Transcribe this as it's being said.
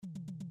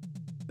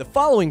The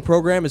following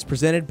program is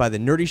presented by the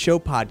Nerdy Show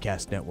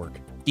Podcast Network,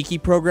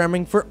 geeky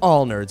programming for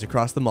all nerds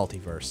across the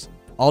multiverse.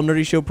 All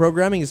Nerdy Show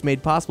programming is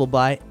made possible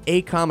by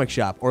A Comic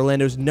Shop,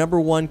 Orlando's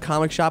 #1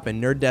 comic shop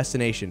and nerd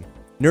destination,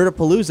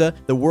 Nerdapalooza,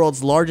 the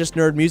world's largest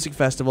nerd music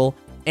festival,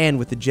 and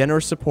with the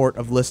generous support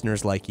of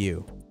listeners like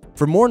you.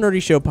 For more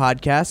Nerdy Show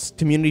podcasts,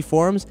 community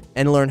forums,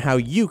 and to learn how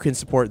you can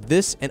support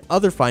this and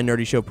other fine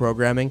Nerdy Show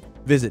programming,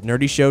 visit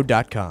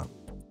nerdyshow.com.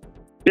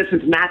 This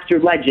is Master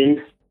Legend.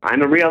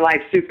 I'm a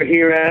real-life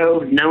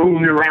superhero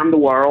known around the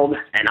world,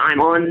 and I'm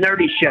on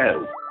Nerdy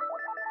Show.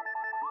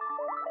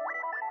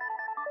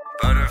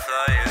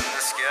 Butterfly in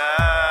the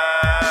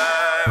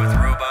sky with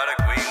robotic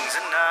wings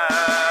and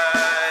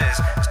eyes.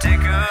 Let's take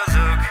a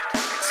look,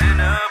 it's in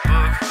a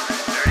book,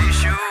 Nerdy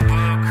Show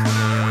Book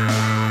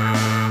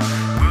Club.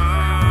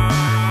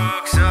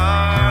 Books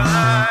are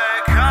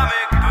like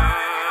comic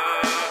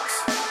books,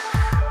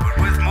 but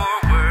with more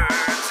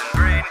words and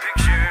brain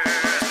pictures.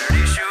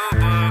 Nerdy Show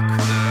Book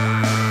Club.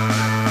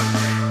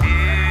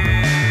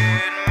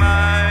 It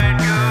might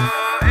go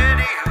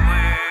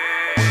anywhere.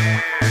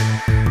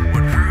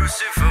 What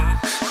Bruce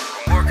evokes,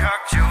 more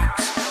cock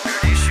jokes.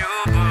 Nerdy Show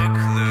Book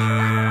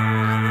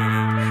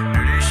Club.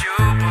 Nerdy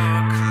Show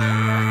Book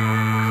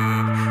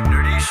Club.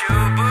 Nerdy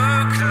Show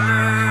Book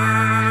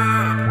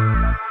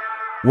Club.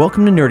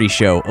 Welcome to Nerdy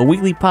Show, a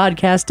weekly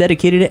podcast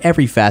dedicated to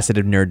every facet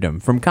of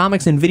nerddom, from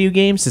comics and video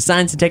games to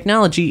science and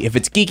technology. If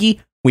it's geeky,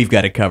 we've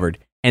got it covered.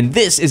 And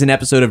this is an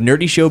episode of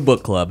Nerdy Show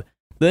Book Club.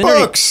 The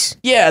Books!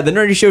 the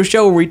Nerdy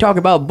Show where we talk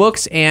about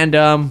books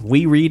and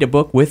we read a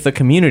book with the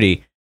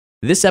community.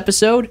 This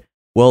episode,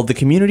 well, the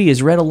community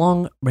has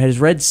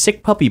read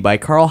Sick Puppy by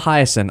Carl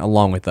Hyacin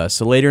along with us.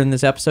 So later in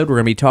this episode, we're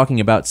going to be talking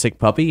about Sick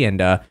Puppy and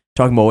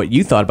talking about what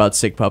you thought about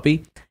Sick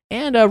Puppy.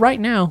 And right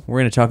now, we're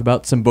going to talk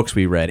about some books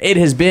we read. It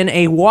has been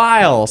a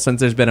while since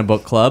there's been a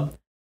book club.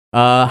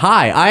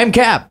 Hi, I'm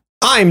Cap.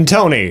 I'm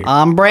Tony.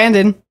 I'm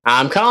Brandon.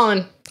 I'm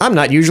Colin. I'm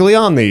not usually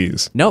on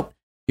these. Nope,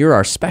 you're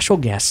our special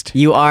guest.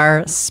 You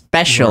are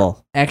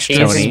special. Extra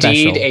Indeed,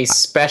 special. a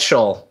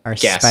special Our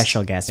guest.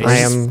 special guest. I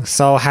am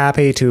so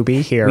happy to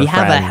be here. We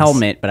have a friends.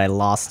 helmet, but I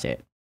lost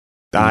it.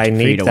 I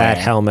need Freed that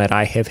away. helmet.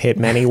 I have hit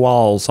many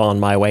walls on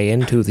my way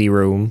into the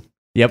room.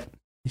 Yep,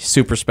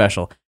 super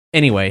special.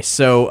 Anyway,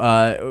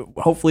 so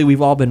hopefully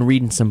we've all been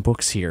reading some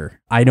books here.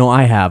 I know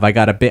I have. I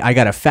got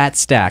a fat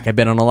stack. I've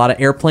been on a lot of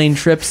airplane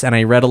trips and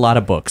I read a lot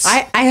of books.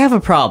 I have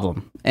a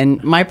problem,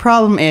 and my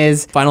problem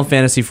is Final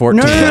Fantasy 14.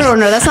 no.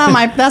 That's not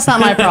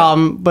my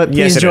problem. But please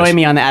Yes, it join is.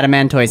 me on the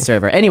Adamantoid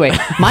server. Anyway,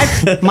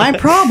 my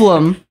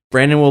problem.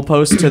 Brandon will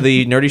post to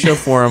the Nerdy Show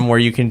forum where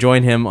you can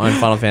join him on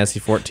Final Fantasy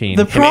 14.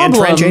 The Him and Trench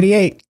problem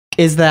 88.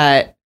 is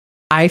that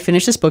I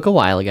finished this book a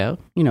while ago.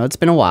 You know, it's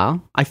been a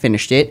while. I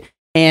finished it.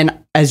 And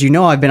as you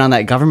know, I've been on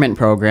that government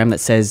program that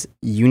says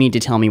you need to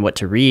tell me what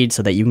to read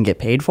so that you can get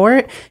paid for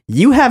it.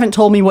 You haven't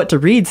told me what to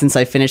read since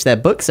I finished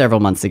that book several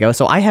months ago,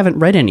 so I haven't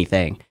read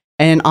anything.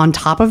 And on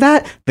top of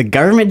that, the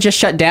government just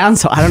shut down,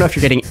 so I don't know if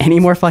you're getting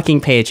any more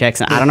fucking paychecks,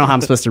 and I don't know how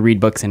I'm supposed to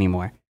read books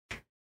anymore.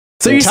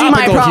 So you see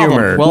my Topical problem.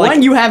 humor. Well,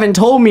 one, you haven't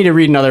told me to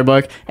read another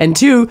book, and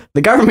two,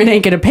 the government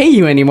ain't going to pay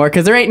you anymore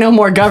because there ain't no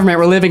more government.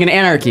 We're living in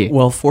anarchy.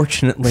 Well,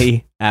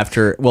 fortunately,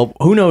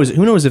 who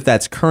knows if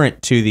that's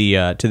current to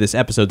the to this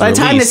episode's By the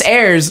time release. this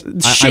airs,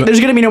 I'm- there's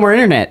going to be no more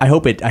internet. I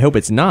hope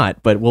it's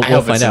not, but we'll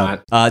hope find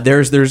it's out.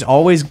 There's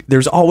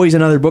always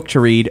another book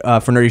to read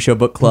for Nerdy Show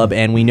Book Club,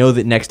 and we know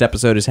that next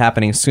episode is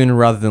happening sooner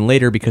rather than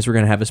later because we're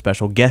going to have a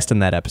special guest in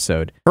that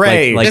episode.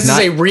 Hooray. Like This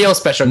not, is a real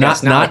special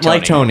guest, not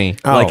like Tony,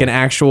 Oh. like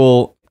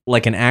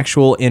an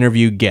actual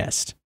interview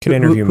guest. Could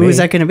interview Who me. is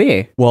that going to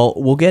be? Well,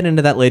 we'll get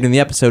into that later in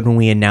the episode when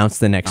we announce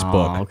the next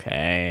book.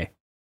 Okay.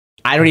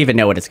 I don't even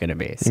know what it's going to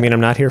be. You mean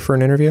I'm not here for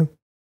an interview?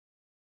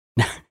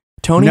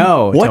 Tony,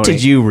 No, what Tony.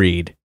 did you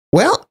read?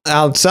 Well,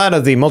 outside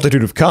of the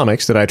multitude of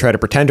comics that I try to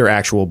pretend are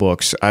actual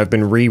books, I've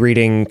been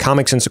rereading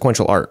Comics and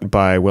Sequential Art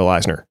by Will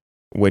Eisner,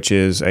 which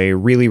is a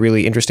really,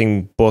 really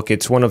interesting book.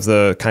 It's one of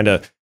the kind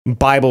of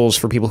Bibles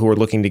for people who are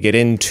looking to get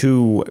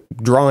into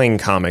drawing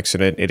comics,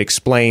 and it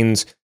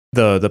explains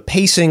the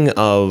pacing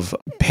of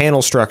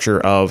panel structure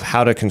of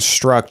how to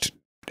construct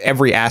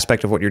every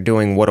aspect of what you're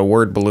doing, what a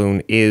word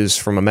balloon is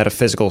from a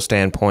metaphysical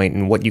standpoint,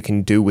 and what you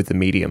can do with the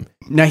medium.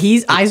 No,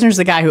 Eisner's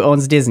the guy who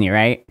owns Disney,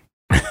 right?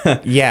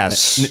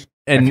 Yes.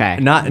 And Okay.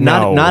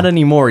 not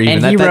anymore.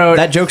 Even And he wrote-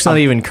 that joke's not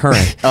even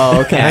current. Oh,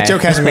 okay. That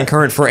joke hasn't been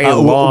current for a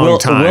Will- long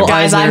time. Will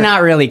Guys, Eisner- I'm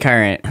not really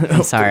current.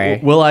 I'm sorry.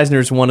 Will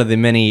Eisner's one of the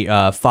many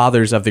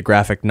fathers of the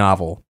graphic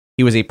novel.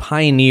 He was a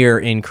pioneer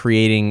in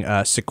creating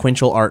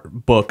sequential art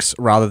books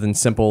rather than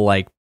simple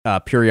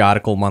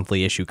periodical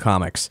monthly issue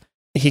comics.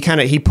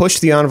 He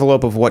pushed the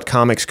envelope of what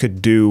comics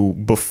could do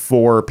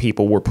before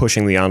people were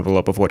pushing the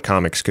envelope of what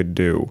comics could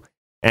do.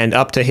 And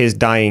up to his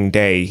dying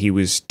day, he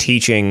was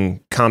teaching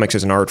comics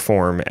as an art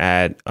form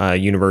at a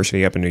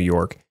university up in New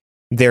York.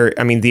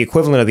 The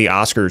equivalent of the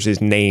Oscars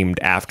is named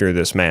after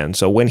this man.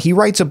 So when he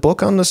writes a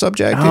book on the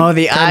subject, Oh,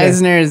 the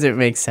Eisners. It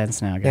makes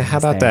sense now. Yeah, how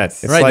about that?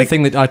 Thanks. It's Right, like- the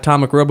thing that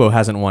Atomic Robo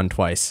hasn't won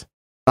twice.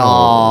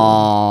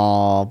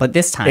 Oh, but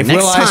this time, if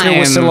next Will Eisner time,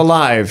 was still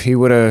alive, he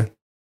would have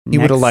He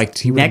would have liked.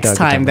 He would've Next dug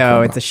time, the though,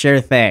 coma. it's a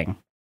sure thing.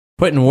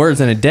 Putting words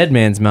in a dead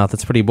man's mouth,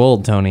 that's pretty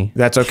bold, Tony.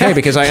 That's okay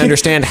because I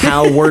understand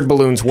how word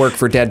balloons work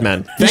for dead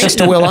men. Thanks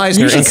to Will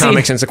Eisner in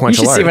Comics and You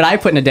Sequential should see what Art. I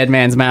put in a dead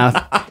man's mouth.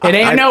 It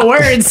ain't no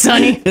words,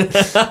 Sonny.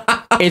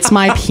 It's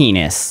my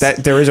penis.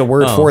 There is a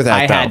word for that.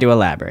 I though. had to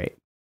elaborate.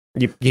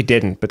 You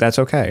didn't, but that's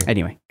okay.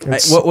 Anyway.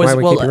 Why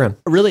we keep you around.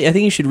 Really, I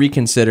think you should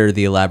reconsider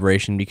the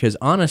elaboration because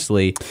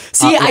honestly,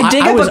 See, I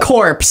dig up a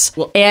corpse,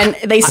 and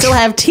they still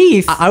have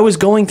teeth. I was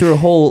going through a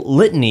whole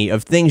litany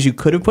of things you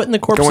could have put in the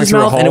Going corpse's through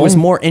a mouth, and it hole? was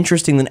more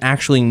interesting than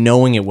actually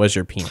knowing it was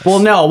your penis. Well,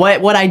 no.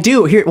 What I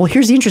do here? Well,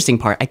 here's the interesting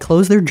part. I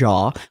close their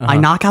jaw. I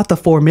knock out the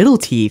 4 middle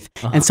teeth,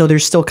 and so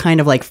there's still kind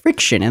of like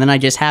friction, and then I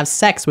just have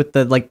sex with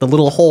the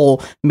little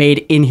hole made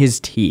in his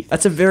teeth.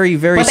 That's a very,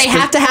 very. But they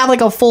have to have like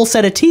a full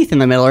set of teeth in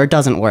the middle, or it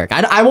doesn't work.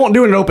 I won't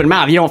do an open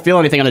mouth. You don't feel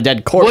anything on a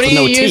dead corpse What do with you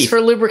no use teeth.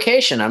 for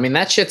lubrication? I mean,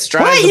 that shit's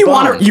dry. What? as a You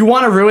bone.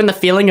 want to ruin the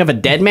feeling of a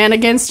dead man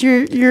against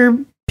your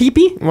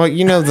pee-pee? Well,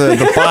 you know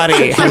the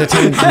body has a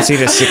tendency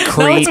to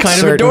secrete. kind of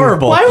certain-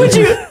 adorable. Why would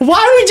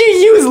you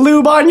use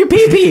lube on your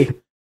pee-pee?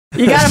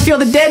 You gotta feel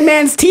the dead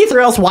man's teeth, or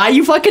else why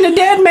you fucking a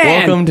dead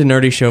man? Welcome to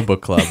Nerdy Show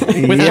Book Club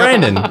with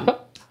Brandon.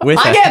 With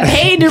I get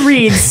paid to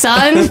read,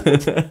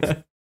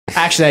 son.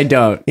 Actually, I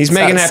don't. He's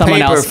making that Someone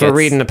paper else for gets-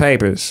 reading the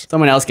papers.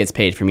 Someone else gets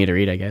paid for me to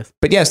read, I guess.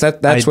 But yes,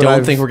 that's I what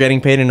don't think we're getting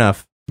paid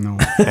enough. No.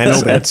 and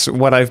that's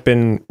what I've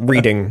been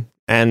reading.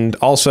 And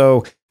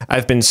also,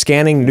 I've been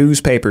scanning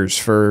newspapers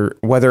for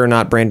whether or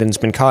not Brandon's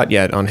been caught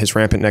yet on his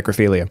rampant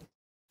necrophilia.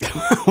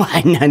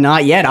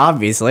 Not yet,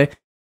 obviously.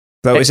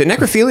 Though, is it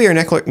necrophilia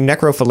or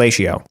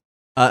necrophilatio?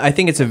 I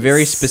think it's a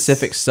very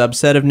specific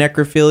subset of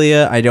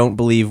necrophilia. I don't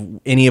believe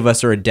any of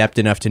us are adept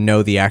enough to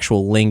know the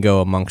actual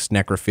lingo amongst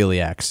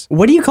necrophiliacs.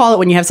 What do you call it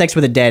when you have sex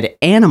with a dead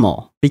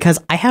animal? Because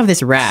I have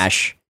this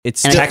rash.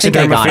 It's And I think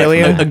I got it from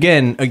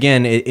Taxidermophilia?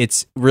 again.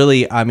 It's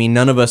really. I mean,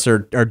 none of us are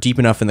deep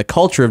enough in the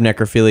culture of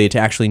necrophilia to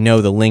actually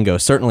know the lingo.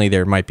 Certainly,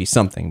 there might be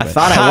something. But I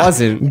thought I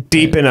wasn't.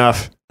 Deep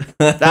enough.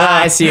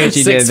 I see what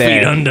you did 6 there.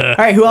 feet under. All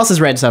right, who else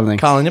has read something?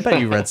 Colin, I bet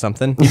you read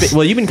something.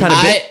 You've been kind of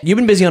you've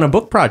been busy on a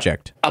book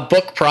project. A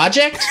book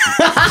project?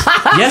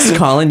 Yes,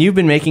 Colin, you've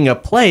been making a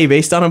play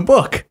based on a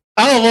book.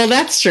 Oh, well,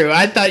 that's true.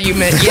 I thought you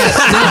meant yes.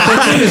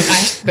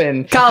 No, I've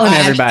been. Colin,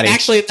 everybody.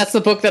 Actually, that's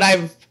the book that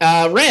I've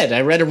read.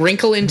 I read A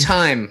Wrinkle in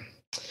Time.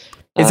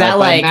 Is that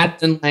by like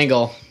Madeleine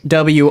L'Engle?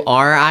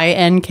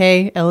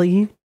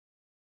 WRINKLE?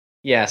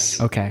 Yes.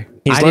 Okay.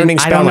 He's learning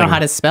I don't know spelling. how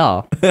to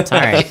spell. It's all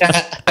right.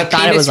 A thought it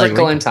penis was like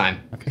wrinkle in time.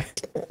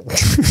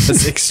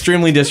 That's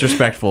extremely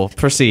disrespectful.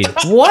 Proceed.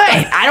 What?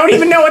 I don't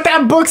even know what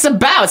that book's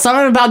about.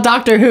 Something about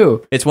Doctor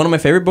Who. It's one of my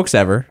favorite books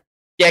ever.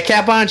 Yeah,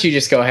 Cap, why don't you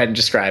just go ahead and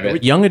describe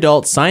it? Young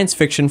adult science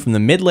fiction from the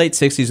mid-late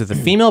 60s with a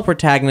female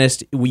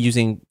protagonist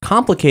using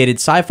complicated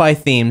sci-fi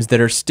themes that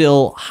are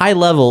still high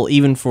level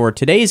even for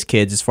today's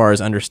kids as far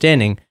as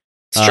understanding.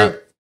 It's true.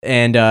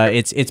 And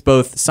it's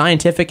both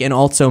scientific and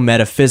also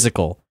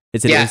metaphysical.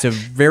 It's a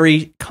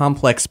very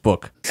complex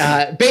book.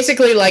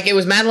 Basically, like, it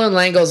was Madeleine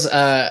L'Engle's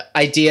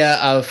idea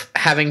of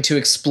having to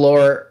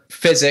explore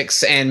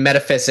physics and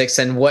metaphysics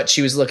and what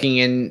she was looking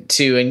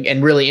into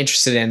and really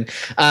interested in.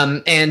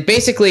 And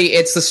basically,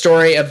 it's the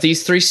story of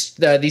these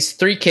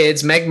three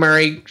kids, Meg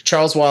Murray,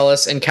 Charles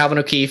Wallace, and Calvin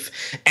O'Keefe,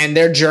 and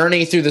their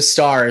journey through the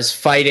stars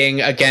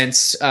fighting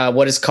against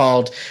what is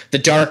called the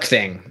Dark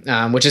Thing,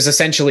 which is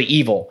essentially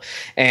evil,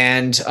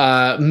 and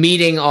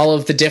meeting all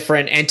of the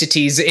different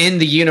entities in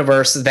the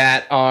universe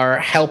that are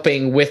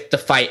helping with the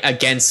fight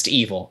against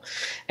evil.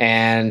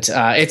 And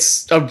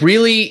it's a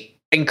really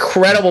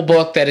incredible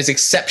book that is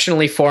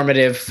exceptionally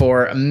formative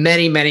for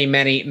many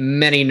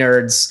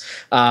nerds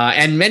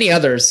and many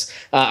others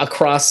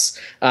across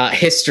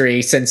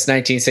history since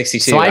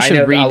 1962. So I should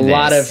know read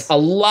a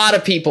lot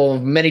of people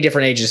of many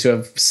different ages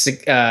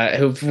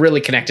who've really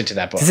connected to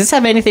that book. Does this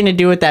have anything to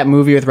do with that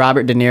movie with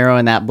Robert De Niro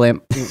and that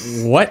blimp?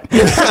 What?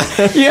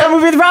 Yeah,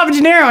 movie with Robert De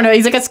Niro. And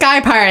he's like a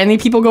sky pirate, and then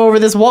people go over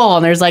this wall,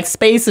 and there's like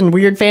space and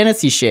weird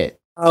fantasy shit.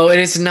 Oh, it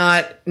is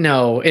not.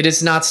 No, it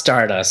is not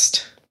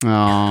Stardust.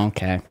 Oh,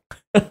 okay.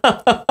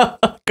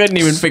 Couldn't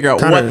even figure out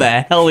Kinda- what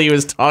the hell he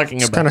was talking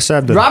It's about. kind of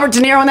sad that Robert De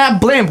Niro on that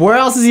blimp. Where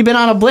else has he been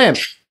on a blimp?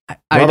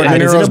 Robert De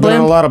Is it Niro's a been on a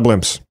blimp? lot of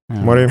blimps.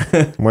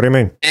 What do you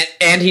mean?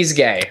 And he's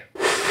gay.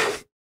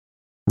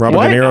 Robert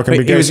What? De Niro can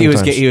be gay he was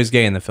sometimes. gay. He was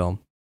gay in the film.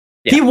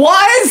 Yeah. He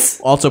was.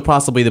 Also,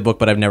 possibly the book,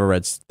 but I've never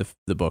read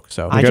the book.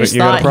 So I got a- just you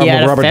got a thought he problem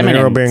had with a Robert De Niro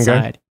feminine being gay?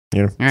 side.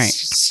 Yeah. All right.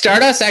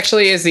 Stardust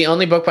actually is the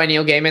only book by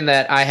Neil Gaiman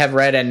that I have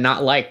read and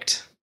not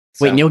liked.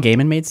 Wait, So- Neil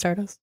Gaiman made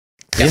Stardust?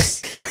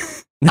 Yes.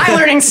 I'm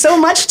learning so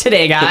much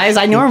today, guys.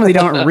 I normally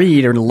don't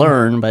read or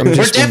learn, but We're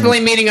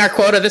definitely meeting our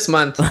quota this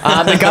month.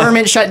 the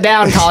government shut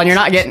down, Colin. You're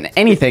not getting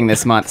anything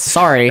this month.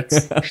 Sorry.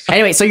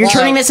 Anyway, so you're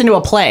turning this into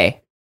a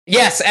play.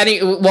 Yes,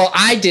 well,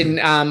 I didn't.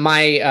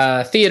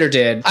 My theater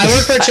did. I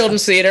work for a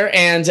children's theater,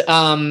 and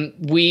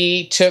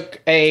we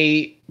took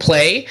a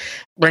play,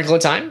 Wrinkle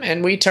in Time,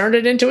 and we turned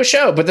it into a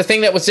show. But the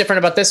thing that was different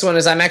about this one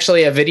is I'm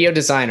actually a video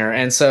designer.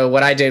 And so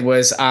what I did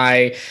was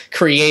I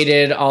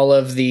created all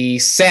of the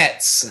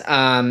sets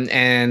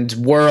and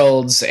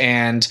worlds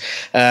and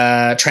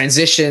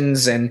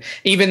transitions, and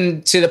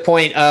even to the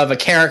point of a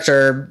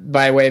character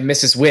by way of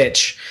Mrs.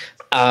 Witch.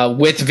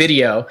 With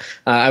video.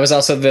 I was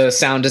also the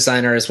sound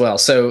designer as well.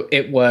 So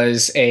it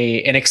was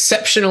an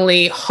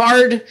exceptionally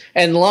hard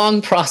and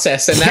long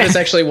process. And that is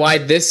actually why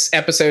this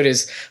episode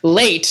is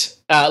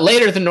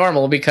later than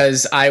normal,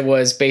 because I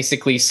was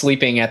basically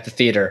sleeping at the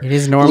theater. It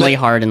is normally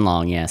hard and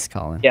long, yes,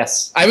 Colin.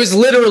 Yes. I was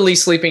literally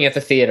sleeping at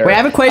the theater. Wait, I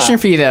have a question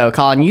for you though,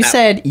 Colin. You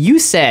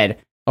said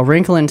A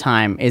Wrinkle in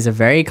Time is a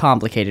very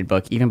complicated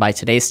book, even by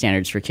today's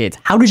standards for kids.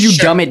 How did you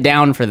dumb it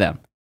down for them?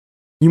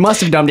 You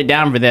must have dumbed it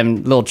down for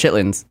them little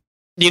chitlins.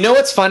 You know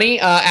what's funny?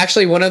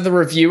 Actually, one of the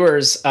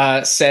reviewers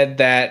said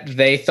that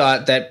they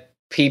thought that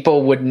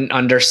people wouldn't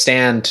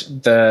understand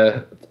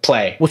the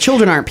play. Well,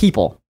 children aren't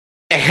people.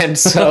 And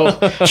so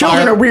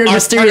children are weird,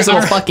 mysterious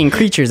little fucking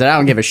creatures that I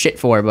don't give a shit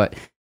for, but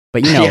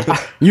you know,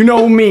 you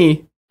know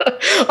me.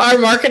 Our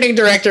marketing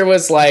director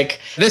was like,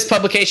 this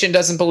publication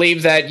doesn't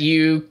believe that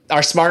you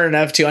are smart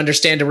enough to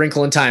understand A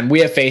Wrinkle in Time. We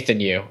have faith in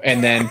you.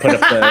 And then put up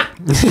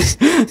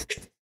the...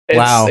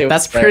 Wow,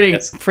 that's pretty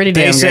damn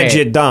They said great.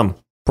 you're dumb.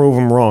 Prove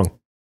them wrong.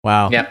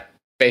 Wow. Yep.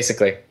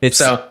 Basically.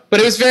 But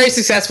it was very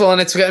successful,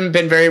 and it's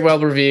been very well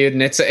reviewed,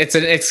 and it's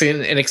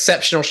an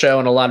exceptional show,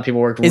 and a lot of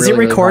people worked Is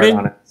really, it recorded really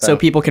hard on it, so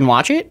people can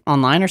watch it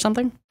online or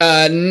something?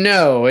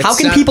 No. How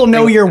can people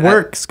know your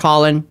works,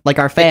 Colin? Like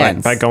our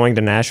fans? By going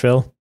to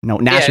Nashville? No,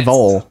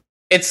 Nashville.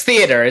 It's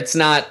theater. It's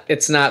not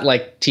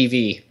like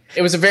TV.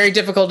 It was a very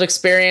difficult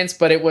experience,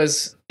 but it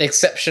was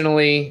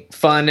exceptionally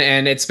fun,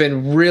 and it's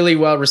been really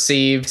well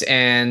received.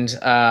 And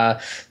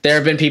there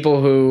have been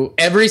people who,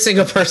 every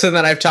single person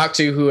that I've talked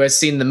to who has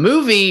seen the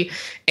movie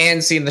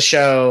and seen the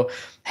show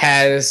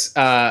has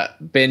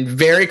been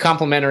very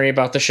complimentary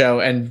about the show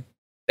and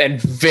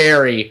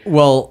very...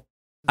 Well,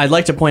 I'd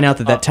like to point out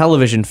that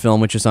television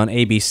film, which is on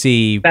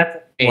ABC,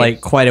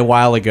 like quite a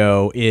while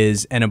ago,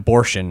 is an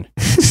abortion.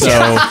 So,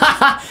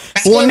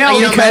 well,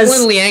 no, because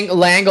Madeline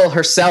Langle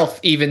herself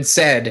even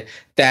said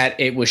that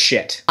it was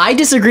shit. I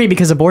disagree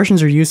because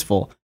abortions are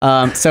useful.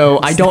 So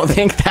I don't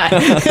think that a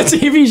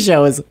TV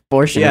show is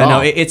abortion. Yeah, at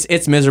all. no,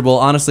 it's miserable.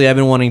 Honestly, I've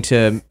been wanting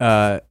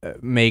to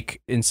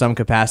make, in some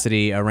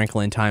capacity, A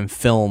Wrinkle in Time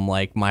film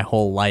like my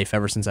whole life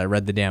ever since I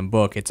read the damn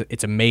book.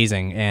 It's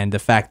amazing, and the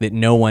fact that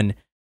no one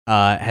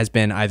has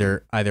been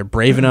either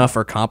brave enough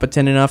or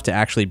competent enough to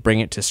actually bring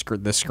it to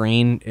the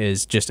screen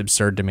is just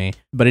absurd to me.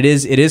 But it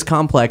is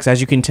complex,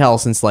 as you can tell,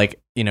 since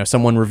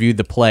someone reviewed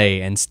the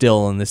play and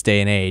still in this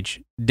day and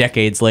age,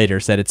 decades later,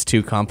 said it's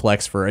too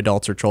complex for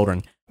adults or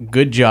children.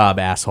 Good job,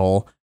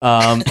 asshole.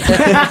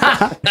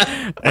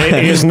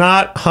 It is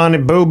not, honey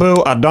boo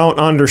boo. I don't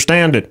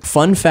understand it.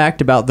 Fun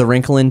fact about the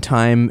Wrinkle in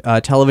Time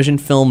television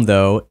film,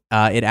 though,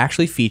 it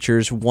actually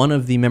features one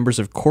of the members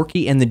of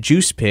Corky and the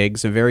Juice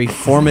Pigs, a very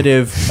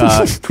formative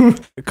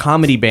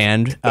comedy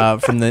band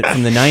from the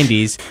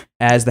 90s,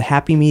 as the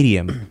happy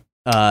medium.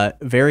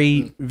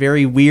 Very,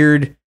 very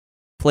weird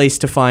place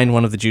to find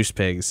one of the Juice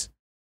Pigs.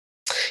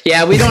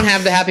 Yeah, we don't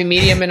have the happy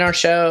medium in our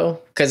show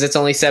because it's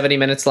only 70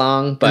 minutes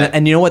long. But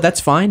and you know what? That's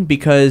fine,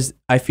 because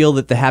I feel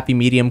that the happy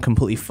medium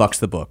completely fucks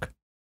the book.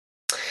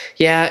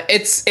 Yeah,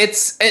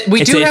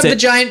 we do have the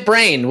giant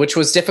brain, which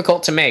was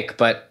difficult to make,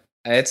 but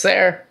it's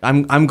there.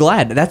 I'm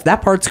glad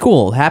that part's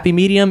cool. Happy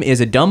medium is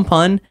a dumb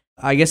pun.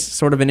 I guess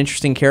sort of an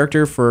interesting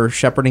character for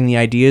shepherding the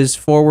ideas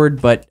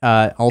forward, but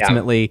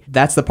ultimately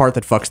that's the part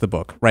that fucks the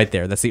book right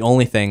there. That's the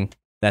only thing.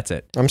 That's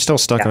it. I'm still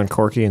stuck on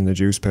Corky and the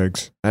Juice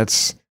Pigs.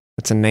 That's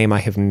a name I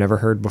have never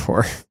heard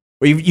before.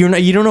 You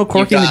don't know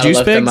Corky and the Juice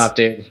Pigs? Them up,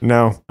 dude.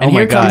 No. And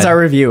here comes our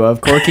review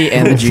of Corky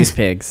and the Juice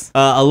Pigs.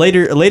 A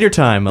later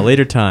time.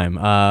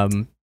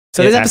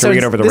 So this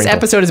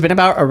episode has been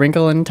about A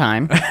Wrinkle in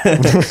Time.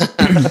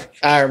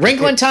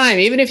 Wrinkle in Time.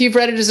 Even if you've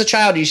read it as a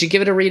child, you should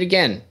give it a read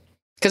again,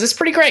 because it's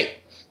pretty great.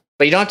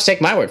 But you don't have to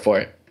take my word for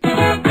it.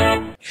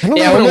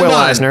 Yeah, we'll move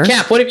on.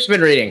 Cap, what have you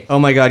been reading? Oh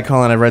my God,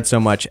 Colin, I've read so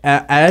much.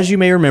 As you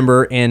may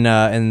remember in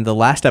the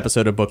last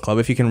episode of Book Club,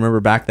 if you can remember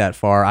back that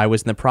far, I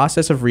was in the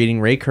process of reading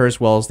Ray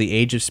Kurzweil's The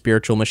Age of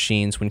Spiritual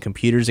Machines When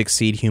Computers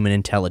Exceed Human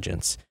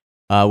Intelligence,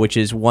 which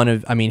is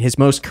his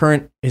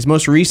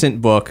most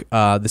recent book,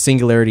 The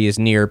Singularity is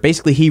Near.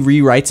 Basically, he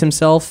rewrites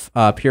himself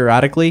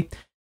periodically,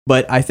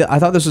 but I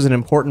thought this was an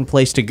important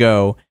place to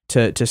go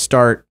to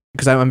start,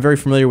 because I'm very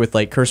familiar with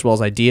like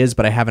Kurzweil's ideas,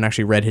 but I haven't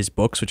actually read his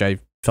books, which I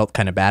felt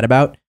kind of bad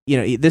about.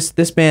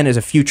 This man is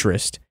a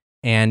futurist,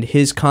 and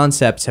his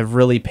concepts have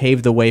really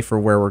paved the way for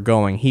where we're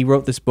going. He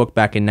wrote this book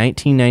back in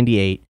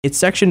 1998. It's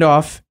sectioned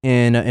off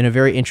in a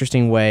very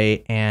interesting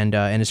way, and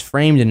is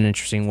framed in an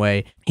interesting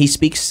way. He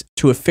speaks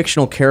to a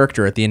fictional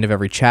character at the end of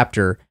every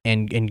chapter,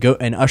 and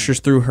ushers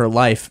through her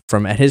life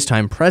from, at his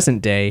time,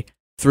 present day,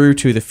 through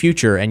to the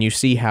future, and you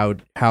see how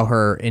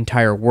her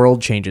entire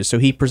world changes. So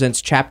he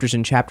presents chapters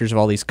and chapters of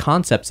all these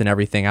concepts and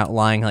everything,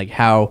 outlining like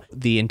how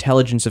the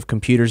intelligence of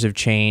computers have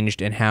changed,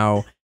 and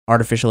how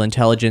artificial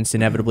intelligence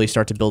inevitably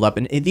start to build up.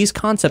 And these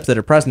concepts that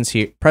are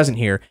present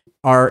here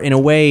are in a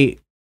way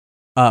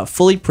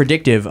fully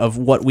predictive of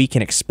what we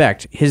can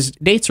expect. His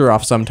dates are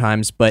off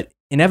sometimes, but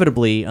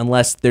inevitably,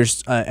 unless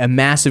there's a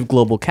massive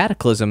global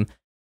cataclysm,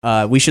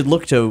 we should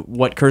look to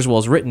what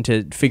Kurzweil's written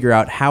to figure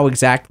out how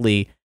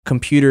exactly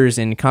computers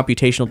and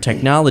computational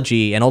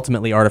technology and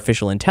ultimately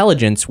artificial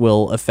intelligence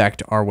will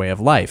affect our way of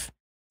life.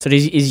 So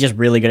he's just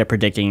really good at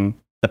predicting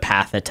the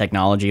path that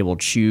technology will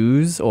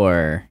choose,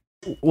 or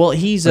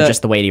he's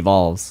just the way it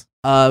evolves.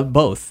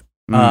 Both.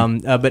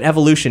 But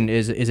evolution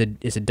is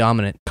a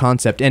dominant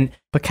concept. And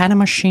but can a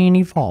machine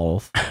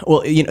evolve?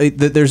 Well,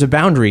 there's a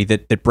boundary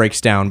that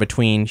breaks down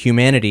between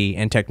humanity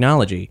and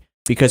technology,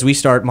 because we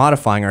start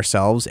modifying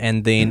ourselves,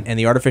 and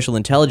the artificial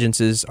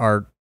intelligences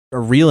are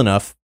real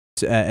enough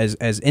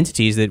as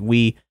entities that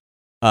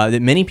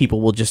that many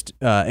people will just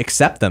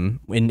accept them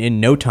in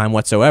no time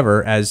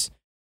whatsoever as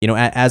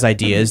as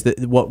ideas. That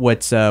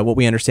what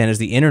we understand as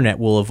the internet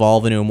will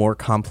evolve into a more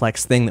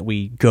complex thing that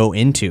we go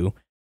into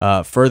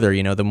further.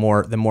 The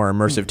more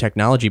immersive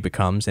technology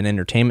becomes, and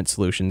entertainment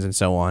solutions and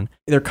so on.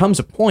 There comes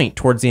a point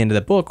towards the end of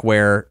the book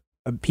where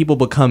people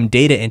become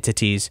data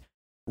entities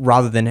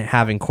rather than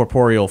having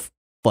corporeal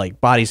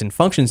bodies and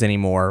functions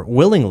anymore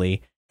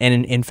willingly.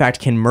 And in fact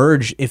can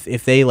merge,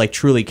 if they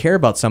truly care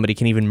about somebody,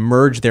 can even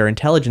merge their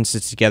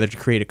intelligences together to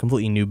create a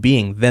completely new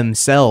being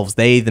themselves.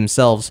 They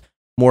themselves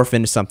morph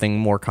into something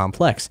more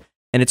complex.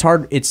 And it's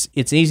hard. It's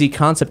an easy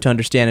concept to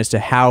understand as to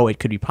how it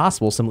could be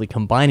possible, simply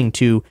combining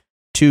two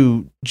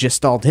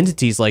gestalt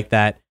entities like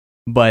that.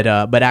 But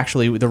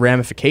actually, the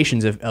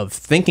ramifications of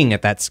thinking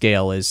at that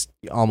scale is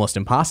almost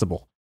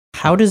impossible.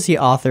 How does the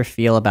author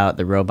feel about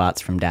the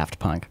robots from Daft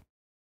Punk?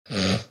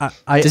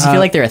 Does he feel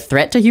like they're a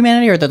threat to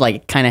humanity, or they're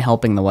kind of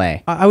helping the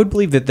way? I would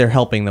believe that they're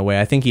helping the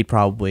way. I think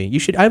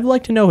I'd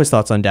like to know his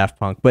thoughts on Daft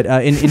Punk. But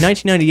in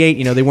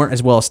 1998, they weren't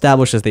as well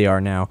established as they are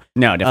now.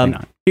 No, definitely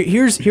not.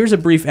 Here's a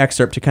brief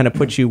excerpt to kind of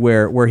put you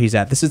where he's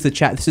at. This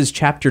is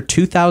chapter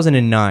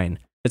 2009.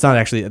 It's not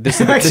actually.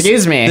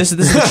 Excuse me. This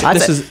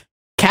is.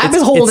 Cap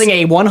is holding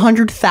a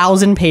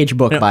 100,000 page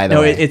book, by the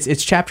way. No,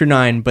 it's chapter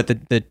 9, but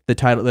the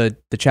title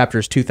the chapter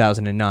is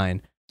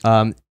 2009.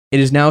 It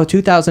is now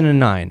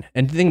 2009,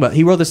 and think about it,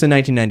 he wrote this in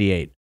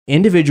 1998.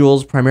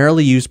 Individuals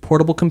primarily use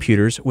portable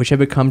computers, which have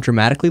become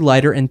dramatically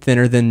lighter and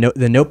thinner than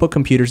the notebook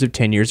computers of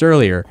 10 years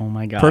earlier. Oh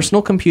my God.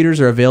 Personal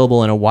computers are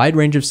available in a wide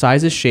range of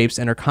sizes, shapes,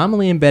 and are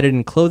commonly embedded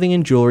in clothing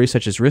and jewelry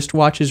such as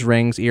wristwatches,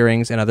 rings,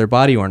 earrings, and other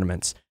body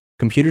ornaments.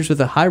 Computers with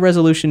a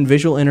high-resolution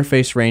visual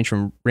interface range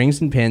from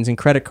rings and pins and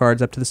credit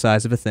cards up to the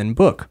size of a thin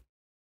book.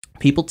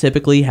 People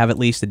typically have at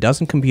least a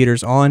dozen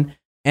computers on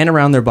and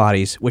around their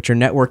bodies, which are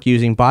networked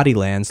using body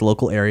LANs,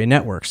 local area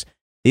networks.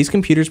 These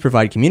computers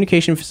provide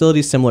communication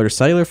facilities similar to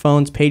cellular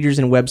phones, pagers,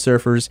 and web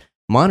surfers,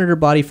 monitor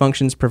body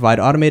functions, provide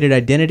automated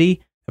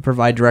identity, and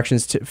provide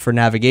directions for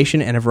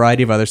navigation, and a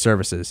variety of other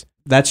services.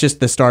 That's just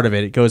the start of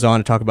it. It goes on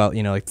to talk about,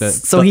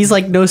 he's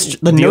like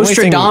the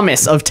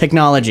Nostradamus of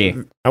technology.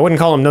 I wouldn't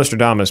call him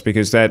Nostradamus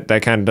because that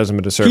kind of does him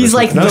a disservice. He's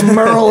like the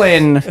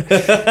Merlin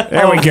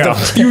there we go.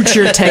 The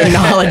future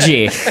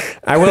technology.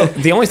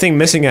 The only thing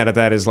missing out of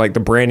that is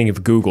the branding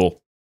of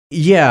Google.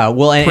 Yeah,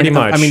 well, pretty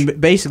much. I mean,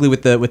 basically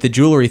with the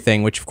jewelry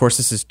thing, which of course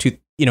this is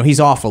he's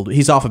off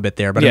a bit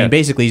there, but I mean,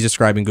 basically he's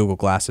describing Google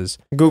Glasses.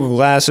 Google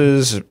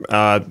Glasses, an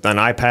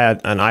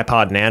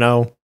iPod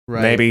Nano,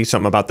 right. Maybe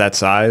something about that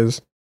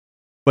size.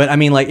 But I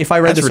mean, if I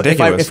read That's this,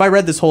 ridiculous. if I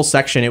read this whole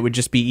section, it would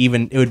just be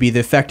it would be the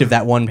effect of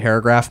that one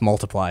paragraph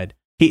multiplied.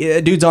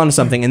 Dude's onto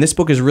something, and this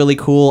book is really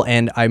cool,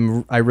 and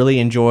I really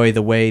enjoy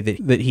the way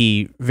that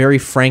he very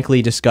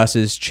frankly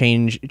discusses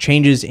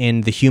changes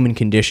in the human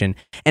condition,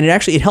 and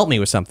it helped me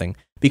with something,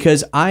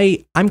 because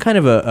I'm kind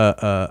of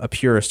a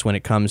purist when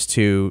it comes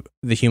to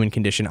the human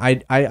condition.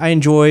 I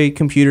enjoy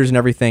computers and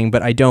everything,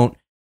 but I don't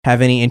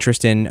have any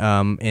interest in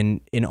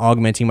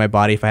augmenting my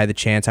body. If I had the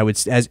chance, I would,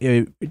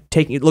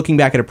 looking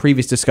back at a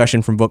previous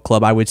discussion from book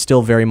club, I would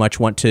still very much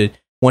want to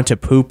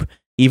poop.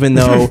 Even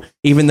though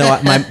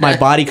my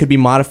body could be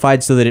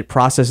modified so that it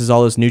processes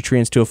all those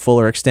nutrients to a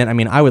fuller extent. I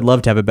mean, I would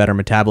love to have a better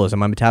metabolism.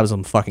 My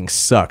metabolism fucking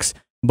sucks.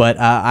 But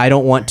I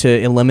don't want to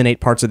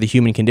eliminate parts of the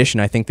human condition.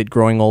 I think that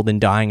growing old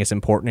and dying is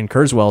important. And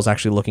Kurzweil is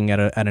actually looking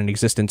at an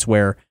existence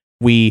where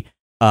we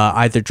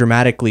either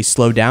dramatically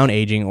slow down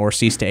aging or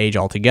cease to age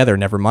altogether,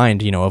 never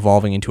mind,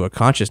 evolving into a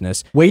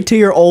consciousness. Wait till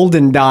you're old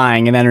and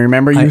dying, and then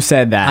remember you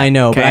said that. I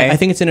know, okay? But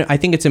I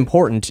think it's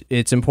important.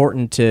 It's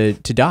important to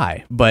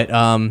die, but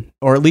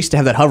or at least to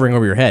have that hovering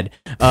over your head.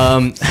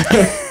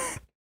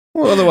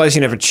 Well, otherwise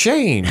you never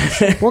change.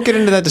 We'll get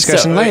into that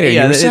discussion later.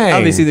 Yeah,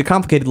 obviously the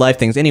complicated life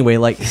things.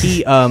 Anyway,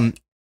 he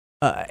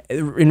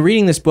in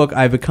reading this book,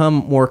 I've become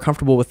more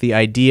comfortable with the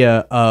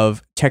idea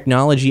of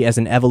technology as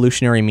an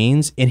evolutionary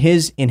means. In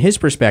his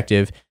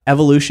perspective,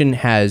 evolution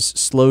has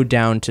slowed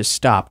down to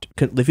stopped.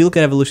 If you look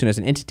at evolution as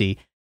an entity,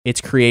 its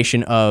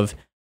creation of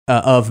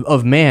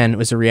man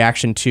was a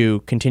reaction to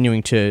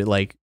continuing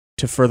to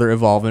further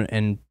evolve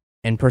and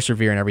and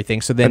persevere and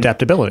everything. So then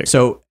Adaptability.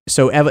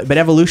 But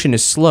evolution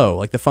is slow.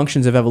 Like the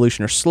functions of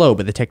evolution are slow,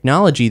 but the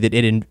technology that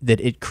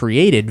it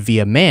created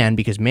via man,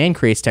 because man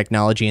creates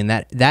technology, and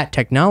that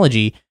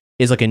technology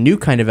is like a new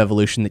kind of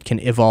evolution that can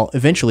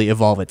eventually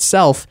evolve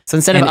itself. So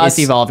instead of us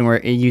evolving, we're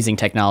using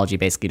technology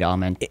basically to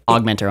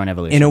augment our own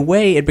evolution. In a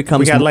way, it becomes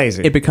We got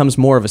lazy. It becomes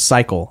more of a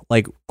cycle.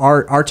 Like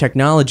our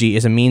technology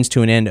is a means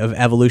to an end of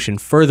evolution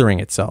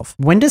furthering itself.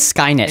 When does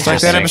Skynet It's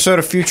like that episode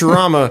of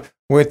Futurama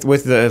with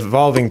the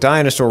evolving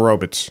dinosaur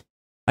robots.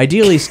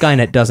 Ideally,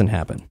 Skynet doesn't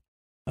happen.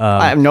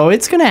 No,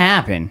 it's going to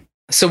happen.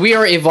 So we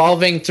are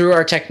evolving through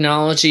our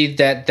technology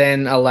that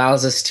then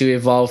allows us to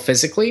evolve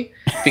physically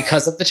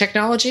because of the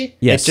technology?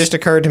 Yes. It just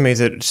occurred to me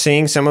that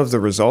seeing some of the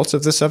results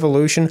of this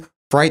evolution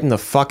frightened the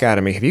fuck out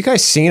of me. Have you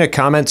guys seen a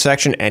comment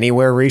section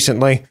anywhere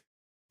recently?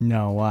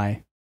 No,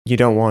 why? You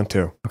don't want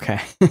to. Okay.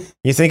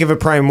 You think of a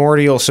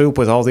primordial soup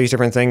with all these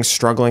different things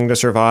struggling to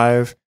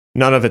survive.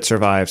 None of it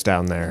survives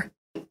down there.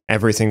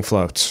 Everything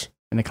floats.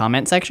 In the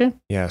comment section?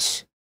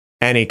 Yes.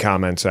 Any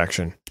comment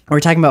section. We're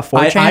talking about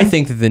 4chan? I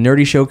think that the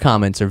Nerdy Show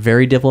comments are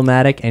very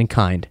diplomatic and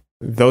kind.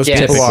 Those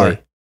Yeah, people are.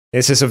 typically.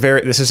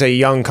 This is a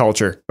young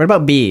culture. What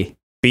about B?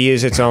 B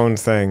is its own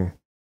thing.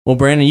 Well,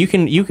 Brandon, you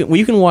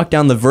can walk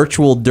down the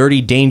virtual,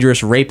 dirty,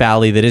 dangerous rape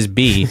alley that is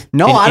B.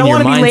 No, in I don't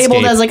your want to be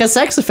labeled mindscape. as like a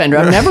sex offender.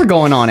 I'm never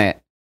going on it.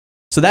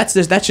 So that's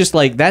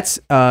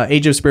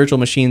Age of Spiritual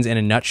Machines in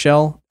a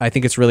nutshell. I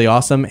think it's really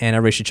awesome, and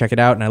everybody should check it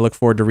out. And I look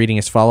forward to reading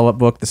his follow-up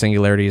book, The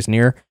Singularity is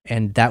Near.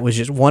 And that was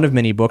just one of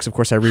many books. Of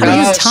course, I reread. How do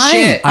you Oh, have time?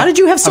 shit. How did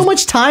you have so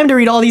much time to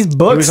read all these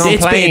books? was on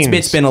planes.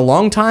 It's been a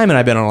long time, and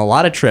I've been on a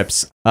lot of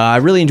trips. I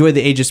really enjoyed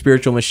the Age of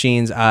Spiritual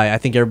Machines. I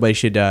think everybody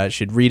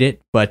should read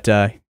it, but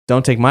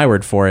don't take my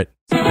word for it.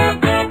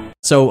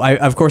 So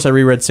of course I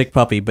reread Sick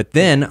Puppy, but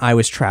then I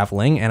was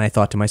traveling and I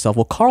thought to myself,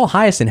 well, Carl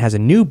Hyacin has a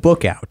new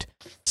book out.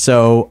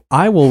 So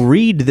I will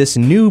read this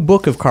new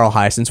book of Carl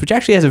Hyacin's, which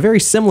actually has a very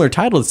similar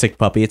title to Sick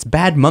Puppy. It's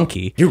Bad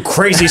Monkey. You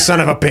crazy son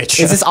of a bitch.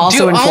 Is this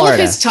also in all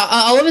Florida?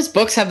 all of his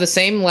books have the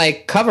same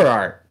like cover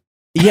art.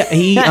 Yeah,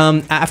 he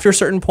after a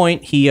certain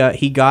point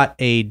he got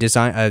a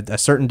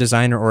certain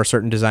designer or a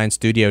certain design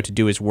studio to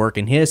do his work,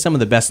 and he has some of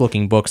the best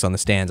looking books on the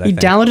stands. I He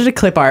think. downloaded a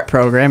clip art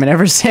program, and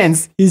ever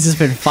since, he's just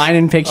been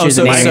finding pictures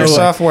so- and naming so-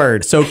 them. Microsoft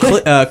Word. So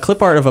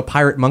clip art of a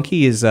pirate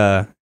monkey is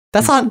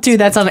That's on part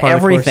of the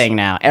everything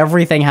now.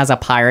 Everything has a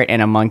pirate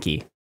and a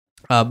monkey.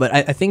 But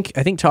I think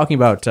talking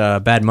about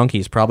Bad Monkey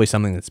is probably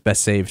something that's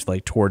best saved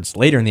like towards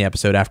later in the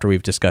episode after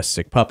we've discussed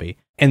Sick Puppy.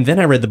 And then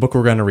I read the book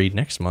we're going to read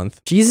next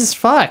month, Jesus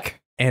fuck.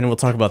 and we'll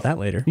talk about that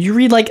later. You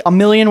read like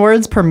 1,000,000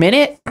 words per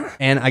minute?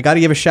 And I got to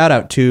give a shout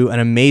out to an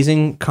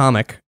amazing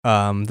comic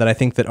that I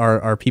think that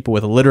our people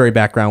with a literary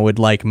background would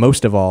like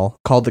most of all,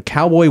 called The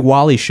Cowboy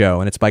Wally Show,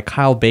 and it's by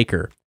Kyle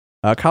Baker.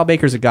 Kyle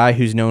Baker's a guy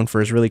who's known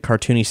for his really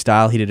cartoony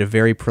style. He did a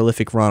very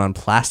prolific run on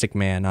Plastic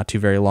Man not too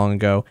very long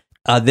ago.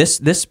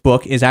 This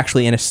book is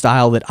actually in a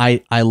style that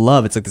I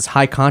love. It's like this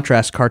high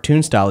contrast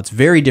cartoon style. It's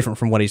very different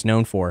from what he's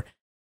known for.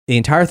 The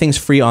entire thing's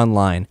free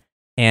online.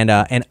 And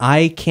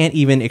I can't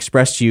even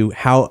express to you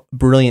how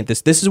brilliant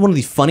this is. One of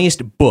the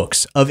funniest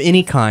books of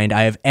any kind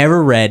I have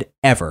ever read,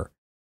 ever.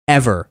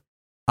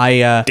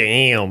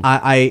 Damn.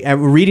 I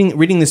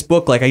reading this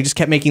book, like I just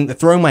kept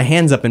throwing my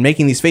hands up and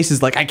making these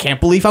faces like I can't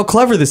believe how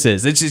clever this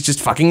is. It's just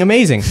fucking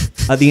amazing.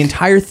 The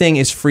entire thing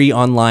is free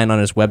online on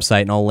his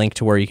website, and I'll link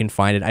to where you can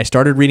find it. I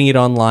started reading it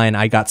online,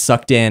 I got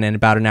sucked in, and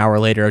about an hour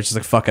later I was just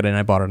like, fuck it, and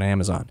I bought it on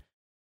Amazon.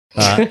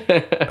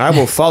 I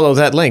will follow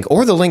that link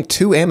or the link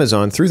to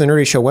Amazon through the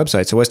Nerdy Show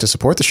website so as to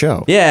support the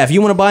show. Yeah, if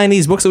you want to buy any of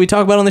these books that we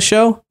talk about on the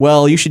show,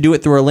 well, you should do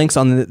it through our links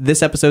on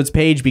this episode's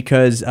page,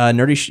 because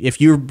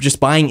if you're just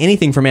buying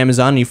anything from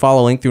Amazon and you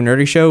follow a link through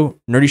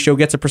Nerdy Show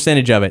gets a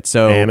percentage of it.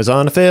 So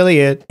Amazon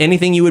affiliate.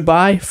 anything you would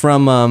buy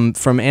from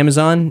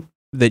Amazon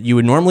that you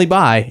would normally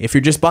buy, if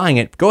you're just buying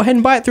it, go ahead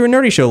and buy it through a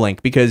Nerdy Show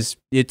link, because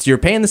you're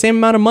paying the same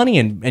amount of money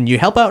and you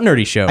help out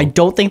Nerdy Show. I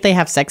don't think they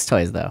have sex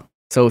toys, though.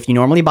 So if you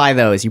normally buy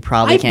those, you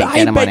probably can't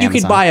get them on I bet you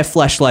Amazon. could buy a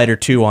fleshlight or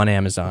two on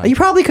Amazon. You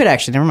probably could,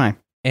 actually. Never mind.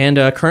 And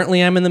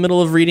currently, I'm in the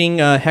middle of reading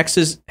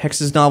Hex's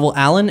novel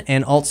Alan,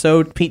 and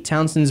also Pete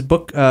Townsend's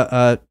book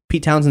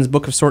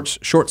of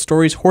short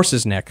stories,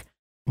 Horse's Neck.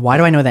 Why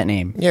do I know that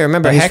name? Yeah,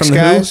 remember He's Hex from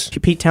The Who? guys?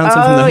 Pete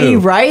Townsend from The Who. He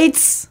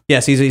writes?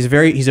 Yes, he's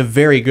a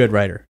very good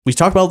writer. We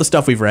talked about all the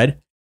stuff we've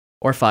read.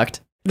 Or fucked.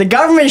 The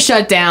government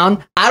shut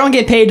down. I don't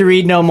get paid to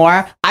read no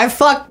more. I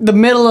fucked the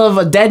middle of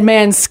a dead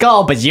man's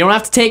skull, but you don't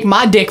have to take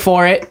my dick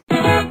for it.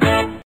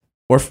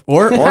 Or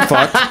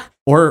fucked.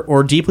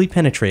 or deeply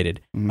penetrated.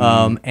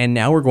 And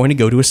now we're going to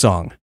go to a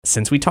song.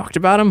 Since we talked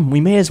about them,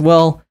 we may as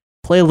well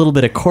play a little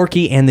bit of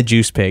Corky and the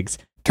Juice Pigs.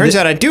 Turns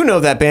out I do know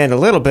that band a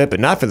little bit, but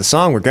not for the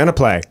song we're going to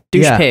play.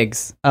 Douche Yeah.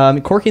 pigs.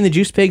 Corky and the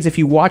Juice Pigs, if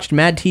you watched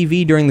Mad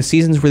TV during the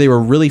seasons where they were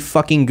really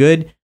fucking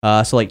good,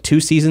 so like 2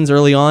 seasons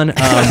early on.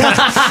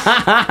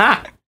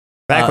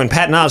 Back when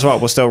Patton Oswalt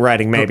was still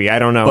writing, maybe. I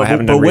don't know. I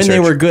haven't But done when research. they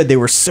were good, they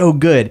were so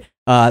good.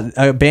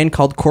 A band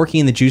called Corky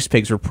and the Juice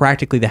Pigs were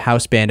practically the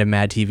house band of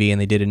Mad TV,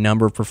 and they did a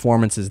number of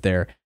performances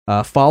there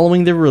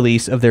following the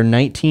release of their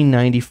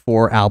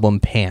 1994 album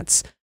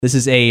Pants. This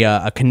is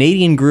a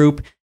Canadian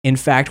group. In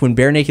fact, when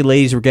Bare Naked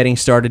Ladies were getting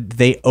started,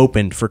 they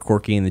opened for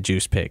Corky and the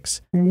Juice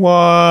Pigs.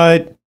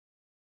 What?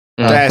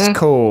 That's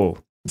cool.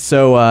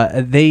 So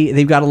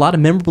they've got a lot of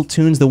memorable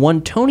tunes. The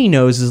one Tony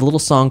knows is a little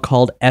song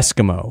called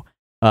Eskimo.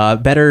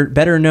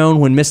 Better known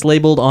when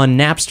mislabeled on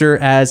Napster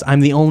as "I'm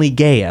the Only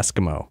Gay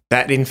Eskimo."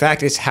 That, in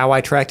fact, is how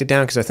I tracked it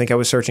down because I think I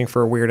was searching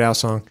for a Weird Al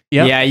song.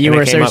 Yep. Yeah, you And it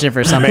were came searching up.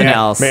 for something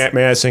else.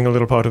 May I sing a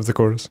little part of the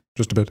chorus?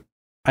 Just a bit.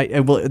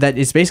 Well, that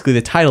is basically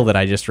the title that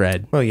I just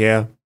read. Well,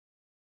 yeah.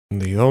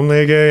 The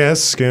only gay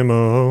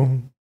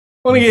Eskimo.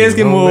 Only gay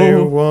The only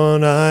Eskimo.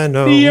 one I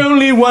know. The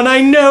only one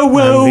I know.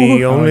 Whoa. I'm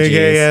the only Oh,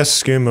 gay jeez.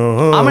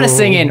 Eskimo. I'm gonna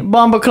sing in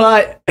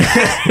Bumbleclut.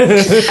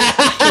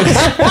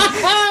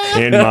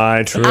 in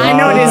my tribe. I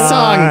know this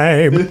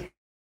song.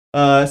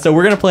 So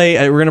we're gonna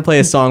play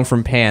a song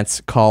from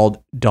Pants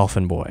called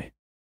 "Dolphin Boy."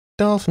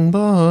 Dolphin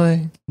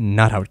boy.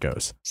 Not how it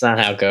goes. It's not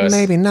how it goes.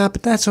 Maybe not,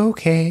 but that's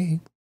okay.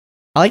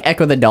 I like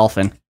Echo the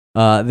Dolphin.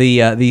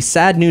 The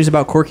sad news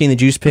about Corky and the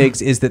Juice Pigs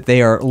is that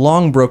they are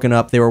long broken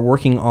up. They were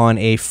working on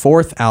a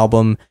fourth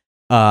album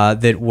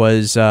that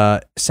was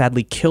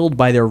sadly killed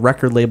by their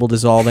record label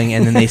dissolving,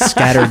 and then they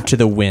scattered to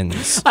the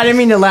winds. I didn't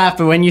mean to laugh,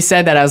 but when you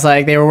said that, I was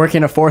like, they were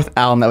working a fourth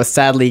album that was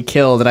sadly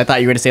killed, and I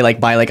thought you were going to say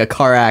like by like a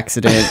car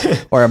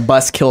accident or a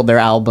bus killed their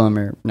album,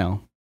 or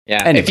no.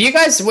 Yeah. Anyway. If you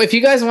guys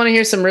want to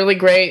hear some really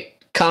great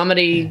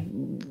comedy,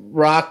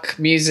 rock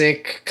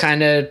music,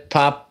 kind of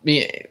pop,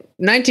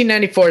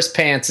 1994's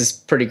Pants is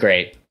pretty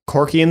great.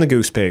 Corky and the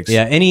Goose Pigs.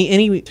 Yeah,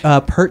 any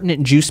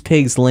pertinent Juice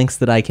Pigs links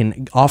that I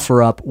can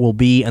offer up will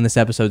be on this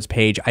episode's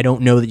page. I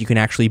don't know that you can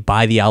actually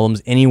buy the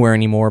albums anywhere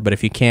anymore, but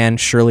if you can,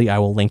 surely I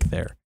will link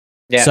there.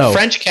 Yeah, So-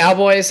 French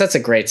Cowboys, that's a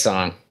great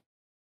song.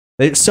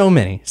 There's so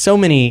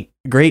many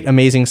great,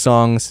 amazing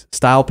songs,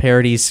 style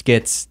parodies,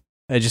 skits,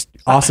 just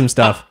awesome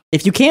stuff.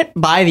 If you can't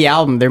buy the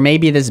album, there may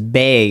be this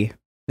bay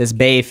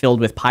filled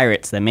with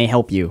pirates that may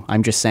help you.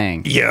 I'm just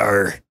saying.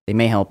 Yar. They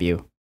may help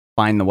you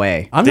find the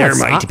way. There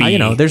might be.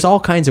 There's all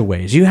kinds of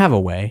ways. You have a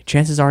way.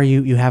 Chances are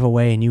you have a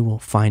way, and you will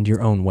find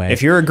your own way.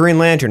 If you're a Green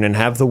Lantern and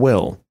have the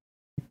will,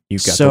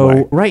 you've got the so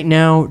way. right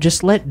now,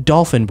 just let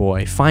Dolphin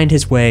Boy find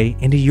his way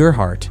into your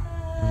heart.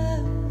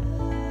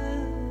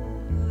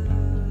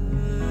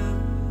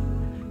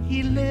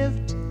 He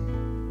lived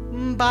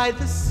by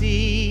the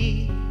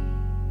sea,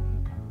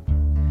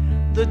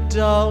 the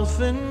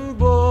dolphin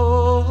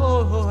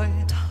boy,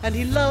 and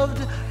he loved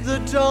the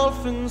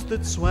dolphins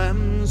that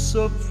swam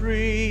so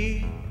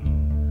free.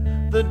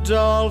 The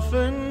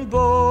dolphin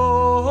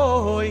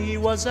boy, he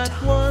was at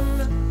one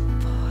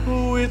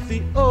with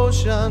the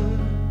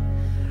ocean.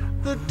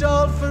 The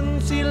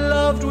dolphins he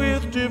loved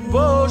with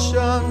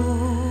devotion,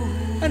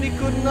 and he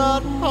could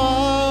not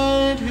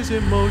hide his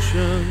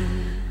emotion.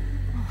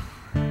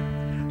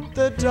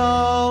 The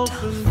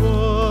dolphin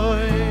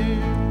boy.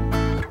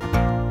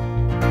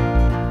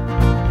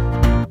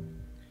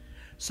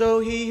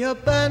 So he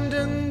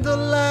abandoned the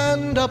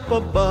land up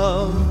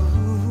above.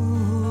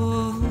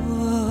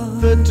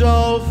 The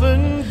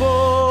dolphin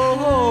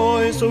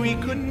boy, so he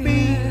could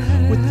be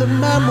with the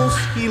mammals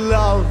he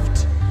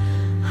loved.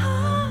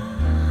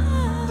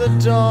 The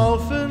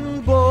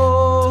dolphin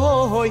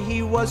boy,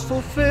 he was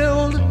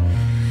fulfilled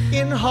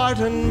in heart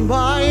and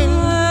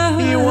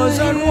mind. He was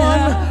at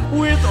one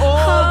with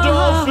all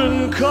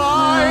dolphin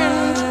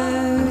kind.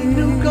 And he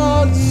knew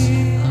God's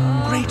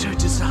greater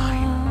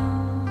design.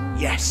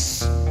 Yes,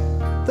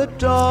 the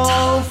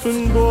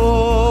dolphin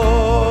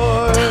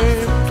boy.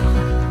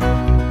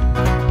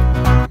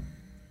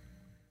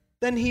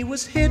 Then he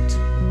was hit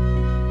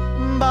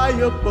by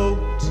a boat.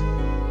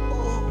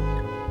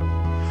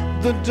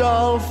 The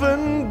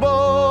dolphin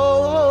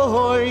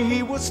boy,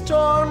 he was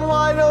torn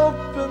wide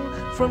open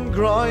from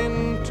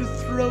groin to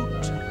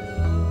throat.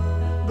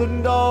 The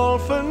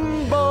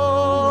dolphin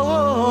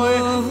boy,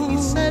 he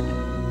said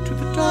to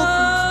the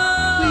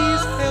dolphins,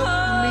 please help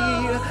me.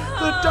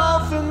 The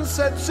dolphins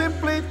said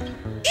simply,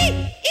 ee,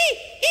 ee,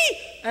 ee.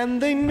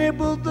 And they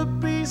nibbled the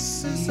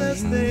pieces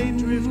as they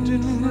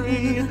drifted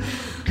free.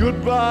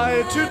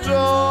 Goodbye to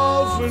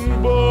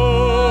dolphin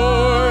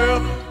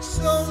boy.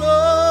 So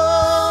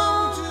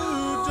long to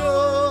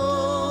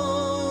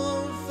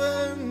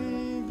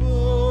dolphin boy.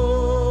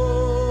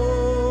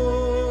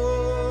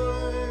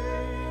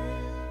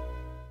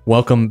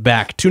 Welcome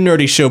back to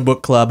Nerdy Show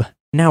Book Club.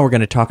 Now we're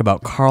going to talk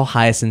about Carl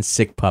Hiaasen's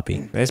Sick Puppy.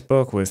 This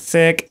book was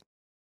thick.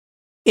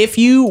 If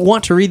you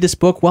want to read this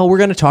book, well, we're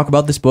going to talk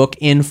about this book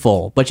in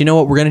full. But you know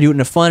what? We're going to do it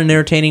in a fun and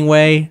entertaining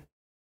way.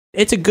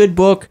 It's a good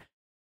book,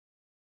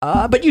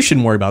 but you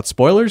shouldn't worry about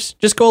spoilers.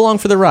 Just go along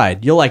for the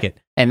ride. You'll like it.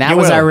 And that You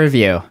was will. our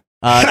review.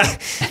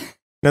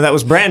 No, that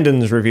was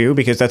Brandon's review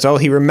because that's all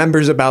he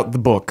remembers about the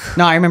book.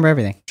 No, I remember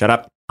everything. Shut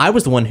up. I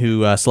was the one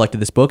who selected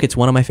this book. It's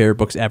one of my favorite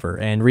books ever,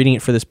 and reading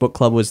it for this book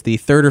club was the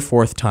third or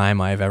fourth time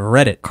I've ever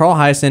read it. Carl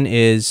Hiaasen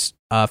is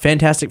a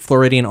fantastic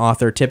Floridian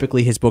author.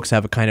 Typically, his books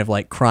have a kind of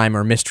like crime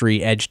or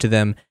mystery edge to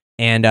them,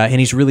 and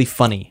he's really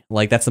funny.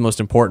 Like, that's the most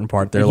important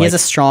part. He has a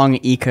strong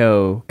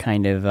eco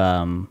kind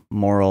of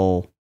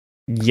moral.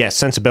 Yes,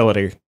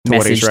 sensibility. to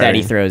what he's message that he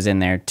writing. throws in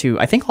there too.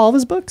 I think all of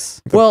his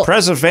books. Well,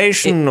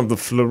 Preservation of the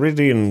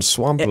Floridian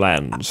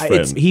swamplands,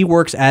 friend. he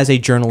works as a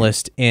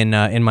journalist in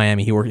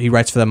Miami. He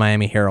writes for the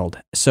Miami Herald.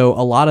 So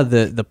a lot of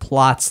the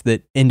plots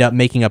that end up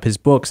making up his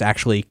books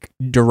actually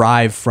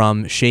derive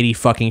from shady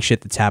fucking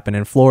shit that's happened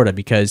in Florida,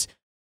 because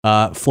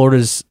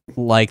Florida's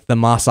like the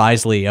Mos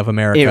Eisley of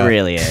America. It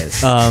really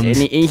is. And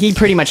he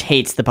pretty much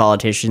hates the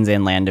politicians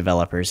and land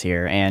developers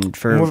here, and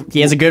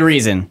he has a good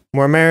reason.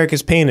 We're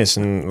America's penis,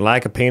 and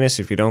like a penis,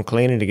 if you don't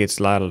clean it, it gets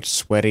a lot of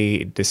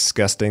sweaty,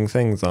 disgusting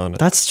things on it.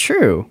 That's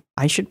true.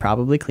 I should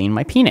probably clean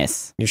my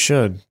penis. You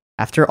should.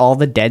 After all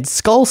the dead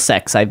skull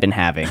sex I've been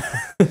having,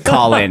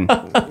 Colin,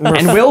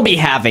 and will be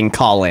having,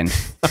 Colin.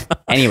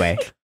 Anyway,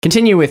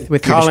 continue with your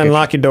Colin, description.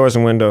 lock your doors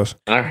and windows.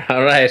 All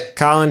right.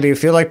 Colin, do you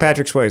feel like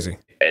Patrick Swayze?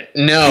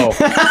 No.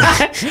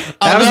 That was the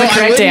Although I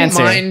correct wouldn't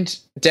answer. mind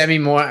Demi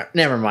Moore.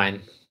 Never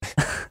mind.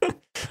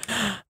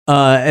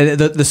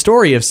 The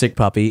story of Sick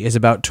Puppy is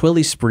about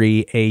Twilly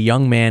Spree, a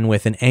young man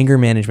with an anger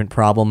management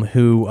problem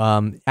who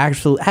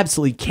actually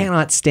absolutely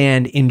cannot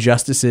stand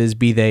injustices,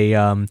 be they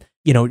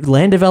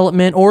land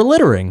development or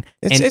littering.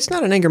 It's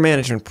not an anger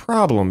management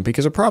problem,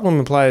 because a problem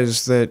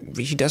implies that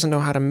he doesn't know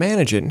how to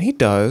manage it, and he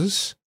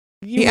does.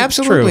 He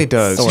absolutely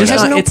does. He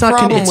has no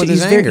problem with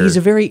his anger.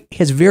 He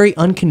has very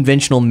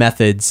unconventional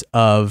methods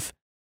of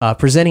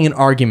presenting an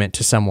argument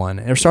to someone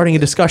or starting a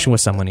discussion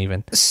with someone.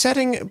 Even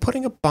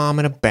Putting a bomb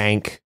in a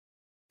bank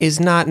is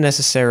not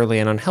necessarily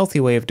an unhealthy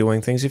way of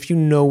doing things if you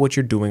know what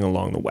you're doing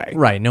along the way.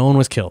 right. No one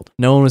was killed.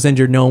 No one was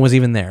injured. No one was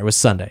even there. It was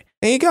Sunday.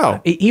 There you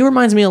go. He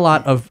reminds me a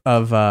lot of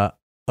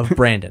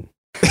Brandon.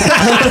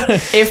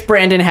 If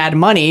Brandon had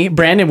money,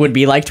 Brandon would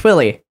be like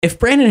Twilly. If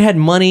Brandon had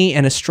money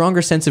and a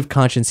stronger sense of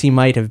conscience, he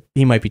might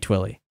be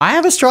Twilly. I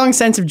have a strong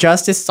sense of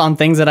justice on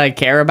things that I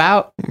care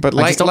about, But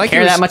I just don't like care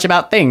you were- that much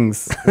about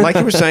things. Like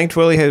you were saying,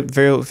 Twilly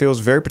feels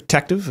very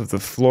protective of the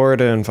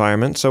Florida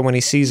environment. So when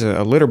he sees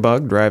a litter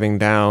bug driving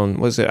down,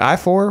 was it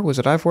I-4? Was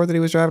it I-4 that he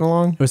was driving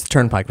along? It was the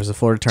Turnpike. It was the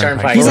Florida Turnpike.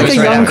 Turnpike. He's It like was a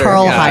right young after,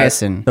 Carl yeah.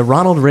 Hyacin. The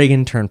Ronald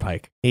Reagan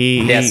Turnpike.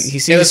 He Yes.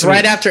 sees It was some-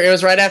 right after. It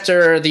was right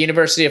after the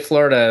University of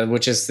Florida,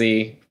 which is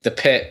the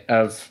pit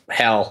of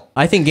hell.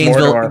 I think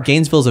Mordor.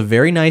 Gainesville's a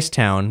very nice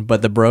town,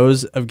 but the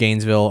bros of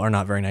Gainesville are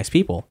not very nice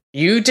people.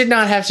 You did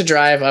not have to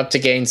drive up to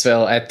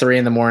Gainesville at 3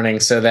 a.m.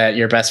 so that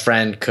your best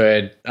friend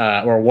could,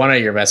 or one of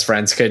your best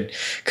friends could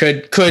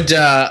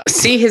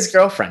see his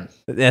girlfriend.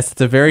 That's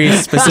a very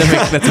specific.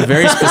 That's a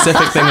very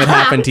specific thing that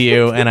happened to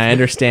you, and I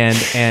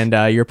understand. And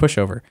you're a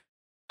pushover.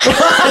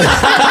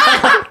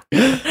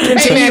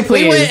 Hey man, we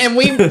please. went and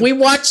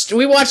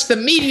we watched the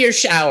meteor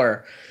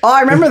shower. Oh,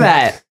 I remember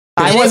that.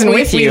 I wasn't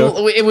with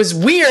you. It was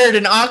weird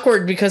and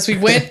awkward because we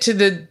went to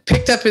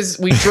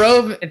we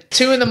drove at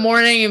 2 a.m.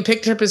 and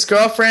picked up his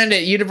girlfriend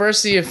at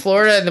University of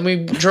Florida, and then we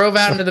drove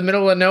out into the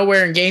middle of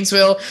nowhere in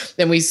Gainesville.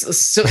 Then we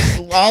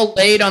all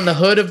laid on the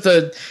hood of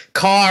the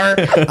car.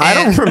 I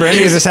don't remember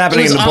any of this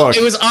happening in the book.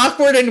 It was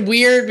awkward and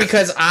weird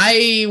because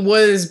I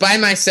was by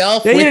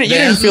myself. Yeah, with you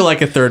didn't them. feel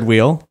like a third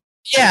wheel.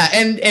 Yeah,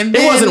 and It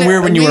then wasn't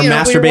weird when you were we were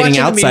masturbating watching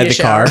outside the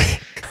meteor car. shower.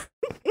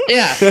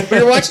 Yeah, we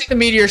were watching the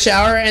meteor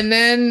shower, and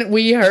then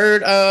we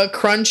heard a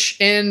crunch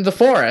in the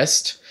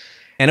forest.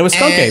 And it was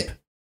skunk And- ape.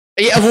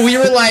 Yeah, well, we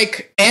were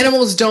like,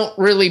 animals don't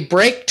really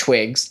break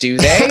twigs, do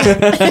they?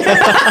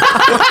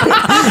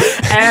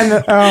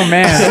 And oh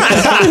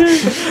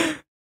man,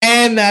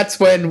 And that's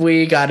when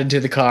we got into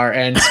the car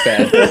and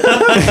sped.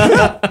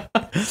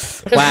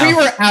 Because Wow. we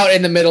were out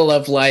in the middle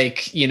of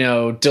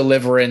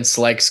deliverance,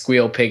 like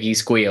squeal piggy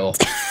squeal.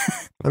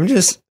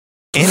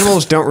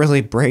 Animals don't really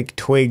break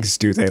twigs,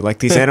 do they? Like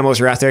these animals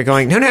are out there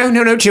going,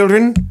 no,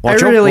 children.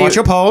 Watch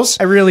your paws.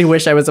 I really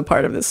wish I was a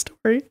part of this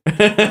story. You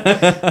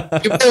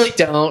really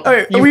don't.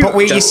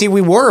 You see, we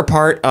were a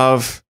part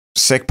of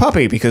Sick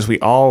Puppy because we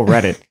all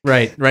read it.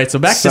 Right. So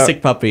back to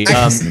Sick Puppy.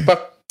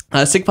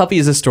 But Sick Puppy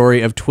is a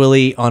story of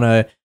Twilly on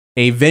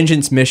a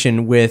vengeance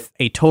mission with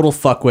a total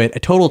fuckwit,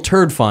 a total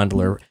turd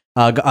fondler,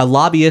 a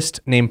lobbyist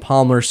named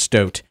Palmer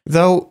Stote.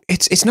 Though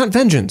it's not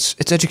vengeance,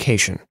 it's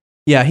education.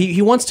 Yeah,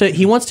 he wants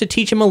to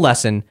teach him a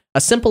lesson, a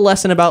simple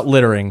lesson about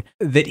littering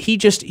that he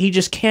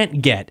just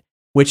can't get,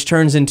 which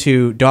turns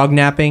into dog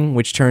napping,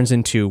 which turns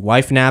into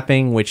wife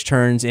napping, which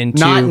turns into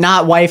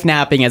Not wife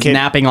napping as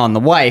napping on the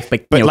wife,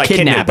 but like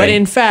kidnapping. but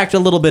in fact a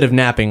little bit of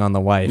napping on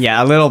the wife.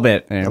 yeah, a little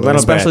bit.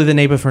 Especially the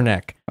nape of her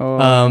neck.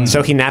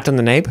 So he napped on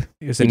the nape?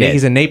 He's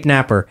a nape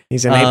napper.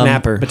 He's a nape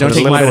napper. But don't With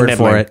a take my little word bit of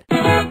for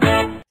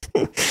nibbling.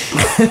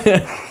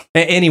 it.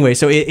 Anyway,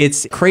 so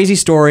it's a crazy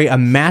story, a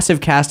massive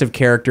cast of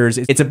characters.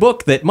 It's a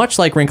book that, much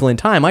like Wrinkle in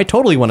Time, I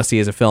totally want to see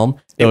as a film,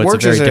 though it's a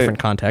works very as a- different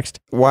context.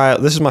 While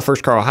this is my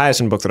first Carl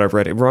Hyacin book that I've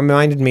read, it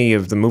reminded me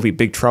of the movie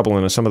Big Trouble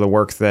and of some of the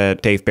work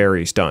that Dave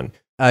Barry's done.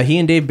 He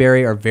and Dave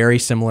Barry are very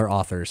similar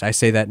authors. I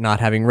say that not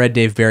having read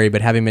Dave Barry,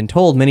 but having been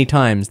told many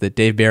times that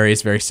Dave Barry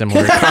is very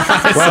similar.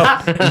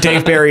 Well,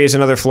 Dave Barry is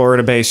another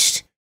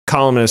Florida-based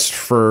columnist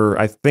for,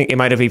 I think it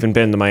might have even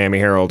been the Miami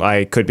Herald.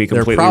 I could be They're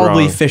completely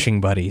probably wrong.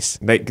 fishing buddies.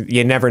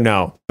 You never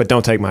know, but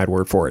don't take my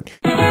word for it.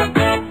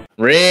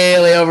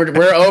 Really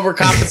we're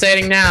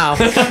overcompensating now.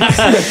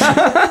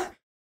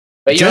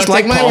 But you Just don't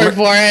take like my Palmer. word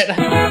for it.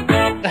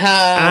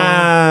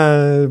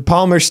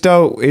 Palmer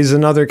Stowe is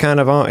another kind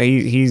of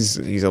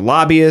he's a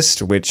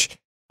lobbyist, which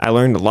I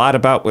learned a lot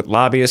about what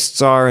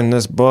lobbyists are in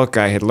this book.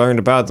 I had learned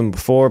about them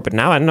before, but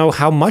now I know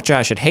how much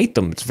I should hate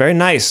them. It's very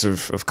nice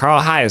of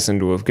Carl Hiaasen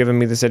to have given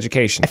me this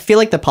education. I feel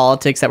like the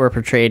politics that were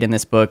portrayed in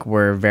this book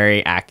were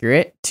very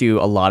accurate to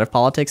a lot of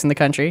politics in the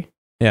country,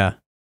 Yeah.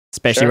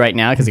 especially Sure. right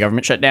now because the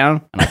government shut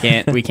down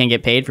and we can't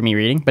get paid for me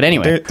reading. But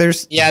anyway,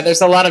 There's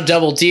There's a lot of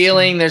double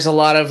dealing. There's a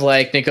lot of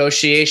like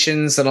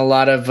negotiations and a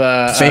lot of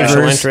special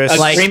favors, interests.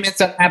 like- agreements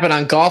that happen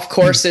on golf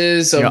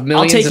courses of I'll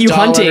millions take of you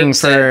dollars hunting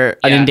for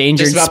an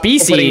endangered just about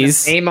people putting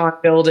species. their name on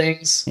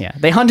buildings. Yeah,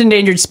 they hunt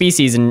endangered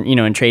species and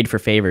in trade for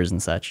favors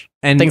and such,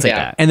 And things like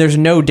yeah. that. And there's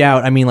no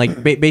doubt. I mean,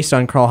 like based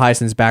on Carl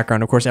Hiaasen's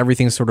background, of course,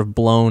 everything's sort of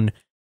blown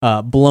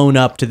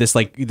up to this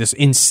this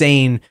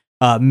insane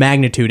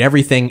magnitude.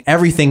 Everything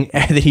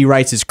that he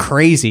writes is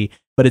crazy,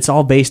 but it's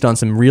all based on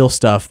some real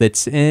stuff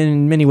that's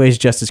in many ways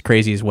just as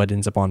crazy as what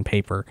ends up on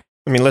paper.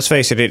 I mean, let's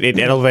face it, it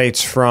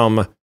elevates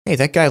from, hey,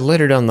 that guy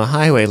littered on the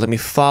highway, let me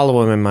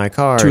follow him in my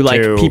car, To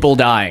like people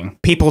dying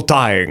people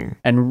dying.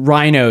 and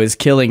rhinos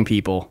killing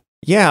people.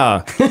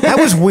 Yeah, that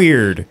was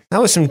weird.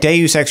 That was some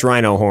Deus Ex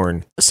Rhino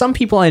horn. Some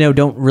people I know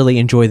don't really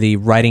enjoy the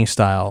writing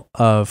style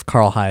of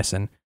Carl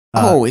Hiaasen.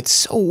 It's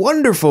so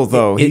wonderful,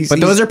 though. But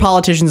those are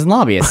politicians and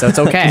lobbyists, so it's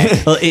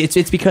okay. Well,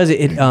 it's because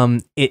it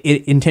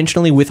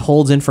intentionally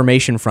withholds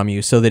information from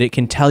you so that it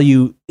can tell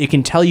you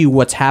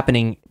what's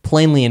happening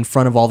plainly in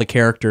front of all the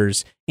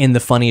characters in the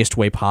funniest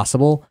way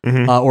possible.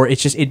 Or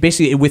it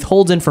basically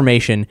withholds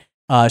information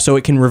so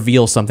it can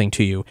reveal something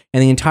to you.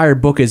 And the entire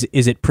book is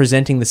it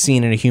presenting the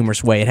scene in a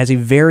humorous way. It has a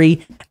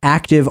very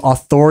active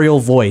authorial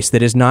voice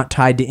that is not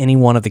tied to any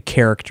one of the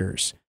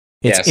characters.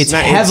 Yes. It's No,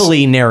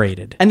 heavily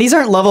narrated. And these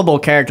aren't lovable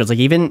characters. Like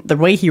even the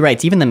way he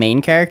writes, even the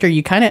main character,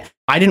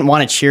 I didn't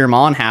want to cheer him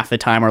on half the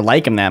time or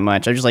like him that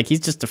much. I was just like, he's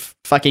just a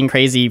fucking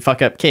crazy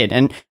fuck up kid.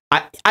 And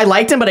I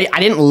liked him, but I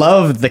didn't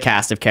love the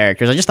cast of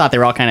characters. I just thought they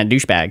were all kind of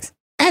douchebags.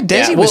 Desi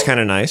Yeah, was well- kind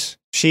of nice.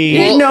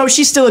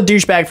 She's still a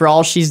douchebag for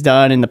all she's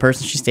done and the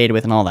person she stayed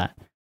with and all that.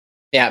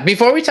 Yeah,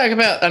 before we talk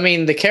about,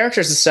 the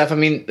characters and stuff,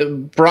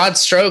 the broad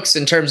strokes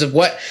in terms of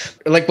what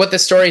the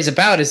story is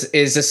about is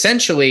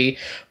essentially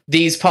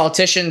these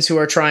politicians who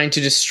are trying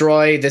to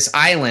destroy this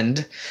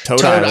island,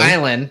 Toad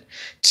Island,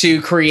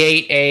 to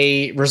create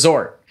a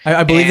resort.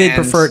 I believe they'd And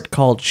prefer it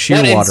called that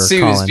Shearwater, ensues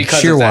Colin.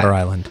 because of Shearwater that.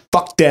 Island.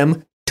 Fuck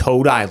them,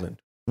 Toad Island.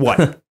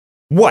 What?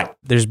 What?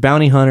 There's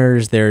bounty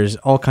hunters. There's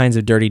all kinds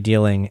of dirty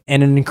dealing,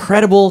 and an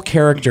incredible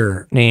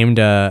character named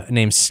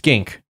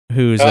Skink,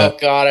 who's Oh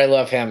God, I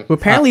love him. Who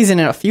apparently is in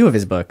a few of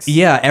his books.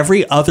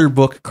 every other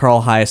book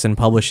Carl Hiaasen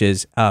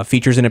publishes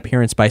features an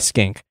appearance by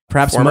Skink.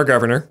 Perhaps Former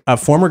governor. a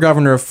former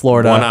governor of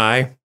Florida. One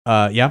eye.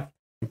 Yeah.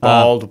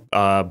 Bald,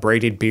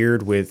 braided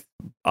beard with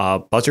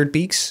buzzard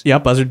beaks. Yeah,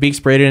 buzzard beaks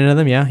braided into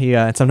them. Yeah, he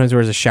sometimes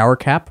wears a shower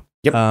cap.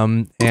 Yep.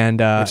 And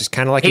Which is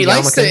kind of like He a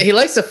likes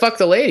yarmulke. to fuck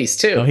the ladies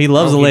too. so he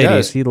loves Oh, the he ladies.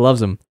 does. He loves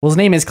them. Well, his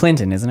name is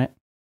Clinton, isn't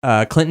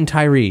it? Clinton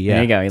Tyree.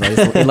 Yeah. There you go.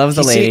 He loves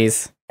the You see,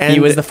 ladies. He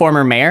and- was the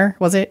former mayor,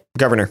 was it?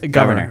 Governor.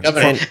 Governor.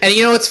 And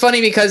you know what's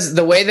funny, because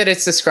the way that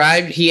it's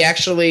described,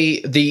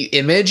 the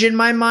image in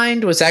my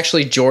mind was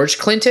actually George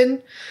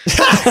Clinton.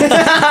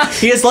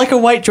 He is like a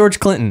white George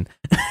Clinton.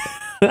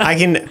 I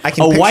can A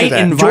picture white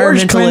that.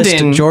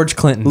 environmentalist George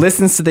Clinton.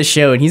 Listens to the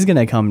show and he's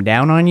gonna come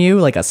down on you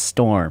like a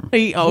storm.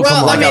 Oh, Well, come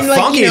on. like a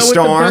funky with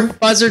storm. the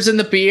buzzards in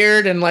the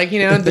beard and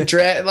the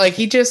dread,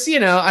 he just,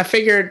 I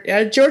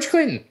figured George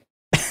Clinton.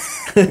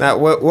 Now,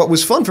 what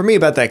was fun for me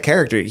about that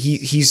character,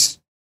 he's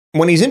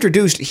when he's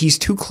introduced, he's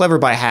too clever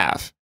by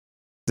half.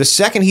 The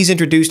second he's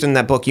introduced in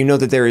that book, you know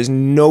that there is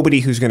nobody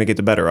who's going to get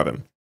the better of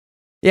him.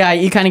 Yeah,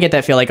 you kind of get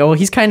that feel like, oh,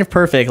 he's kind of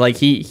perfect. Like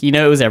he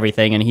knows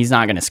everything and he's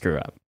not gonna screw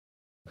up.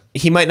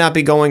 He might not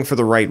be going for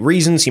the right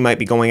reasons. He might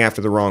be going after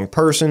the wrong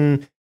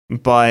person,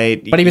 but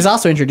But he was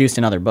also introduced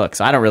in other books.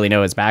 I don't really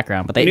know his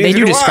background, but they Neither do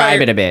do describe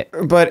I. it a bit.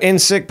 But in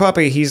Sick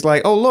Puppy, he's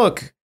like, oh,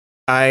 look,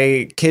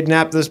 I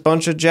kidnapped this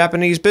bunch of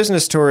Japanese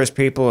business tourist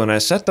people and I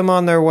set them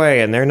on their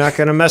way and they're not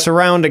going to mess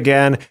around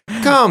again.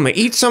 Come,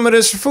 eat some of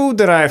this food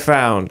that I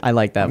found. I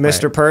like that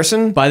Mr. part.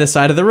 Person. By the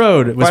side of the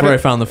road was By where the- I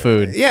found the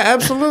food. Yeah,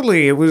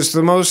 absolutely. It was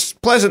the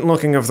most pleasant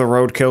looking of the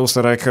roadkills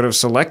that I could have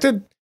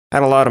selected.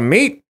 Had a lot of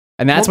meat.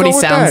 And that's We'll what go he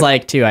with sounds that.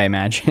 like too, I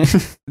imagine.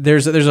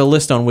 There's a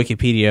list on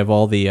Wikipedia of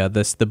all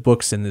the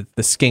books in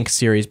the Skink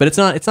series, but it's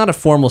not a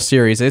formal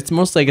series. It's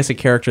mostly, I guess, a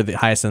character that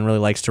Hiaasen really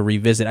likes to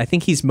revisit. I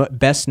think he's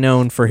best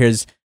known for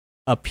his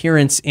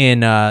appearance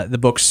in the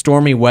book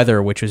Stormy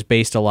Weather, which was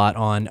based a lot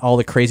on all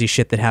the crazy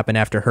shit that happened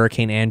after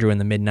Hurricane Andrew in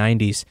the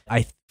mid-90s.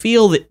 I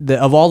feel that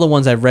of all the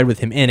ones I've read with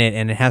him in it,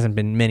 and it hasn't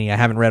been many, I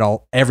haven't read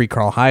every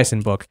Carl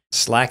Hiaasen book,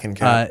 Slacking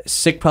kind.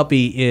 Sick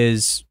Puppy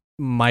is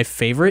my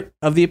favorite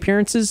of the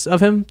appearances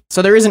of him.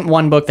 So there isn't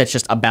one book that's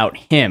just about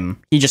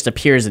him. He just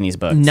appears in these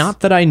books. Not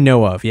that I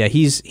know of. Yeah,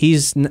 he's.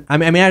 I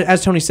mean,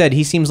 as Tony said,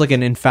 he seems like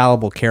an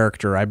infallible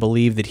character. I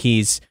believe that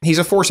he's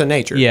a force of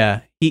nature.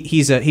 Yeah,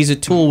 he's a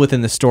tool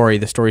within the story.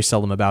 The story's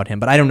seldom about him,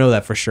 but I don't know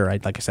that for sure.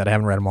 Like I said, I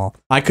haven't read them all.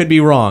 I could be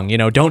wrong.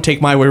 Don't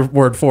take my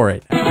word for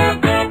it.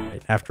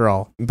 After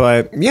all,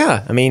 but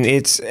yeah, I mean,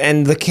 it's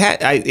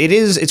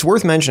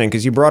worth mentioning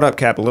because you brought up,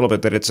 Cap, a little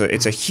bit, that it's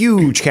a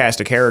huge cast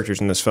of characters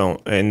in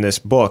this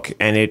book,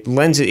 and it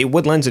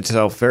would lend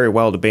itself very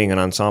well to being an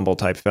ensemble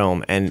type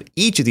film. And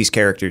each of these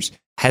characters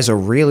has a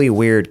really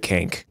weird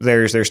kink.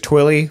 There's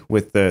Twilly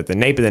with the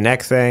nape of the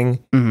neck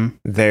thing. Mm-hmm.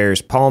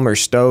 There's Palmer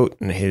Stoat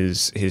and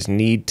his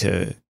need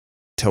to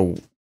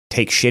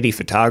take shitty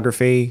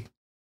photography.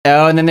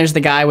 Oh, and then there's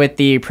the guy with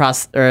the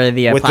plastic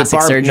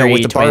surgery. No,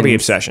 with the Barbie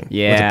twins. obsession.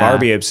 Yeah. With the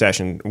Barbie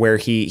obsession, where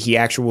he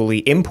actually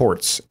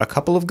imports a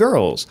couple of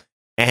girls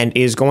and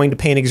is going to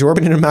pay an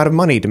exorbitant amount of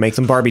money to make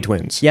them Barbie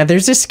twins. Yeah,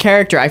 there's this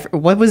character.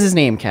 What was his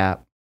name,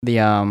 Cap?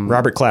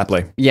 Robert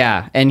Clapley.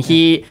 Yeah, and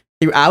he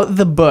throughout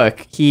the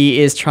book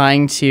he is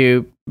trying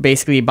to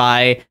basically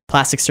buy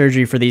plastic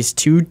surgery for these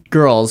two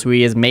girls who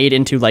he has made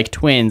into like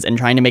twins and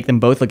trying to make them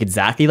both look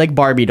exactly like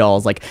Barbie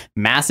dolls, like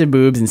massive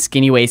boobs and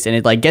skinny waist, and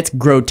it like gets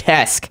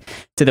grotesque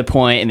to the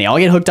point, and they all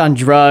get hooked on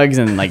drugs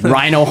and like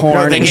rhino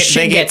horn, and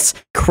shit gets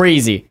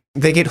crazy.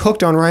 They get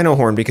hooked on rhino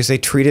horn because they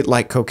treat it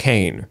like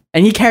cocaine.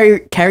 And he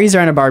carries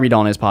around a Barbie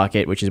doll in his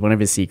pocket, which is one of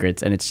his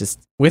secrets, and it's just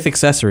with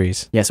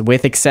accessories. Yes,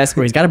 with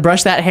accessories. Got to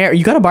brush that hair.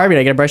 You got a Barbie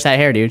doll, got to brush that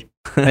hair, dude.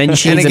 And then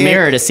she needs a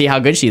mirror to see how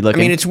good she's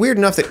looking. I mean, it's weird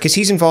enough that because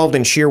he's involved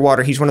in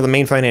Shearwater, he's one of the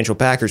main financial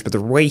backers, but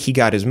the way he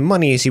got his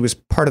money is he was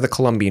part of the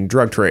Colombian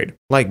drug trade,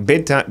 like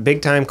big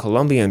time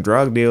Colombian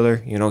drug dealer.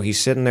 He's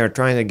sitting there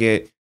trying to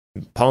get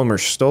Palmer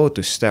Stoat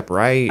to step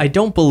right. I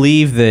don't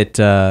believe that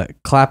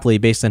Clapley,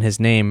 based on his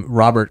name,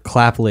 Robert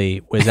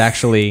Clapley, was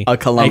actually a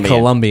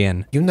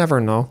Colombian. You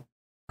never know.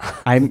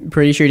 I'm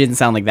pretty sure he didn't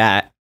sound like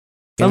that.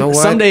 You know what?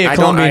 Someday a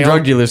Colombian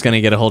drug dealer's going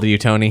to get a hold of you,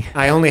 Tony.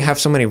 I only have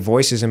so many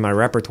voices in my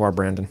repertoire,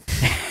 Brandon.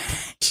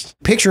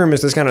 Picture him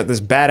as this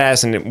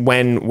badass, and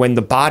when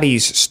the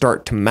bodies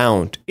start to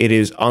mount, it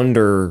is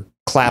under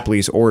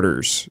Clapley's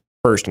orders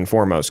first and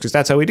foremost, because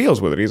that's how he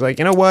deals with it. He's like,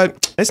 you know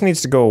what? This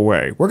needs to go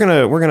away. We're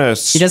gonna.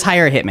 He does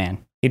hire a hitman.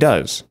 He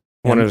does.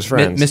 One of his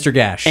friends, Mr.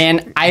 Gash,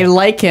 and I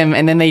like him.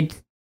 And then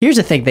here's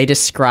the thing: they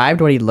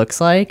described what he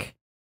looks like,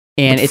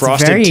 and with it's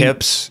frosted very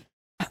tips.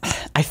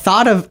 I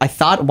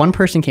thought one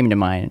person came to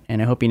mind,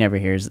 and I hope he never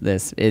hears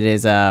this. It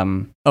is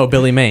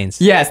Billy Maines.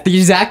 Yes, the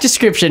exact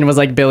description was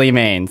like Billy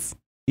Maines.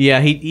 Yeah,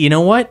 you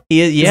know what?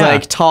 He's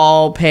like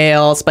tall,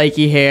 pale,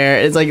 spiky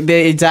hair. It's like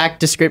the exact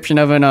description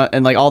of him,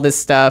 and like all this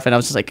stuff. And I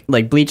was just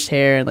like bleached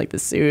hair and like the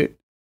suit.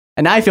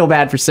 And now I feel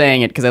bad for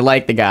saying it because I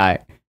like the guy,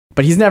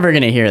 but he's never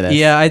gonna hear this.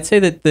 Yeah, I'd say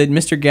that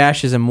Mr.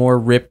 Gash is a more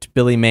ripped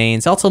Billy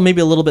Maines. Also,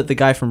 maybe a little bit the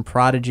guy from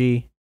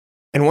Prodigy.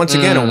 And once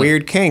again, a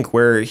weird kink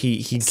where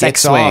he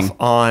gets off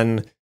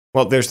on.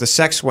 Well, there's the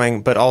sex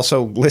swing, but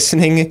also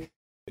listening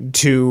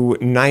to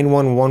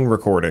 911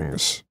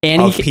 recordings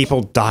of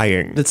people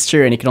dying. That's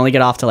true, and he can only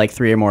get off to like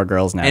 3 or more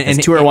girls now.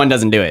 And 2 or 1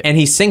 doesn't do it. And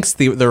he syncs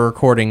the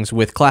recordings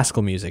with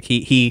classical music.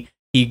 He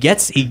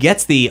gets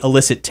the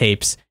illicit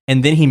tapes,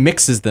 and then he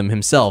mixes them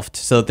himself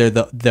so that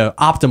they're the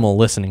optimal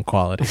listening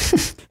quality.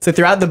 So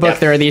throughout the book,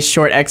 there are these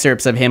short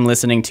excerpts of him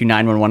listening to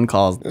 911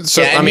 calls.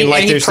 So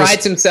he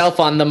prides himself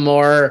on the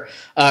more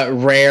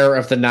rare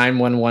of the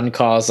 911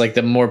 calls, like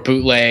the more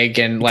bootleg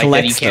and like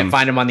that you can't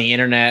find them on the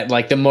internet.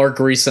 Like the more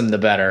gruesome, the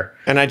better.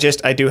 And I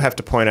do have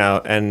to point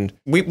out, and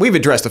we've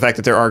addressed the fact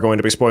that there are going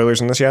to be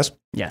spoilers in this.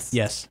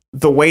 Yes.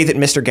 The way that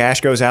Mr. Gash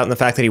goes out, and the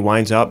fact that he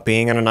winds up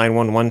being on a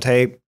 911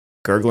 tape,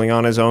 gurgling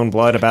on his own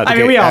blood about.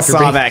 We all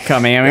saw that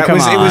coming. I mean, come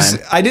on.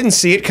 I didn't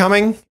see it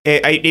coming.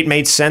 It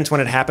made sense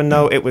when it happened,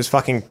 though. It was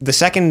fucking the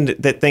second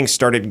that things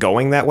started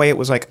going that way. It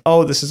was like,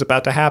 oh, this is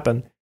about to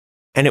happen,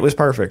 and it was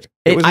perfect.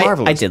 It was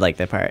marvelous. I did like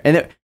that part,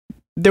 and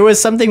there was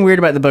something weird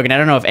about the book, and I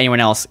don't know if anyone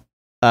else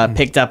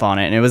picked up on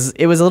it. And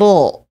it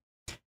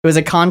was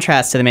a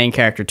contrast to the main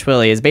character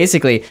Twilly. Is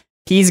basically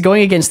he's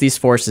going against these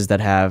forces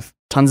that have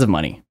tons of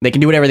money. They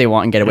can do whatever they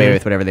want and get away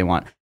with whatever they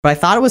want. But I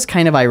thought it was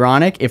kind of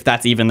ironic, if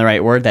that's even the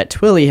right word, that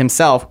Twilly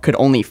himself could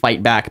only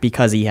fight back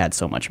because he had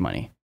so much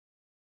money.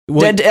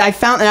 I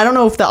found, and I don't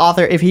know if the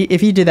author, if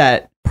he did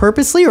that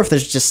purposely, or if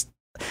there's just,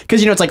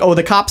 because it's like, oh,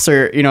 the cops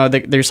are,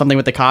 there's something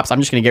with the cops. I'm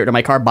just going to get rid of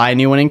my car, buy a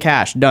new one in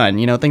cash, done.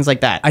 Things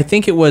like that. I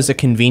think it was a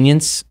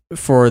convenience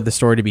for the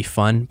story to be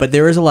fun, but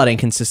there is a lot of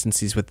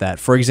inconsistencies with that.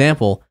 For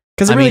example,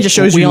 because it really just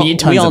shows you need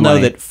tons of money. We all know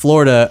that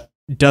Florida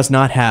does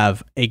not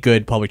have a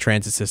good public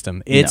transit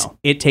system.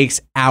 It takes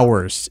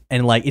hours,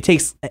 and it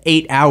takes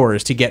 8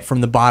 hours to get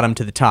from the bottom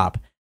to the top,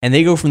 and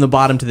they go from the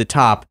bottom to the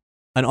top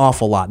an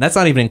awful lot. And that's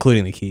not even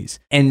including the keys.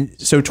 And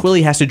so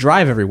Twilly has to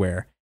drive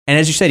everywhere. And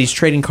as you said, he's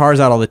trading cars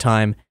out all the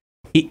time.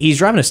 He's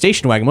driving a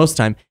station wagon most of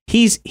the time.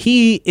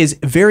 he is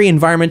very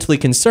environmentally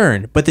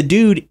concerned, but the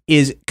dude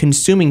is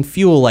consuming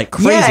fuel like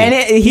crazy. Yeah,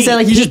 and he said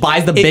like he just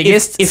buys the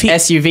biggest if he-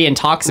 SUV and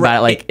talks about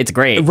it like it's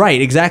great.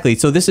 Right, exactly.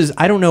 So this is,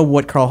 I don't know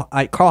what Carl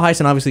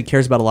Hyacin obviously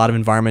cares about a lot of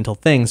environmental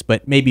things,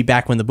 but maybe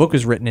back when the book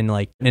was written in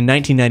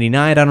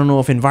 1999, I don't know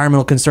if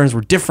environmental concerns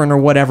were different or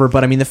whatever,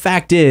 but I mean, the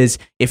fact is,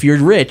 if you're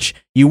rich,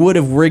 you would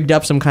have rigged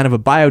up some kind of a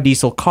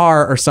biodiesel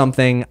car or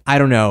something. I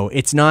don't know.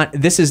 It's not,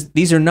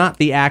 these are not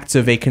the acts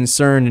of a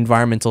concerned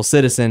environmental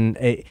citizen.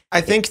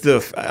 I think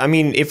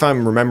if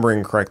I'm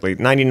remembering correctly,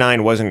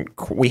 99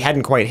 we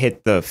hadn't quite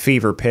hit the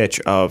fever pitch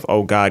of,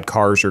 oh God,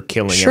 cars are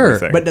killing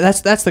everything. But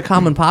that's the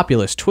common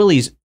populace.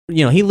 Twilly's,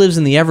 he lives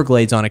in the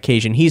Everglades on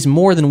occasion. He's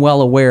more than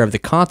well aware of the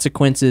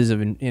consequences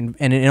of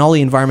and all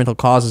the environmental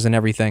causes and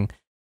everything.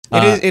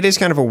 It is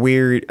kind of a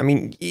weird. I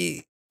mean,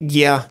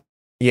 yeah.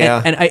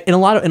 And in a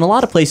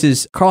lot of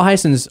places, Carl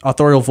Hyacин's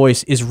authorial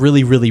voice is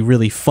really, really,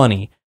 really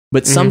funny.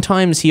 But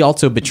sometimes he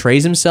also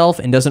betrays himself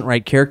and doesn't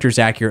write characters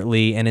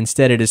accurately, and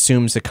instead it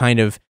assumes a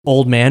kind of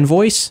old man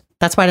voice.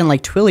 That's why I didn't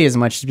like Twilly as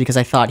much, is because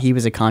I thought he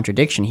was a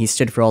contradiction. He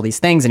stood for all these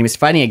things and he was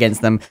fighting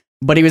against them,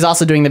 but he was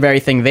also doing the very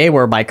thing they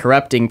were by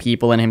corrupting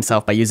people and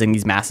himself by using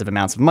these massive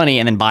amounts of money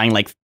and then buying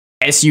like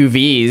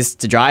SUVs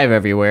to drive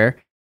everywhere.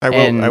 I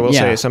will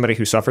say, as somebody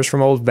who suffers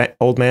from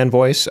old man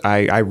voice,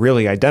 I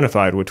really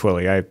identified with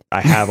Twilly.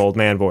 I have old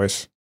man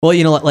voice.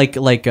 Well,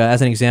 like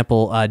as an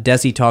example,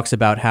 Desi talks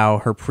about how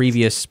her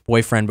previous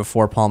boyfriend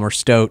before Palmer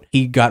Stoat,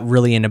 he got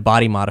really into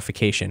body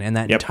modification, and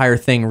that entire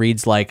thing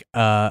reads like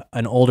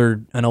an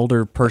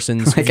older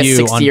person's like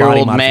view a on 60-year-old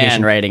body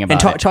modification, man writing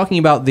about and it. talking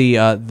about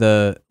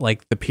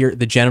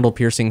the genital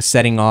piercing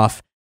setting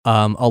off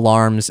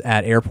alarms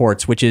at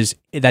airports,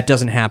 that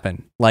doesn't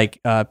happen.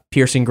 Like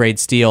piercing grade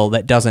steel,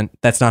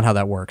 that's not how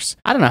that works.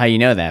 I don't know how you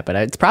know that, but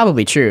it's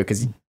probably true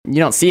because you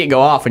don't see it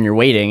go off when you're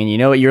waiting, and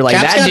you're like,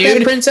 Cap's that got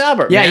dude. Prince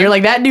Albert. Yeah, man. you're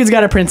like, that dude's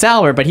got a Prince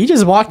Albert, but he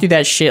just walked through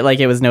that shit like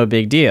it was no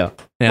big deal.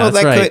 Yeah, well,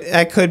 that's right.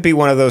 that could be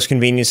one of those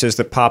conveniences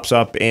that pops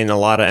up in a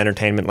lot of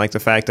entertainment, like the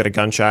fact that a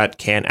gunshot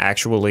can't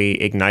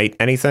actually ignite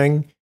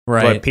anything.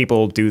 Right. But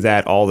people do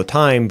that all the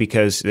time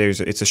because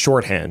it's a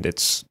shorthand.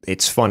 It's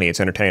funny. It's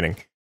entertaining.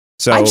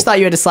 So I just thought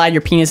you had to slide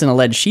your penis in a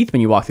lead sheath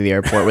when you walk through the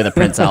airport with a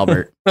Prince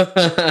Albert.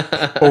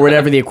 Or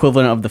whatever the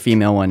equivalent of the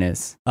female one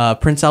is.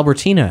 Prince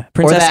Albertina.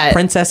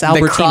 Princess The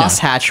Albertina.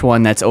 crosshatch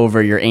one that's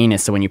over your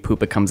anus, so when you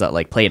poop, it comes out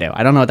like Play-Doh.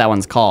 I don't know what that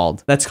one's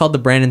called. That's called the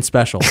Brandon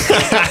Special.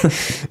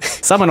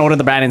 Someone ordered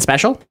the Brandon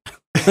Special?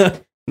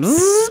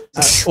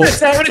 Is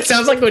that what it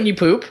sounds like when you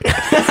poop? No,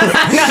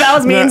 that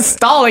was me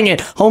installing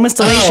it. Home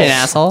installation,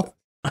 asshole.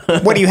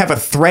 what do you have, a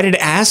threaded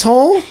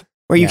asshole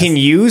where you can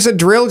use a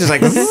drill just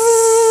like Now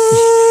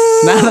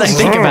that I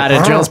think about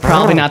it, drill's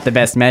probably not the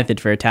best method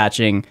for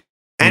attaching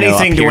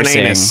anything to an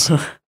piercing anus. to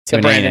The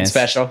an Brandon anus.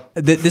 Special.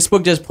 This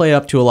book does play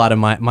up to a lot of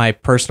my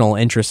personal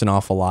interest an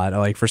awful lot.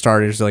 Like, for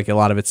starters, like a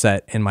lot of it's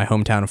set in my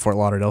hometown of Fort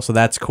Lauderdale, so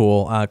that's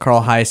cool.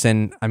 Carl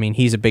Hyacin, I mean,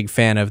 he's a big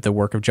fan of the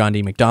work of John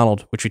D.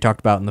 MacDonald, which we talked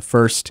about in the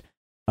first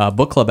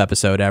book club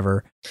episode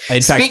ever.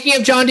 In fact, Speaking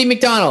of John D.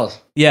 MacDonald,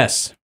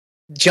 yes,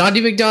 John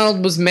D.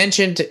 MacDonald was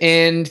mentioned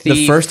in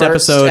the first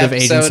episode of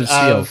Agents of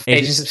S.H.I.E.L.D.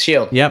 Agents of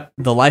S.H.I.E.L.D. Yep,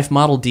 the life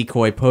model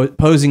decoy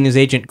posing as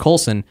Agent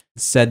Coulson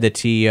said that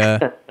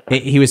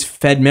he was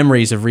fed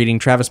memories of reading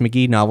Travis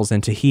McGee novels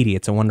in Tahiti.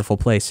 It's a wonderful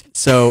place.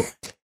 So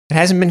It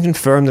hasn't been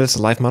confirmed that it's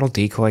a life model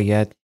decoy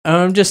yet.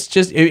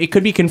 it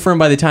could be confirmed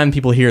by the time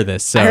people hear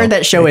this. So I heard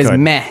that show It is could.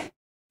 meh.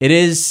 it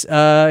is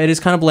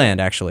kind of bland,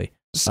 actually.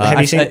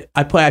 Have you seen?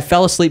 I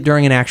fell asleep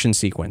during an action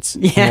sequence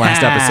in the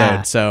last Yeah.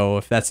 episode. So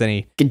if that's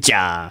any, Good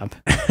job.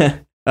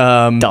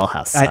 um,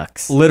 Dollhouse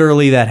sucks.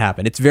 literally that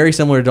happened. It's very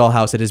similar to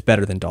Dollhouse. It is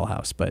better than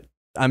Dollhouse, but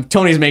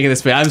Tony's making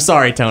this. I'm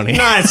sorry, Tony.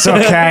 No, it's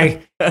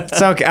okay.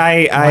 It's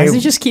okay. Why does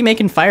he just keep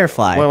making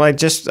Firefly? Well, I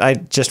just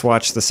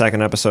watched the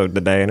second episode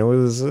today, and it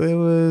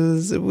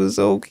was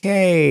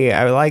okay.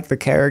 I like the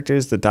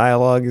characters. The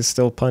dialogue is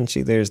still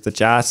punchy. There's the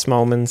Joss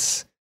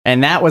moments.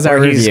 and that was our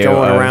Where he's review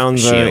going of around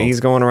S.H.I.E.L.D. he's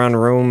going around the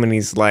room and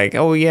he's like,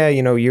 "Oh yeah,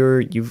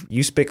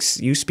 you speak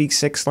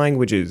 6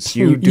 languages.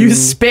 You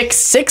speak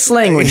 6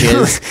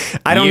 languages.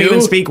 I don't You-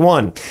 even speak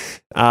one.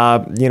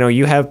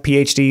 You have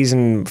PhDs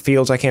in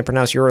fields I can't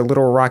pronounce. You're a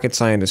literal rocket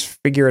scientist.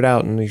 Figure it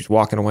out." And he's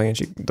walking away, and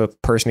the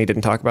person he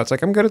didn't talk about is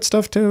like, "I'm good at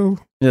stuff too."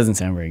 It doesn't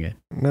sound very good.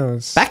 No,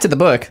 it's Back to the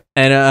book.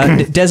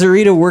 And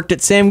Deserita worked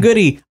at Sam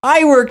Goody.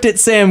 I worked at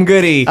Sam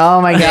Goody. Oh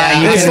my god,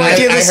 Yeah, you it's can like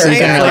you're the same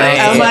relate.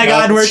 Oh my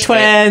God, we're shit.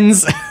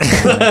 twins.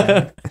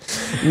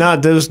 no,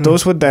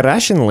 those were the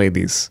Russian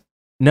ladies.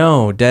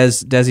 No,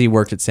 Desi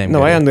worked at Sam No,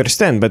 Goody. I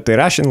understand, but the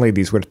Russian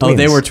ladies were twins. Oh,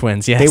 they were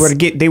twins. Yes,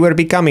 They were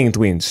becoming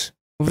twins.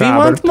 We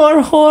want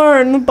more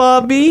horn,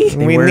 Bobby.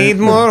 We need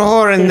more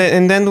horror, and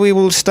then we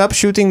will stop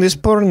shooting this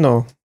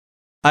porno.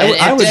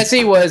 And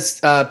Desi was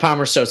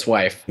Palmer Stoat's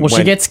wife. Well, she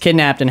When- gets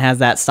kidnapped and has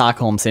that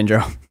Stockholm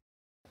syndrome.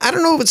 I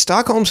don't know if it's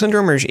Stockholm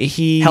syndrome or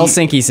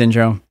Helsinki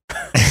syndrome.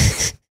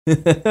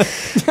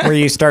 where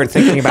you start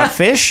thinking about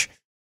fish.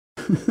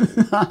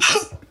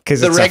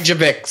 Because The it's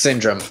Reykjavik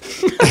syndrome.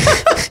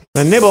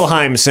 the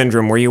Nibelheim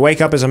syndrome, where you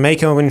wake up as a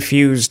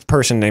Mako-infused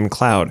person named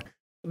Cloud.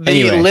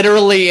 Anyway.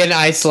 literally in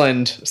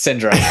Iceland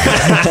syndrome.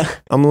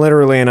 I'm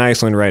literally in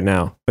Iceland right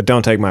now, but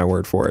don't take my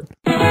word for it.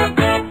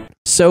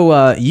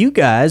 So, you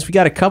guys, we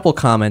got a couple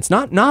comments.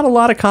 Not a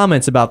lot of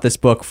comments about this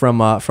book from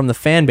the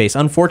fan base.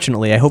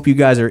 Unfortunately, I hope you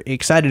guys are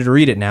excited to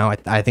read it now.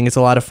 I think it's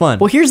a lot of fun.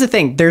 Well, here's the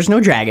thing. There's no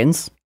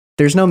dragons.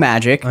 There's no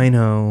magic. I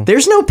know.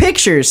 There's no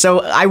pictures.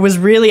 So I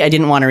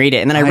didn't want to read it.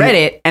 And then I read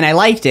it and I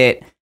liked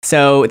it.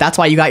 So that's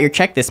why you got your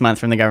check this month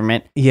from the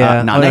government.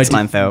 Yeah. Not next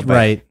month though. But,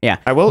 right. Yeah.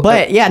 I will.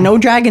 But yeah, no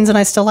dragons and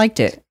I still liked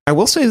it. I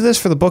will say this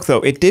for the book, though.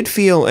 It did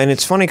feel, and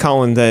it's funny,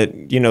 Colin,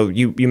 that,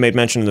 you made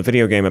mention in the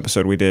video game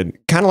episode we did,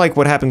 kind of like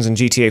what happens in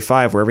GTA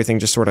 5, where everything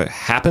just sort of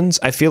happens.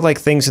 I feel like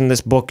things in this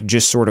book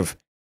just sort of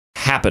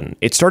happen.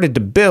 It started to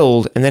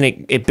build, and then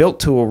it built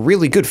to a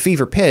really good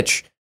fever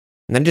pitch,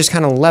 and then just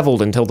kind of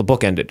leveled until the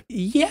book ended.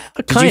 Yeah,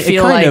 Did you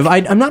feel kind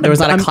like of. I'm not. There was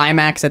not I'm- a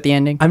climax at the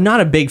ending? I'm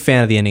not a big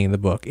fan of the ending of the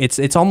book.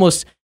 It's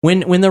almost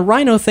when the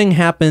rhino thing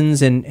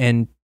happens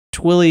and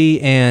Twilly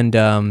and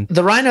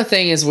The rhino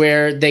thing is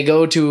where they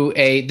go to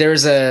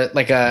there's an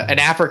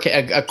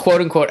African, a quote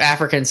unquote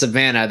African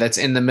savanna that's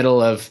in the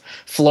middle of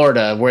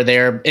Florida, where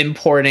they're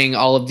importing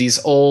all of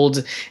these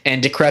old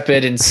and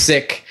decrepit and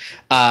sick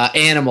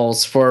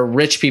animals for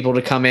rich people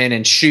to come in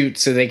and shoot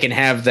so they can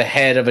have the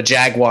head of a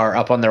jaguar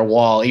up on their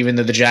wall, even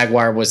though the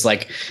jaguar was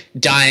like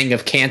dying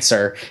of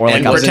cancer. Or like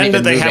and a- wasn't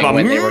Pretend that even they have a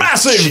moving when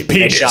massive they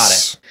penis. shot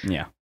it.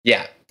 Yeah.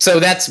 Yeah. So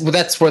that's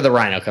where the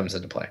rhino comes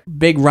into play.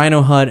 big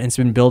rhino hut, and it's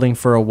been building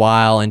for a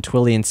while. And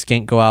Twilly and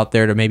Skink go out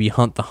there to maybe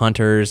hunt the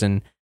hunters,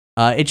 and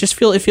it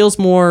feels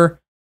more.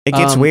 It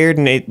gets weird,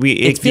 and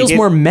It feels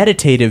more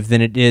meditative than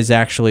it is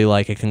actually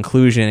like a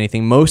conclusion.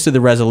 Anything. Most of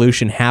the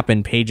resolution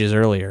happened pages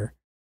earlier.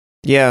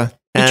 Yeah.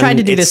 He and tried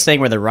to do it's- this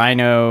thing where the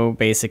rhino,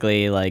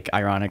 basically, like,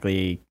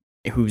 ironically,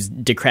 who's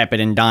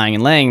decrepit and dying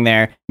and laying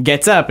there,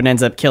 gets up and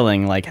ends up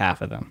killing like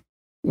half of them.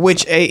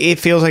 Which it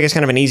feels like it's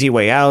kind of an easy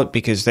way out,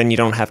 because then you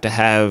don't have to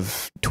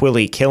have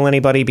Twilly kill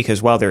anybody,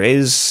 because while there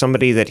is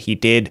somebody that he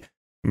did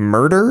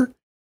murder,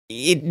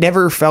 it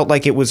never felt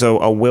like it was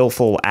a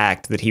willful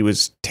act that he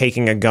was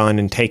taking a gun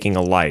and taking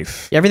a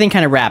life. Everything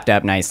kind of wrapped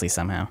up nicely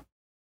somehow.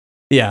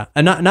 Yeah,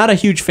 and not a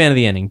huge fan of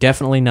the ending.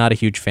 Definitely not a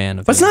huge fan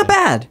of. But it's not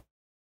bad.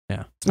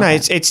 Yeah, No,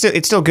 it's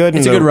still good.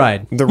 It's and a good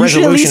ride. The You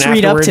should resolution at least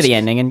read up to afterwards, the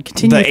ending and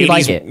continue if you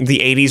like it. The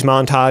 80s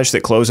montage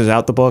that closes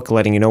out the book,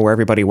 letting you know where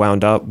everybody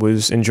wound up,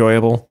 was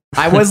enjoyable.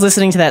 I was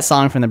listening to that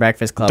song from the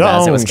Breakfast Club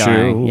as it was Don't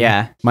going. you?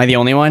 Yeah. Am I the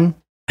only one?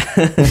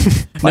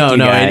 No, you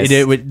guys.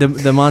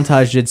 the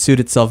montage did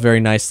suit itself very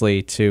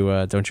nicely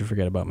to Don't You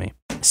Forget About Me.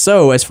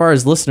 So, as far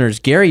as listeners,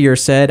 Gary Yer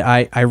said,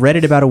 I read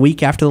it about a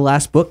week after the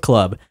last book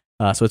club,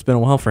 so it's been a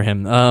while for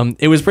him.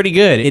 It was pretty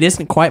good. It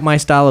isn't quite my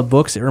style of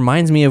books. It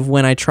reminds me of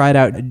when I tried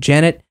out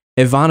Janet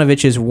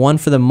Ivanovich's One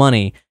for the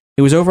Money.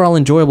 It was overall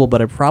enjoyable,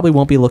 but I probably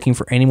won't be looking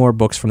for any more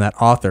books from that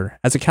author.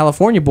 As a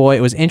California boy,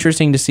 it was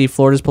interesting to see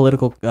Florida's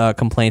political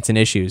complaints and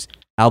issues,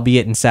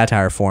 albeit in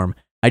satire form.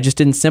 I just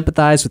didn't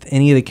sympathize with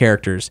any of the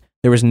characters.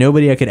 There was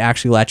nobody I could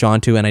actually latch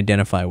onto and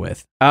identify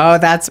with. Oh,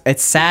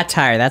 it's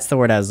satire. That's the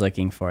word I was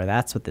looking for.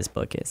 That's what this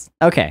book is.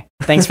 Okay.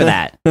 Thanks for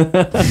that.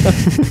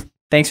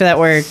 Thanks for that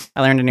word.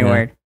 I learned a new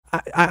word.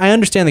 I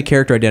understand the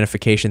character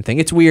identification thing.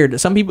 It's weird.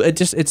 Some people,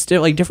 it's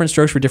still like different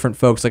strokes for different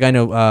folks. Like I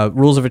know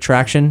Rules of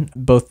Attraction,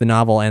 both the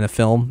novel and the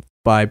film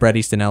by Bret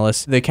Easton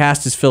Ellis. The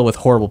cast is filled with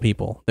horrible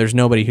people. There's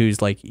nobody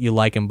who's like, you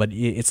like them, but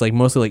it's like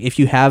mostly like if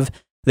you have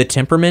the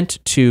temperament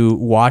to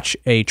watch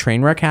a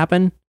train wreck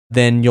happen,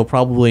 then you'll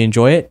probably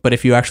enjoy it. But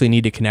if you actually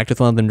need to connect with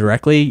one of them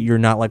directly, you're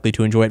not likely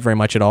to enjoy it very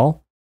much at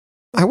all.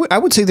 I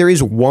would say there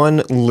is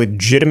one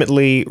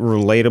legitimately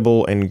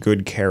relatable and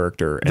good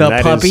character. And The that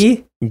is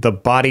puppy? the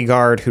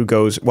bodyguard who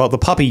goes, well, the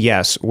puppy,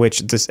 yes,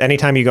 which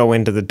anytime you go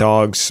into the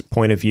dog's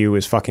point of view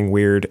is fucking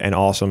weird and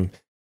awesome.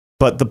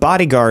 But the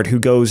bodyguard who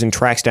goes and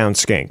tracks down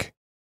Skink.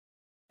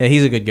 Yeah,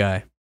 he's a good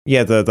guy.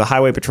 Yeah, the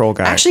highway patrol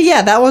guy. Actually,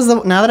 yeah, that was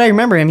now that I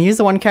remember him, he's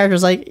the one character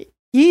who's like,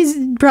 he's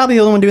probably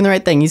the only one doing the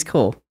right thing. He's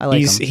cool. I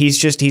like him.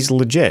 He's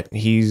legit. And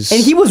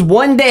he was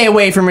one day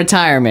away from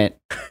retirement.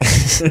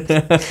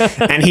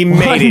 and he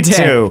made One it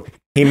day. too.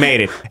 He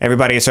made it.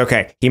 Everybody, it's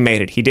okay. He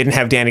made it. He didn't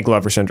have Danny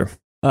Glover syndrome.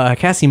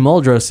 Cassie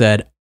Muldrow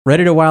said, read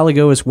it a while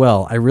ago as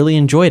well. I really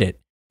enjoyed it.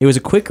 It was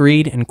a quick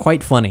read and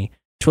quite funny.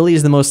 Twilly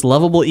is the most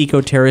lovable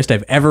eco-terrorist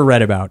I've ever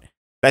read about.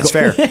 That's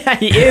fair.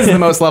 He is the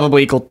most lovable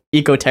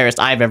eco-terrorist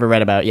I've ever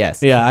read about,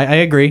 yes. Yeah, I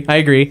agree.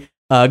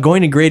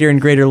 Going to greater and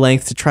greater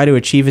lengths to try to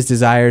achieve his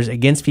desires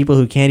against people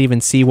who can't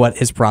even see what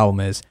his problem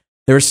is.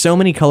 There are so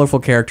many colorful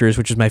characters,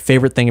 which is my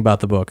favorite thing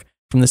about the book.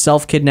 From the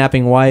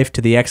self-kidnapping wife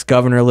to the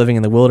ex-governor living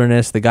in the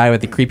wilderness, the guy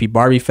with the creepy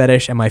Barbie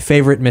fetish, and my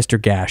favorite, Mr.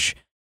 Gash.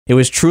 It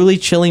was truly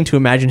chilling to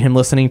imagine him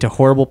listening to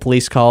horrible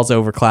police calls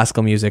over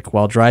classical music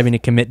while driving to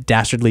commit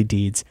dastardly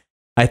deeds.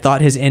 I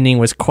thought his ending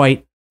was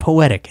quite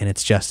poetic in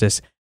its justice.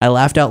 I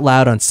laughed out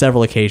loud on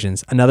several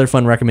occasions. Another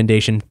fun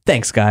recommendation.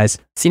 Thanks, guys.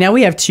 See, now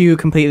we have two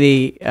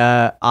completely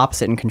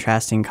opposite and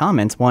contrasting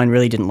comments. One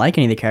really didn't like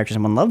any of the characters,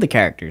 and one loved the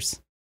characters.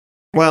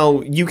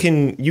 Well, you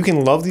can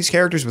love these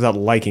characters without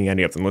liking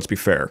any of them. Let's be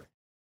fair,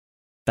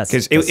 That's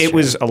because true. it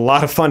was a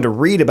lot of fun to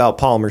read about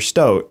Palmer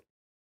Stoat,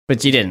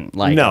 But you didn't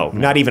like No,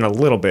 him. not even a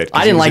little bit. 'cause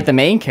I he didn't was like the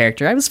main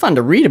character. It was fun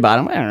to read about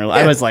him. I don't know.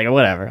 I was like,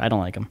 whatever. I don't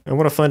like him. I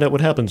want to find out what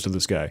happens to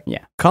this guy.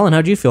 Colin,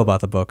 how'd you feel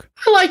about the book?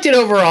 I liked it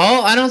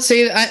overall. I don't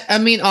say. I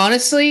mean,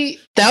 honestly,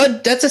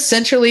 that's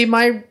essentially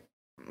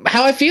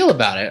how I feel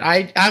about it.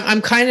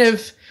 I'm kind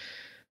of.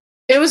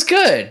 It was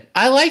good.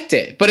 I liked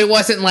it, but it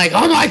wasn't like,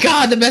 oh my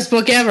god, the best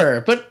book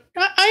ever. But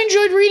I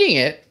enjoyed reading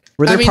it.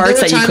 Were there parts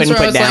that you times couldn't where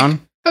I put was down?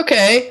 like,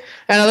 okay,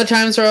 and other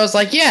times where I was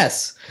like,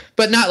 yes,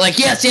 but not like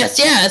yes, yes,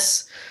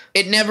 yes.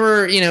 It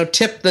never,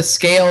 tipped the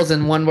scales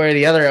in one way or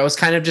the other. It was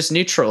kind of just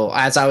neutral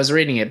as I was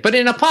reading it, but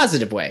in a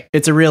positive way.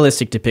 It's a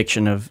realistic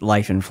depiction of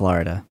life in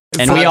Florida.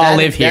 And we all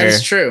live here. That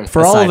is true.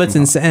 For all Aside of its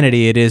from-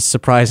 insanity, it is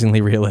surprisingly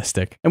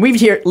realistic. And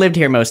we've lived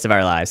here most of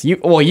our lives. You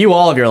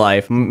all of your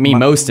life. Me,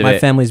 most of My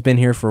it. family's been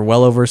here for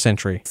well over a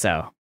century.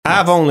 So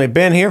I've only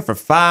been here for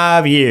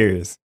 5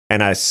 years,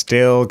 and I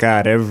still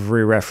got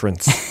every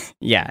reference.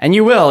 yeah, and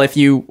you will if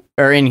you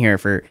are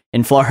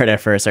in Florida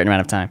for a certain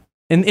amount of time.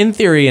 In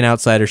theory, an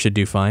outsider should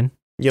do fine.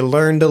 You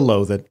learn to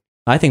loathe it.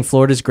 I think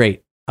Florida's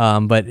great.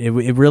 But it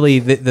really,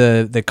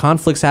 the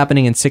conflicts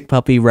happening in Sick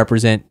Puppy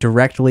represent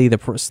directly the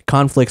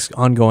conflicts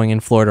ongoing in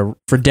Florida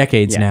for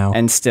decades now.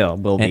 And still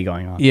will be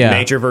going on. Yeah.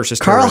 Nature versus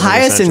Carl tourism,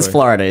 Hyacint's essentially.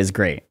 Florida is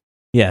great.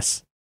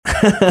 Yes.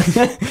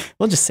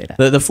 We'll just say that.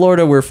 The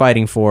Florida we're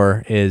fighting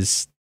for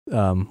is,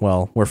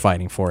 we're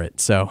fighting for it.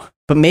 So,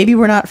 But maybe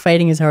we're not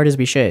fighting as hard as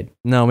we should.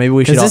 no, maybe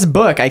we should. Because this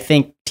book, I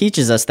think,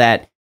 teaches us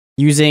that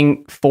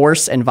using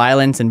force and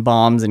violence and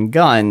bombs and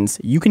guns,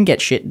 you can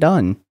get shit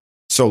done.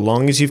 So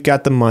long as you've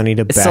got the money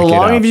to back So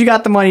long it up. as you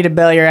got the money to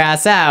bail your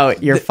ass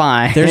out, you're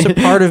fine. There's a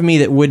part of me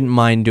that wouldn't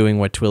mind doing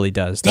what Twilly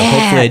does. Though. Yeah.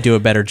 Hopefully I do a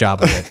better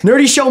job of it.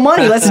 Nerdy show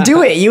money. Let's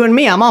do it. You and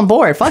me. I'm on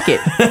board. Fuck it.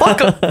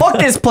 Fuck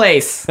this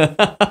place.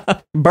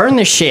 Burn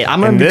this shit. I'm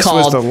gonna and be this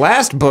called. was the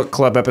last book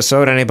club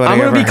episode anybody I'm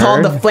gonna ever be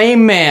called heard. the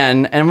Flame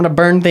Man, and I'm gonna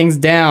burn things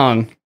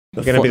down.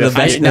 You're gonna be the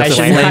best, I that's the should-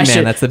 flame I should-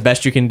 man. That's the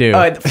best you can do.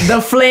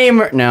 The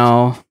Flame.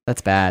 No,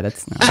 that's bad.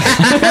 That's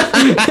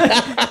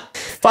not.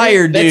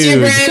 Fire That's you,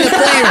 dude. Brandon the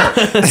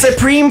Flamer.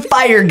 Supreme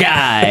Fire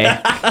Guy.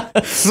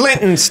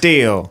 Flint and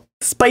Steel.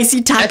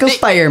 Spicy Taco think-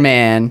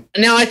 Fireman.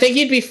 No, I think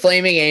you'd be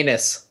flaming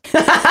anus.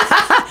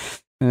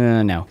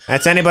 No.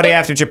 That's anybody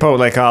after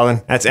Chipotle,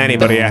 Colin. That's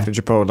anybody after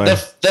Chipotle.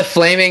 The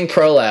flaming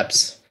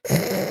prolapse.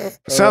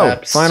 So,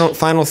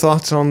 final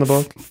thoughts on the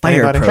book?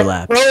 Fire Anybody?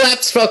 prolapse.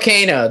 Prolapse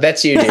volcano.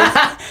 That's you, dude.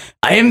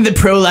 I am the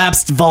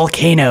prolapsed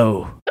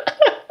volcano.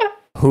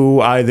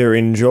 Who either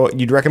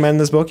you'd recommend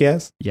this book?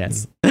 Yes.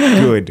 Yes.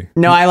 Good.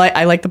 No,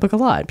 I like the book a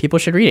lot. People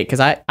should read it because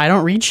I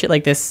don't read shit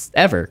like this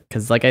ever.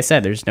 Because like I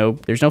said, there's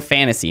no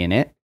fantasy in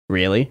it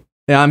really.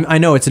 Yeah, I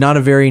know it's not a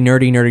very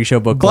nerdy show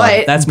book club.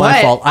 But- That's my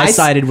but fault. I I-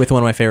 sided with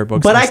one of my favorite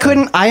books. But I last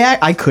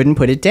time. couldn't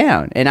put it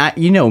down. And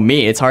you know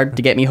me, it's hard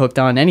to get me hooked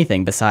on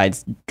anything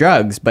besides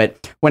drugs.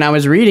 But when I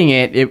was reading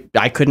it,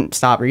 I couldn't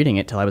stop reading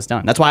it till I was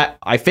done. That's why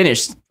I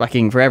finished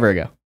fucking forever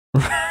ago.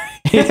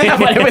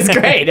 But it was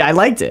great. I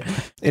liked it.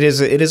 It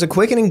is a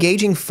quick and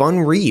engaging, fun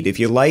read. If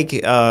you like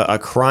a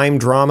crime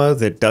drama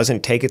that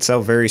doesn't take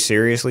itself very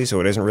seriously, so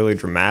it isn't really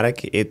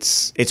dramatic.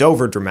 It's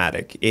over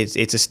dramatic.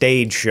 It's a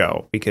stage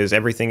show because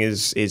everything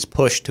is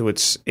pushed to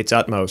its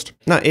utmost.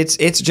 No, it's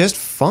just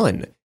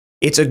fun.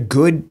 It's a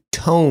good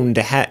tone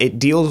to have. It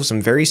deals with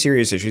some very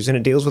serious issues and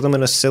it deals with them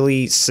in a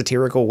silly,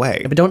 satirical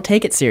way. But don't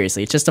take it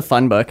seriously. It's just a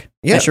fun book.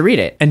 Yeah. I should read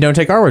it. And don't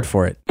take our word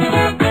for it.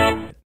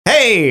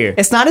 Hey,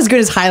 It's not as good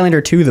as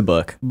Highlander 2, the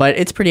book, but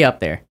it's pretty up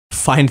there.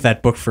 Find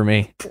that book for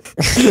me.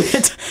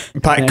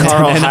 by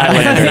Carl and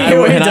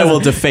Highlander. and I will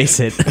deface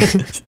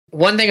it.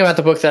 One thing about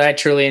the book that I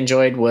truly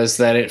enjoyed was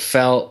that it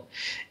felt.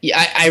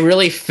 I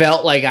really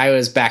felt like I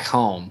was back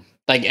home.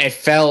 Like I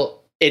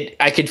felt it.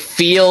 I could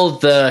feel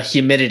the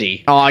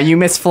humidity. Oh, you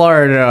miss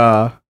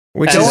Florida.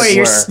 Which As Don't worry, it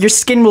your, were. your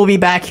skin will be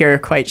back here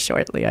quite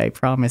shortly, I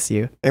promise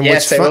you. and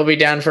Yes, what's I fun- will be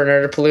down for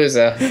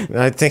Nerdapalooza.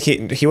 I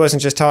think he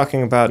wasn't just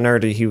talking about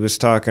nerdy. He was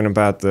talking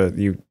about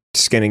you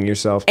skinning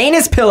yourself.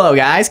 Anus pillow,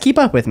 guys. Keep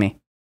up with me.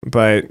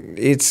 But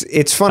it's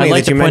funny I'd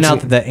like that to you point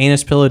mentioned. out that the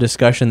anus pillow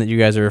discussion that you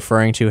guys are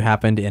referring to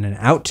happened in an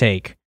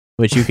outtake,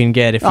 which you can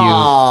get if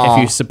Aw.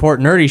 you support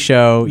Nerdy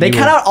Show. They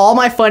cut out all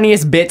my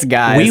funniest bits,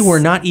 guys. We were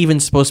not even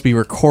supposed to be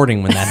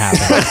recording when that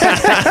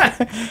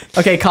happened.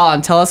 Okay,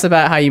 Colin, tell us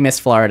about how you miss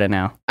Florida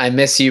now. I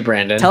miss you,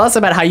 Brandon. Tell us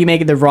about how you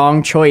make the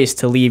wrong choice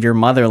to leave your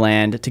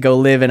motherland to go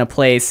live in a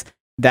place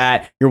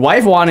that your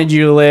wife wanted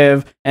you to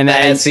live, and that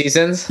then had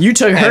seasons. you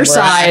took and her where I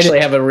side. actually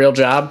have a real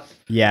job.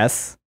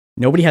 Yes.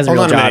 Nobody has a Hold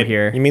real on a job minute.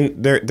 here. You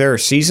mean there are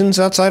seasons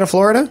outside of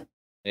Florida?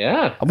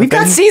 Yeah. We've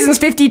got seasons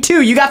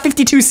 52. You got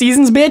 52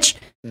 seasons, bitch?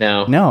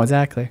 No. No,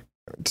 exactly.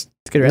 It's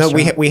a good No,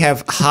 restaurant. we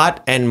have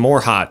hot and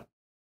more hot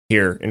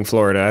here in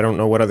Florida. I don't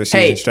know what other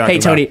seasons Hey, you're talking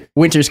about. Tony,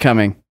 winter's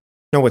coming.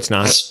 No, it's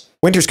not.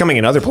 Winter's coming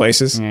in other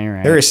places. Yeah, you're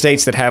right. There are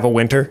states that have a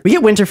winter. We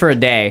get winter for a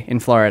day in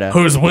Florida.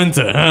 Who's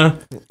winter, huh?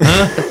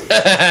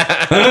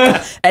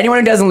 Anyone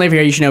who doesn't live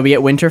here, you should know we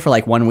get winter for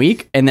like 1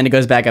 week, and then it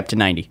goes back up to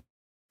 90.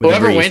 with a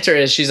Whoever breeze. Winter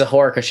is, she's a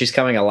whore because she's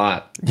coming a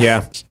lot.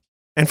 Yeah.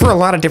 And for a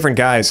lot of different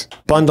guys,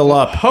 bundle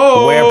up,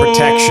 wear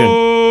protection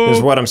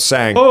is what I'm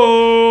saying.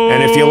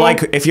 And if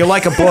you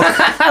like a book,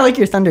 I like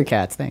your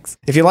Thundercats. Thanks.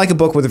 if you like a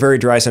book with a very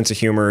dry sense of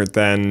humor,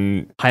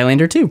 then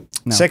Highlander 2.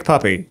 No. Sick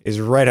Puppy is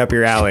right up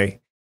your alley.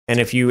 And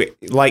if you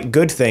like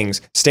good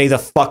things, stay the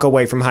fuck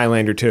away from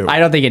Highlander 2. I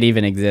don't think it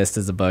even exists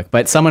as a book,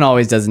 but someone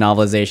always does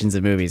novelizations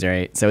of movies,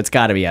 right? So it's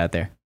got to be out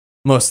there.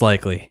 Most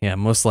likely. Yeah,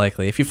 most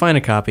likely. If you find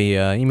a copy,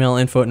 email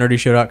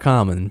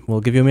info@nerdyshow.com and we'll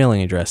give you a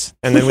mailing address.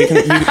 And then we'll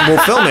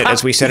film it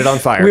as we set it on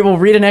fire. We will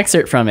read an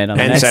excerpt from it on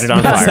the And next set it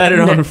on fire. Set it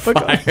on next book.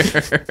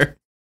 fire.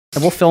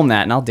 And we'll film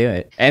that, and I'll do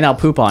it, and I'll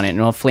poop on it, and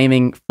we'll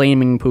flaming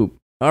poop.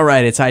 All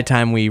right, it's high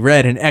time we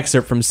read an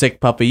excerpt from Sick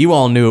Puppy. You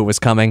all knew it was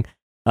coming,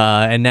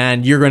 and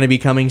Nan, you're going to be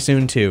coming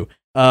soon too.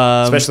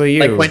 Especially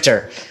you. Like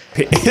winter.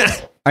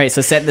 All right,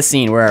 so set the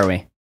scene. Where are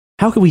we?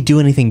 How could we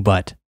do anything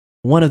but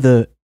one of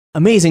the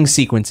amazing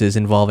sequences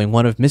involving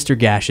one of Mr.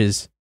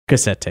 Gash's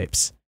cassette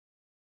tapes?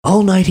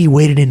 All night he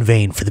waited in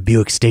vain for the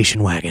Buick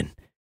station wagon.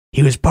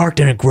 He was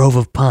parked in a grove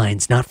of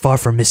pines not far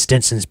from Miss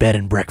Stenson's bed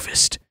and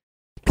breakfast.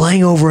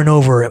 Playing over and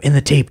over in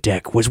the tape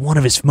deck was one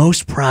of his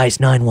most prized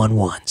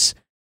 911s.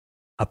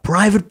 A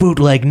private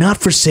bootleg not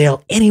for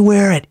sale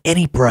anywhere at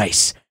any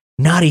price,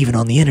 not even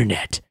on the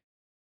internet.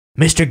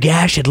 Mr.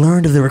 Gash had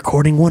learned of the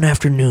recording one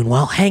afternoon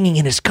while hanging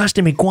in his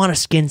custom iguana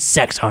skin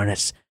sex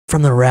harness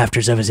from the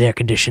rafters of his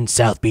air-conditioned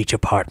South Beach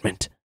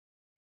apartment.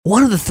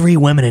 One of the three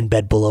women in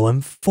bed below him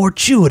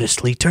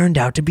fortuitously turned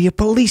out to be a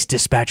police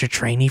dispatcher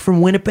trainee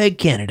from Winnipeg,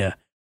 Canada,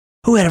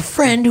 who had a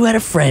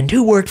friend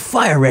who worked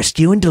fire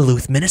rescue in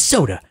Duluth,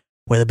 Minnesota,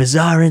 where the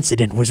bizarre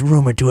incident was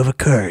rumored to have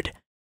occurred.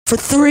 For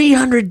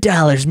 $300,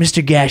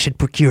 Mr. Gash had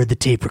procured the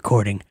tape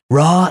recording,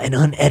 raw and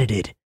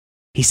unedited.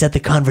 He set the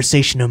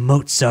conversation to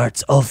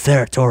Mozart's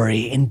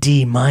Offertory in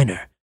D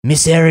minor,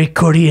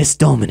 Misericordias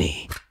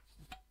Domini.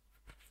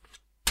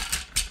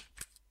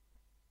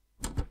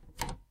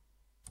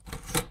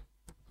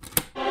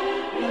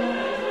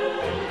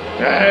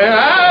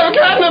 I've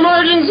got an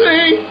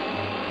emergency!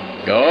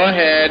 Go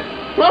ahead.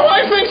 My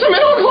wife thinks I'm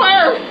in Eau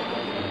Claire!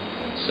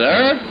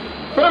 Sir?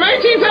 But I'm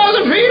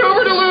 18,000 feet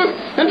over Duluth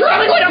and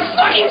driving like a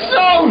fucking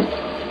stone!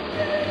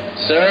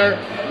 Sir,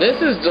 this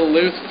is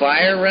Duluth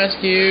Fire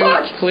Rescue.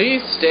 Fuck!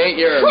 Please state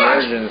your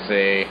Fuck!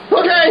 emergency.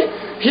 Okay,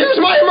 here's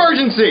my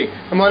emergency.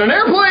 I'm on an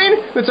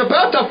airplane that's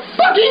about to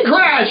fucking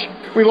crash!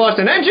 We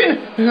lost an engine,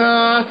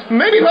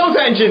 maybe both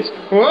engines.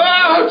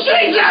 Whoa,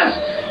 Jesus!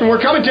 And we're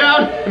coming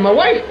down, and my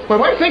wife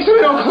thinks I'm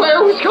in Eau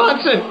Claire,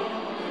 Wisconsin.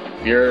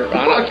 You're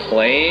on a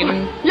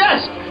plane?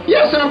 Yes,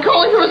 and I'm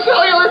calling from a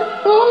cellular.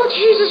 Oh,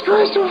 Jesus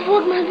Christ, oh,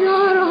 fuck, my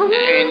God. Oh,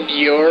 And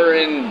you're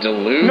in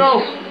Duluth?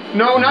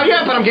 No, not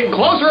yet, but I'm getting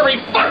closer every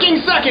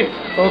fucking second.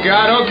 Oh,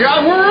 God,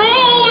 we're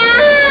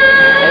rolling!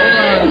 Hold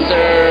on,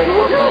 sir.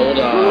 Hold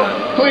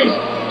on.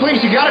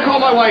 Please, you gotta call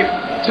my wife.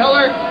 Tell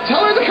her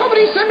the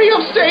company sent me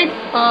upstate,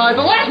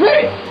 the last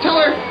minute. Tell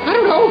her, I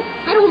don't know,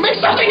 make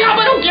something up,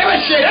 I don't give a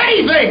shit,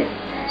 anything!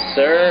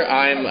 Sir,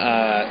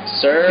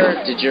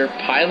 sir, did your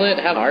pilot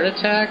have a heart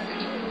attack?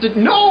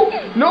 No,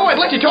 I'd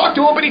like to talk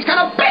to him, but he's kind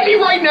of busy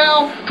right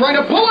now, trying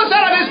to pull us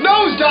out of this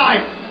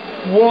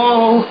nosedive!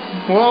 Whoa,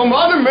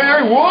 Mother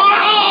Mary,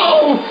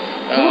 whoa!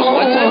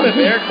 What type of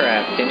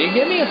aircraft? Can you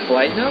give me a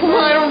flight number?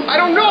 I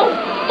don't know!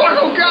 Fuck,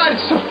 oh God,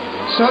 it's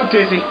so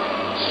dizzy.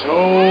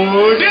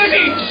 So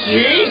dizzy!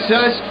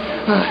 Jesus!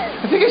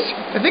 I think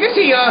I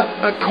see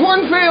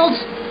cornfields.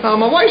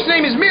 My wife's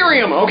name is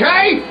Miriam,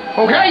 okay?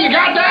 Okay, you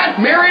got that?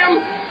 Miriam?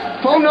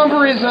 Phone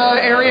number is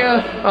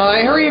area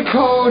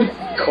code.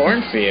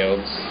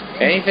 Cornfields.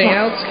 Anything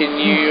else? Can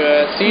you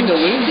see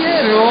Duluth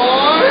yet?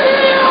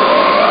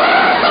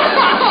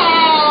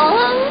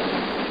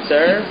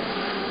 Sir,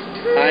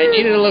 I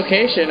needed a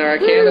location or I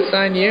can't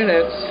assign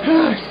units.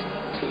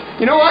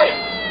 You know what?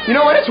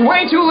 It's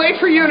way too late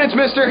for units,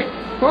 mister.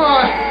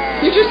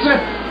 You just,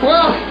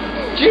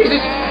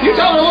 Jesus, you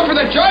tell her to look for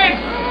the giant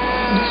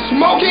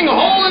smoking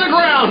hole in the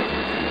ground.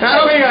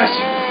 That'll be us.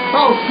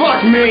 Oh,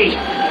 fuck me.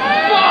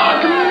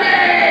 Fuck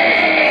me!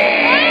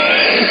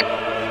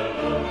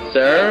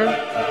 Sir,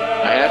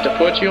 I have to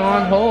put you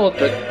on hold,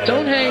 but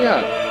don't hang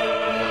up.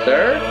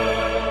 Sir?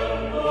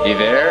 You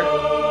there?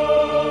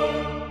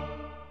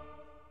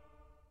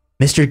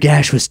 Mr.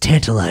 Gash was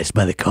tantalized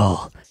by the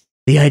call.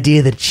 The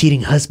idea that a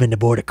cheating husband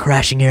aboard a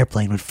crashing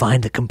airplane would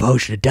find the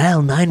composure to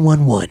dial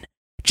 911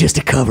 just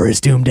to cover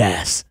his doomed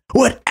ass.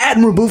 What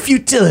admirable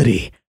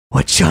futility!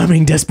 What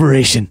charming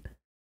desperation!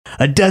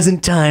 A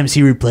dozen times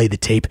he replayed the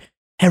tape.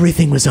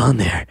 Everything was on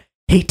there.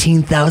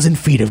 18,000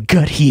 feet of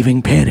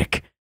gut-heaving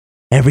panic.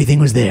 Everything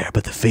was there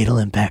but the fatal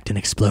impact and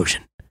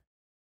explosion.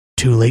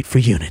 Too late for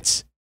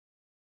units.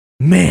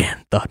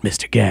 Man, thought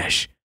Mr.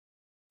 Gash,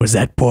 was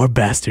that poor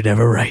bastard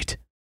ever right?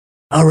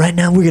 All right,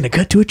 now we're going to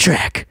cut to a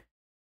track.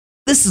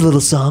 This is a little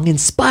song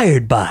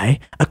inspired by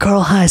a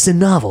Carl Hyacin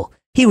novel.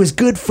 He was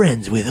good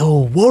friends with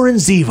old Warren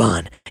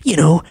Zevon, you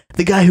know,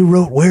 the guy who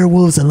wrote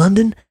Werewolves in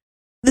London.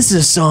 This is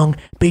a song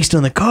based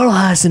on the Carl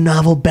Hyacin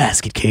novel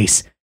Basket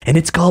Case, and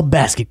it's called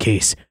Basket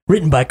Case,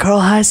 written by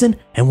Carl Hyacin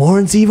and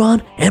Warren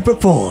Zevon, and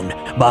performed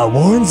by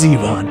Warren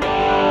Zevon.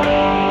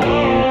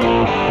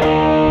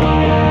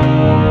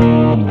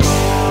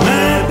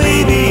 My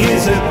baby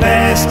is a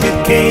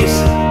case.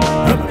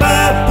 A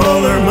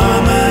bipolar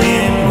mama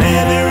in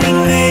leather and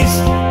lace.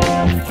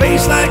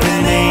 Face like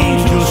an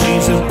angel,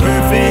 she's a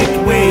perfect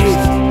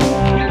waist.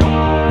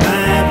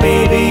 My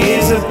baby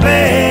is a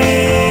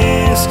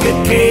basket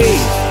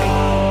case.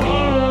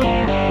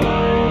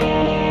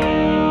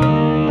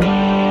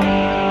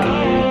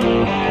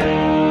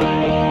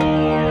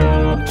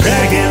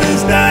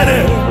 Dracula's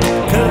daughter,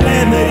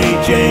 Calamity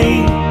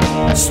Jane.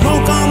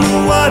 Smoke on the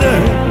water,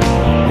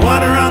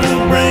 water on the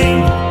brain.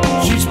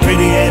 She's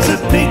pretty as a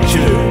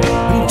picture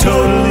and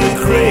totally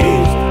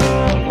crazed.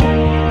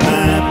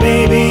 My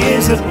baby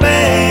is a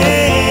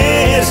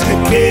basket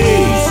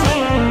case.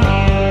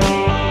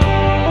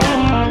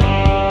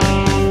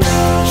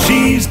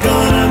 She's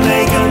gonna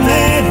make a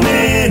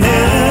madman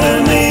out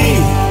of me.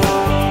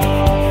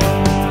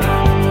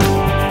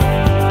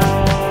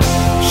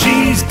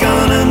 She's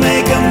gonna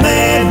make a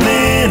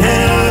madman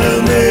out of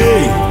me.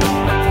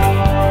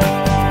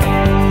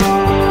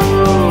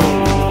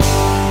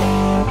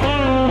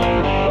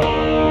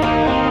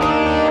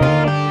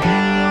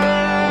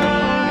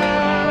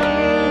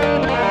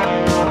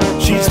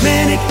 She's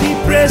manic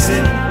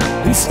depressive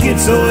and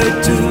schizoid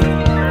too.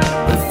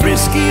 The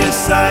friskiest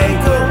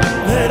psycho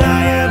that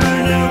I ever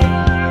knew.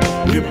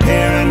 We're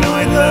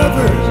paranoid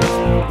lovers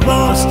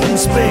lost in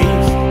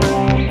space.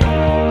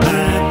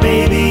 My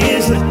baby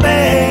is a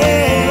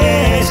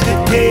basket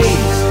case.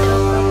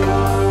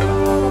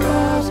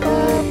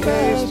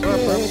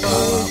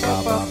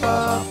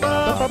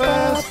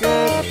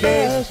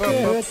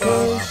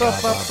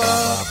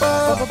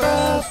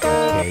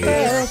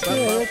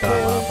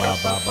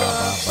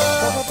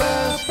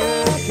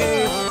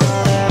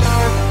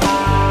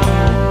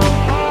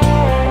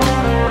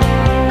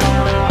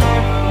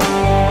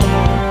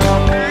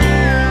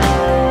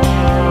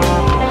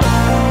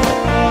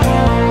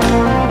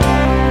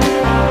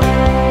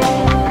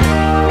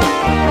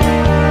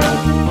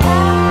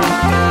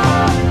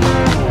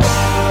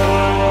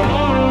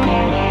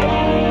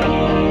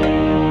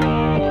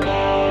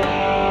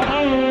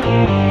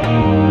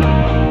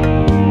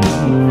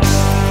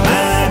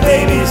 My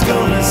baby's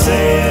gonna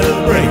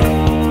celebrate.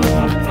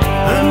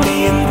 I'm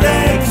being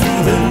dragged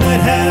through the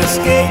nut house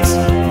gates.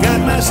 Got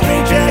my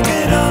straight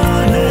jacket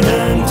on and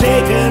I'm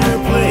taking her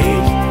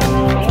place.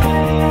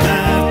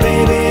 My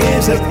baby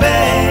is a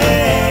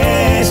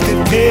basket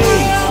case.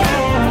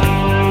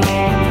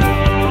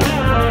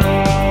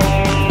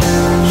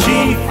 She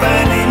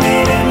finally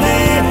made a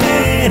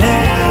madman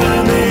out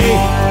of me.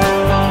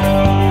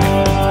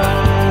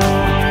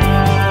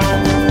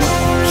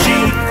 She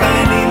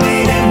finally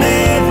made a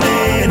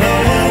madman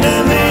out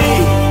of me.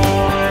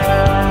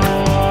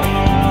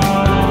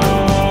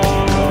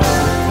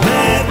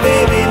 My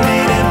baby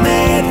made a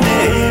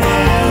madman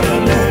out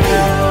of me.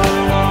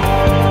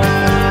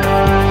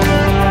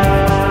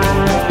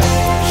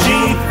 She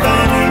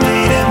finally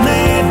made a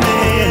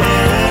madman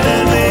out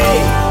of me.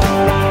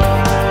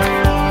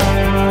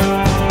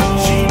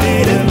 She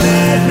made a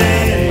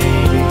madman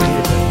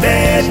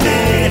out of me. She made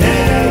a madman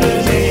out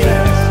of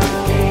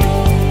me.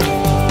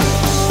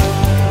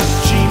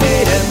 She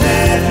made a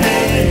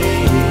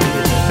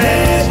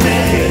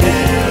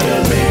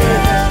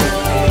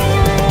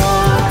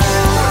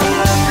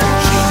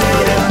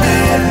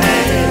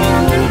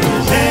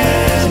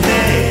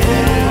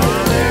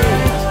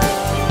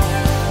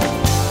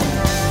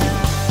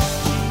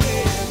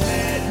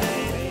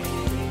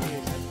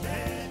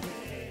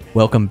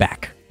Welcome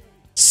back.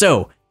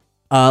 So,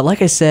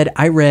 like I said,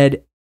 I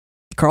read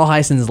Carl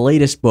Hyacин's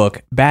latest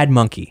book, Bad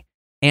Monkey,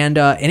 and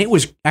it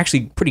was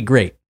actually pretty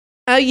great.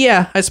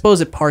 Yeah, I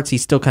suppose at parts he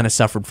still kind of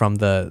suffered from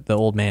the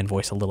old man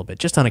voice a little bit,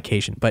 just on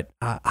occasion. But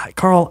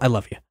Carl, I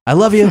love you. I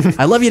love you.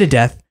 I love you to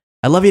death.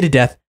 I love you to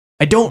death.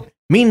 I don't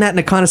mean that in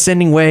a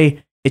condescending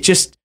way. It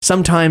just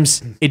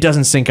sometimes it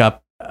doesn't sync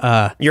up.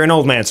 You're an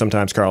old man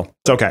sometimes, Carl.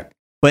 It's okay.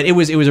 But it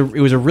was a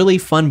really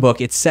fun book.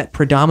 It's set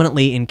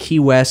predominantly in Key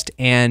West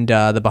and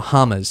the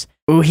Bahamas.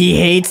 Ooh, he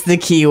hates the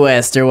Key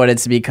West or what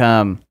it's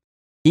become.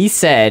 He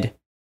said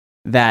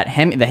that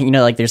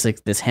like there's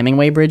like this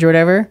Hemingway Bridge or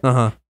whatever.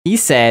 Uh-huh. He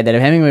said that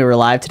if Hemingway were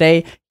alive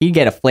today, he'd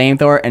get a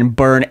flamethrower and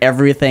burn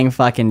everything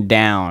fucking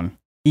down.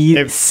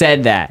 He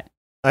said that.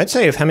 I'd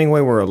say if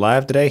Hemingway were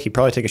alive today, he'd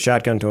probably take a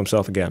shotgun to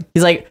himself again.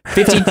 He's like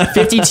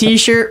 50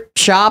 t-shirt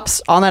shops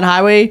on that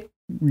highway.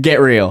 Get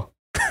real.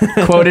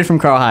 Quoted from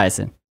Carl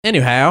Hyacin.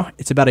 Anyhow,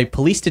 it's about a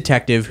police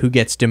detective who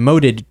gets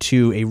demoted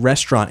to a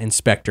restaurant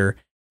inspector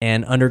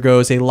and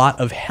undergoes a lot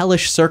of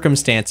hellish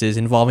circumstances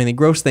involving the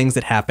gross things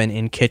that happen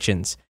in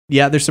kitchens.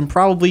 Yeah, there's some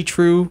probably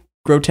true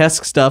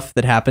grotesque stuff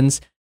that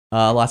happens.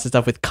 Lots of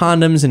stuff with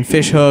condoms and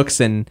fish hooks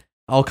and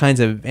all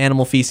kinds of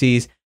animal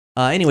feces.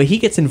 Anyway, he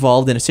gets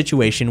involved in a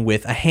situation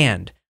with a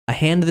hand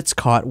that's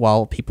caught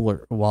while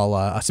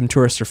some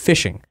tourists are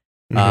fishing.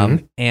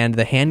 And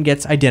the hand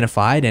gets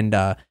identified, and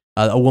a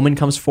woman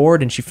comes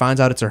forward, and she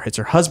finds out it's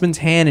her husband's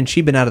hand, and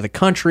she'd been out of the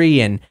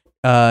country, and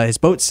his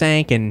boat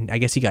sank, and I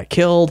guess he got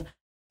killed.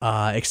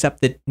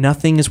 Except that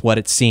nothing is what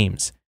it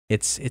seems.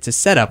 It's a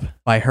setup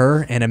by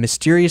her and a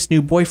mysterious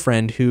new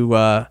boyfriend who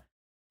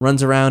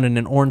runs around in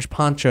an orange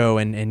poncho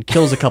and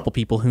kills a couple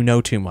people who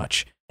know too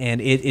much. And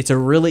it's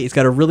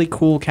got a really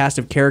cool cast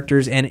of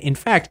characters. And in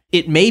fact,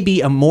 it may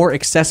be a more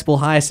accessible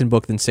Hyacinth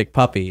book than Sick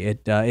Puppy.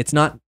 It's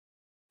not.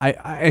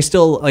 I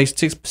still like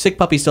Sick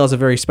Puppy still has a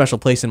very special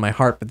place in my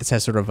heart, but this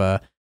has sort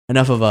of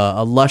enough of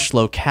a lush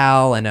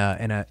locale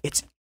and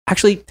it's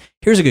actually,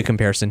 here's a good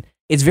comparison.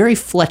 It's very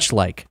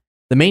Fletch-like.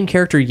 The main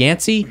character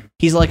Yancey,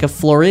 he's like a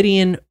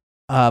Floridian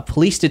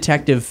police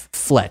detective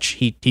Fletch.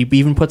 He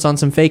even puts on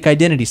some fake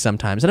identity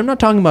sometimes. And I'm not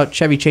talking about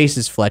Chevy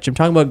Chase's Fletch. I'm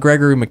talking about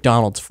Gregory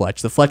McDonald's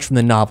Fletch, the Fletch from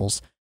the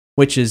novels,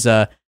 which is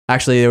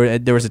actually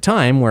there was a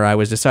time where I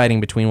was deciding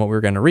between what we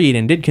were going to read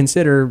and did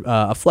consider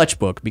a Fletch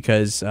book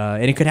because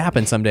and it could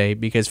happen someday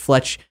because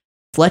Fletch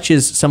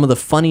is some of the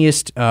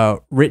funniest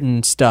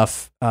written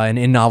stuff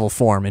in novel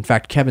form. In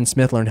fact, Kevin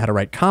Smith learned how to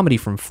write comedy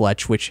from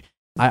Fletch, which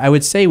I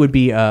would say would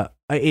be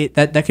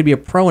that could be a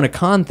pro and a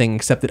con thing,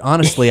 except that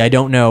honestly, I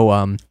don't know.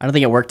 I don't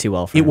think it worked too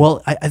well for him.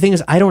 Well, I think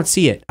is I don't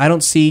see it. I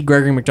don't see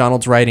Gregory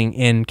McDonald's writing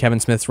in Kevin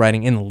Smith's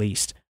writing in the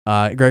least.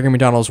 Gregory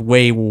McDonald's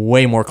way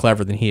more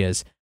clever than he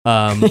is.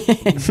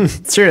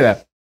 It's true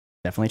though.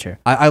 Definitely true.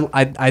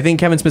 I think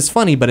Kevin Smith's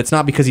funny, but it's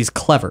not because he's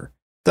clever.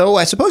 Though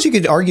I suppose you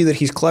could argue that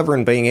he's clever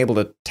in being able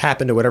to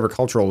tap into whatever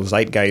cultural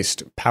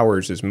zeitgeist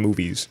powers his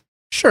movies.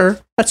 Sure,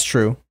 that's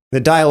true. The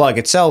dialogue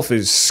itself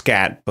is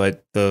scat,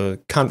 but the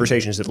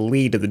conversations that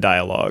lead to the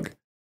dialogue.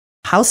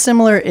 How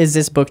similar is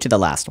this book to the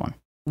last one?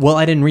 Well,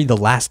 I didn't read the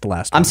last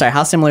one. I'm sorry,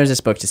 how similar is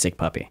this book to Sick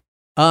Puppy?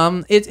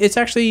 It's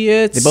actually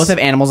they both have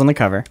animals on the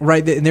cover.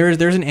 Right,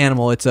 there's an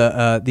animal. It's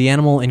the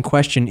animal in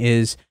question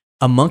is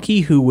a monkey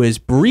who was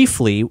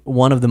briefly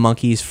one of the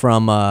monkeys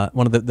from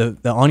one of the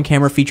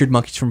on-camera featured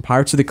monkeys from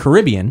Pirates of the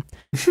Caribbean,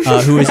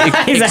 who is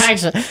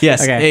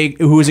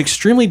who was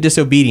extremely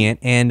disobedient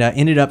and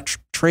ended up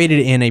traded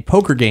in a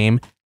poker game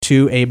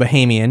to a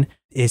Bahamian.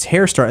 His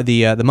hair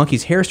the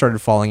monkey's hair started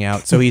falling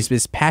out, so he's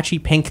this patchy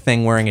pink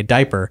thing wearing a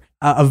diaper.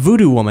 A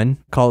voodoo woman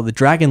called the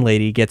Dragon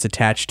Lady gets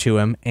attached to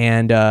him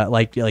and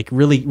like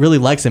really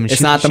likes him. And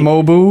it's not the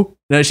Mobu.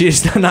 No,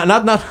 she's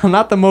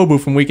not the Mobu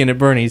from Weekend at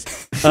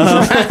Bernie's.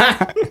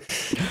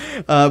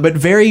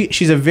 But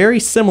she's a very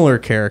similar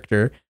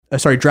character.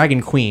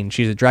 Dragon Queen.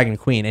 She's a Dragon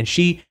Queen, and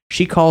she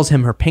calls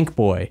him her pink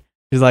boy.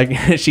 She's like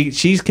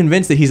she's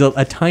convinced that he's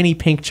a tiny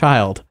pink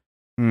child.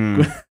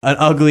 An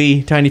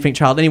ugly tiny pink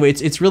child. Anyway,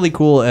 it's really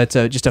cool. It's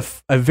just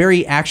a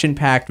very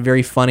action-packed,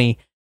 very funny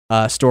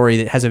story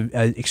that has a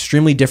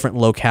extremely different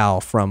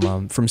locale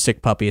from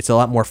Sick Puppy. It's a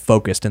lot more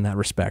focused in that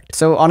respect.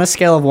 So on a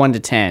scale of 1 to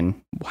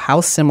 10,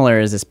 how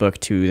similar is this book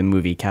to the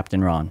movie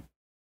Captain Ron?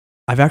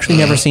 I've actually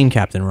never seen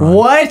Captain Ron.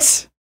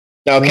 What?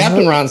 No,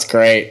 Captain Ron's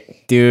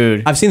great.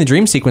 Dude. I've seen the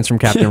dream sequence from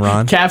Captain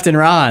Ron. Captain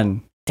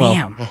Ron.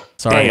 Damn.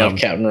 Sorry. I love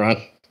Captain Ron.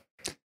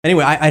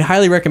 Anyway, I'd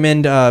highly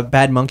recommend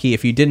Bad Monkey.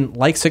 If you didn't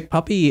like Sick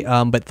Puppy,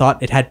 but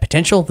thought it had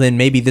potential, then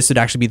maybe this would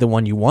actually be the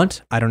one you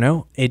want. I don't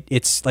know.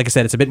 It's like I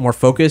said, it's a bit more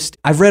focused.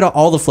 I've read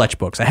all the Fletch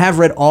books. I have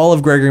read all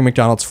of Gregory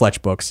McDonald's Fletch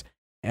books,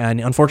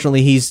 and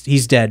unfortunately,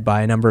 he's dead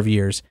by a number of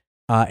years.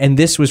 And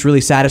this was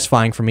really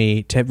satisfying for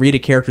me to read a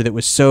character that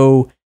was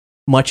so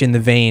much in the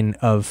vein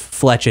of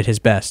Fletch at his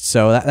best.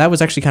 So that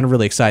was actually kind of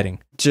really exciting.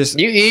 Just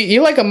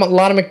you like a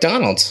lot of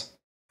McDonald's.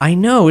 I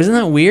know, isn't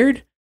that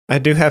weird? I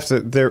do have to.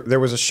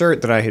 There was a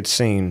shirt that I had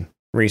seen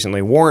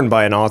recently, worn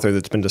by an author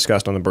that's been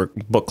discussed on the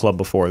book club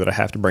before, that I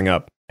have to bring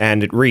up,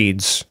 and it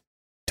reads: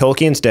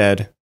 "Tolkien's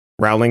dead.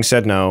 Rowling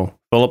said no.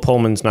 Philip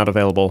Pullman's not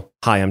available.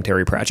 Hi, I'm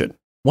Terry Pratchett."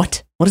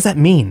 What? What does that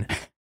mean?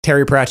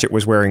 Terry Pratchett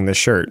was wearing this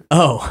shirt.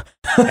 Oh,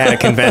 at a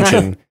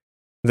convention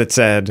that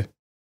said,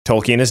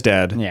 "Tolkien is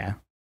dead. Yeah.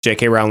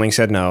 J.K. Rowling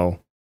said no.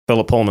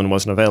 Philip Pullman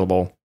wasn't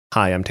available.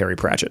 Hi, I'm Terry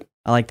Pratchett."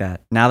 I like that.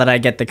 Now that I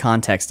get the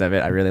context of it,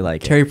 I really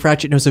like it. Terry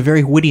Pratchett knows a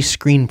very witty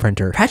screen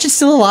printer. Pratchett's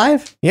still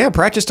alive? Yeah,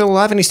 Pratchett's still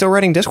alive and he's still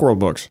writing Discworld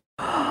books.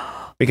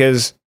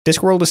 Because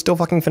Discworld is still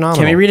fucking phenomenal.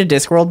 Can we read a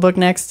Discworld book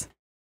next?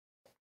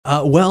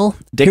 Well,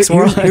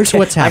 Discworld. Here's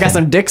what's happening. I got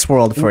some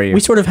Discworld for you. We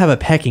sort of have a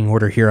pecking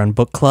order here on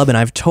Book Club, and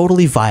I've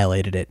totally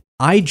violated it.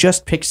 I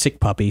just picked Sick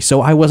Puppy,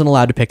 so I wasn't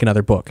allowed to pick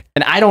another book.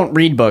 And I don't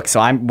read books,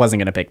 so I wasn't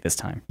going to pick this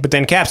time. But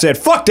then Cap said,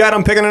 "Fuck that,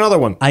 I'm picking another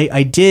one."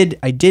 I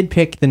did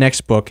pick the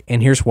next book,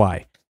 and here's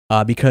why.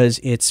 Because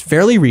it's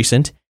fairly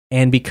recent,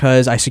 and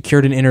because I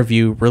secured an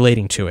interview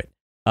relating to it.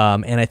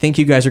 And I think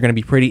you guys are going to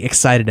be pretty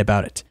excited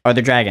about it. Are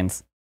there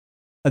dragons?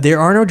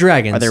 There are no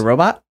dragons. Are there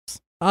robots?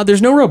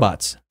 There's no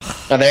robots.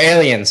 Are there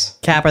aliens?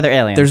 Cap, are there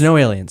aliens? There's no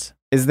aliens.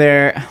 Is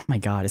there... Oh my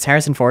god, is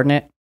Harrison Ford in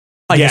it?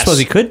 I suppose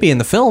he could be in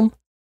the film.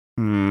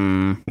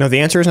 No, the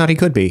answer is not he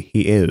could be.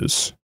 He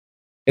is.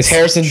 Is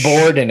Harrison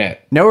Board in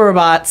it? No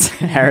robots.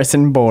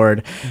 Harrison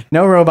Board.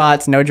 No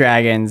robots, no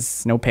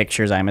dragons, no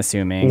pictures, I'm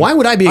assuming. Why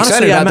would I be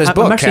excited about this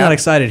book, I'm actually Cap? not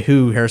excited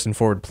who Harrison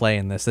Ford would play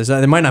in this.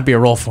 There might not be a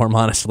role for him,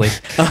 honestly.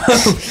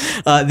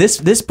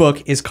 This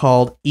book is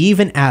called Eve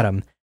and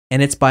Adam,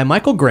 and it's by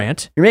Michael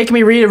Grant. You're making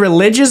me read a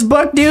religious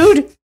book,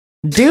 dude?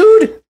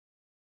 Dude?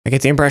 I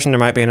get the impression there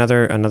might be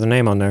another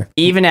name on there.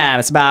 Eve and Adam.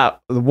 It's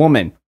about the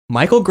woman.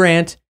 Michael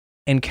Grant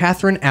and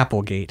Catherine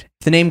Applegate.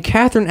 If the name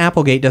Catherine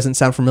Applegate doesn't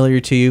sound familiar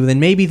to you, then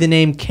maybe the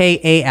name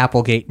K.A.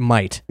 Applegate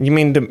might. You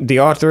mean the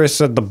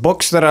authoress of the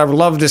books that I've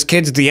loved as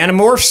kids, the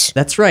Animorphs?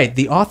 That's right,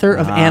 the author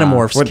of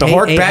Animorphs. With the K.A.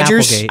 Hork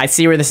Badgers? Applegate. I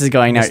see where this is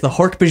going now. It's the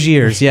Hork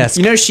Badgers, yes.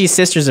 You know she's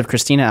sisters of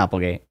Christina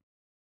Applegate.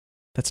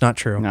 That's not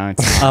true. No,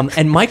 it's not.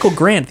 And Michael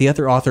Grant, the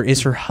other author,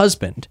 is her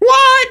husband.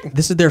 What?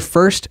 This is their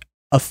first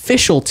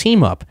official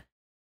team up,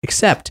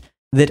 except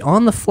that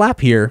on the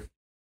flap here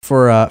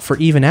for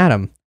Eve and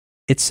Adam,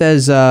 it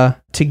says,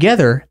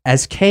 together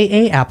as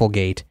K.A.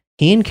 Applegate,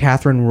 he and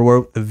Catherine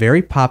wrote the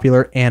very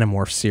popular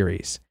Animorphs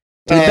series.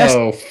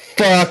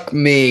 Fuck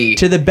me.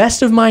 To the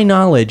best of my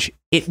knowledge,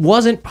 it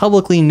wasn't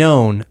publicly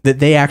known that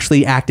they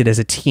actually acted as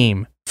a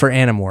team for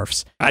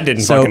Animorphs. I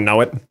didn't fucking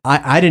know it.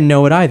 I didn't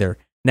know it either.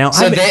 Now,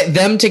 So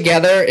them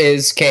together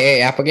is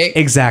K.A. Applegate?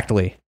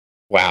 exactly.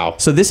 Wow.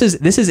 So this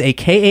is a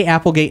K.A.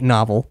 Applegate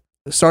novel,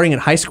 starting at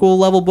high school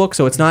level book.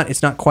 So it's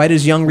not quite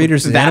as young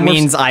readers as That Animorphs.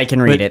 means I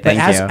can read it. But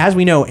Thank you. as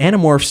we know,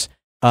 Animorphs.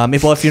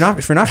 If you're not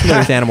familiar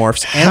with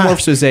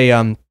Animorphs was a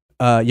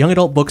young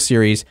adult book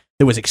series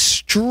that was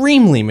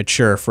extremely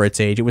mature for its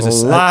age. It was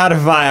A lot of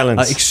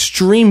violence.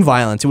 extreme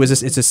violence.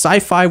 It's a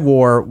sci-fi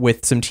war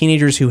with some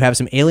teenagers who have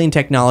some alien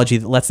technology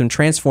that lets them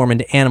transform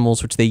into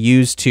animals, which they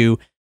use to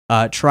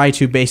try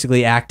to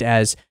basically act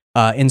as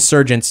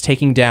insurgents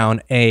taking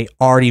down a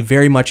already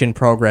very much in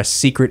progress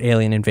secret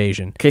alien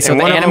invasion. Okay, so and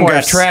the one of them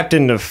got Animorphs. trapped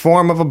in the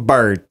form of a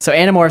bird. So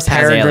Animorphs has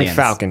Peregrine aliens.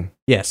 Falcon.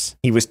 Yes.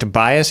 He was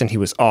Tobias, and he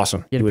was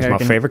awesome. He You had a was my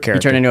peregrine- favorite He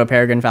character. turned into a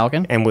peregrine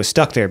falcon. And was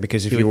stuck there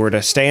because if you were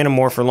to stay in a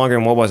morph for longer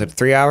than, what was it,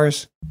 3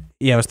 hours?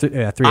 Yeah, it was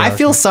 3 hours. I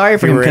feel sorry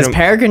for You him were in because a-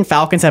 peregrine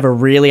falcons have a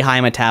really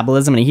high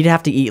metabolism, and he'd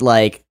have to eat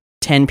like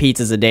 10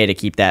 pizzas a day to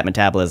keep that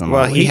metabolism.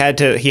 Well, up. he had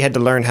to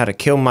learn how to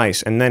kill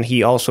mice, and then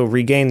he also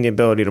regained the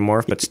ability to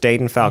morph, but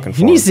stayed in falcon He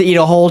form. needs to eat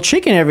a whole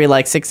chicken every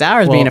like 6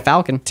 hours Well, being a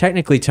falcon.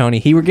 Technically, Tony,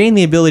 he regained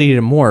the ability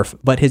to morph,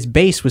 but his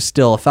base was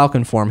still a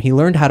falcon form. He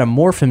learned how to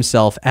morph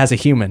himself as a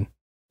human.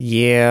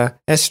 Yeah,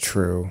 that's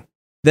true.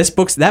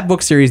 That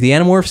book series, the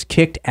Animorphs,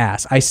 kicked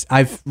ass.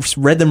 I've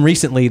read them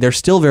recently. They're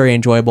still very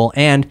enjoyable,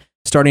 and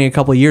starting a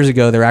couple of years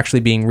ago, they're actually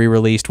being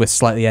re-released with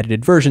slightly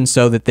edited versions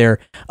so that they're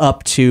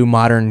up to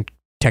modern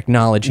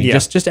technology. Yeah.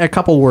 Just a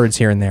couple words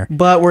here and there.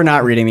 But we're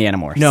not reading the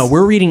Animorphs. No,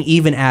 we're reading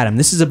Eve and Adam.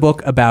 This is a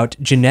book about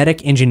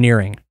genetic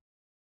engineering.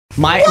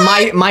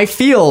 My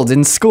field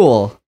in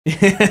school.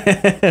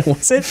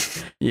 Was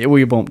it? Yeah,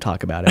 we won't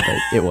talk about it,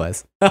 but it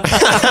was.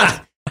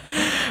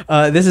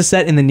 This is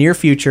set in the near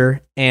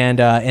future, and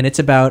it's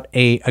about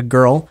a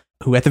girl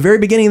who, at the very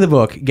beginning of the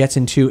book, gets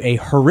into a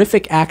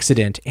horrific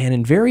accident,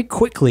 and very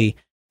quickly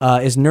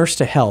is nursed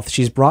to health.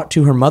 She's brought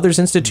to her mother's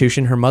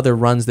institution. Her mother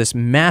runs this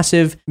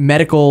massive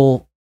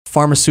medical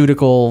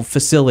pharmaceutical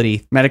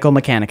facility. Medical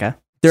Mechanica.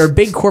 They're a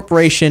big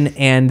corporation,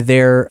 and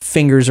their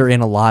fingers are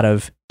in a lot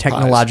of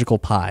technological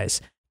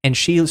pies. And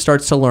she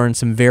starts to learn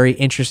some very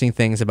interesting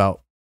things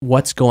about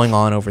what's going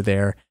on over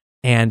there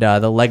and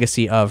the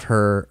legacy of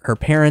her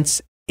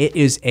parents. It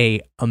is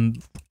a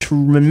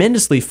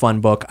tremendously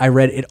fun book. I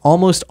read it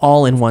almost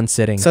all in one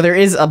sitting. So there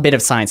is a bit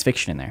of science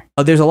fiction in there.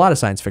 Oh, there's a lot of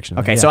science fiction.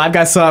 Okay, yeah. so I've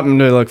got something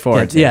to look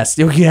forward to. Yes,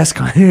 yes,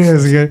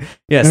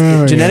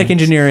 genetic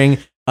engineering,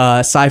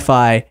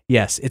 sci-fi.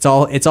 Yes, it's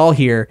all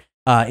here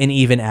in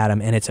Eve and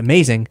Adam, and it's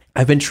amazing.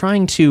 I've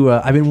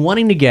been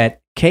wanting to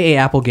get K.A.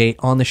 Applegate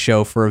on the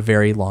show for a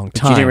very long But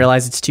time. you didn't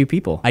realize it's two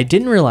people. I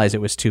didn't realize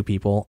it was two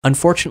people.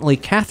 Unfortunately,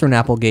 Catherine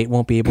Applegate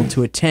won't be able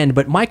to attend,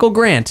 but Michael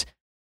Grant,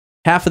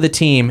 half of the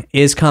team,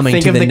 is coming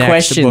Think to of the the next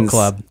questions, book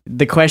club.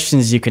 the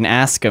questions you can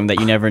ask him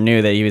that you never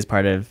knew that he was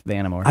part of the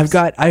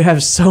Animorphs. I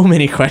have so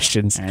many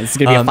questions. All right, this is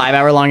gonna be a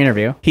 5-hour long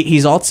interview.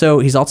 He's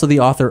also the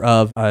author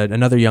of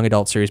another young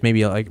adult series,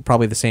 maybe like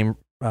probably the same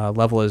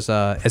level as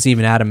Eve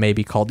and Adam,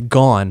 maybe, called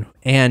Gone,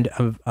 and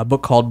a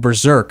book called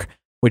Berserk,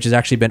 which has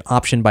actually been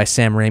optioned by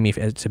Sam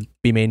Raimi to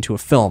be made into a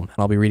film, and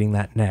I'll be reading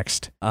that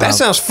next. That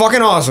sounds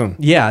fucking awesome.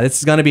 Yeah, this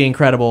is going to be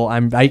incredible.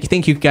 I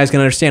think you guys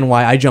can understand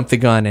why I jumped the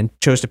gun and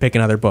chose to pick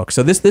another book.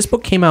 So this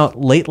book came out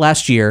late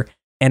last year,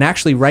 and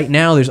actually right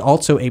now there's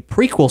also a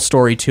prequel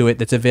story to it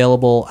that's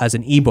available as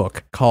an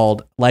ebook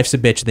called Life's a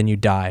Bitch, Then You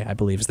Die, I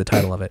believe is the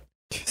title of it.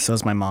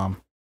 So's my mom.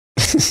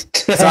 So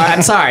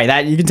I'm sorry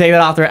that you can take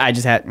that off there. I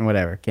just had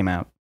whatever came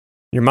out.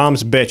 Your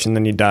mom's a bitch, and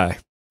then you die.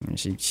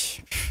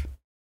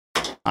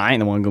 I ain't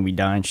the one gonna be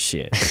dying.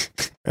 Shit.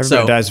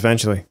 Everybody dies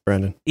eventually,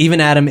 Brendan. Eve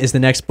and Adam is the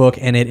next book,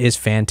 and it is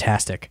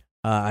fantastic.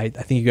 I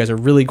think you guys are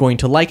really going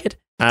to like it.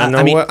 I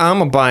know what I'm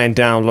gonna buy and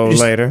download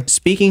later.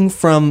 Speaking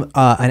from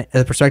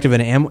the perspective of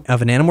an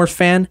Animorphs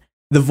fan,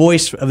 the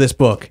voice of this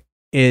book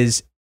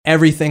is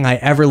everything I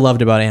ever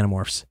loved about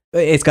Animorphs.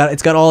 It's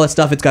got all that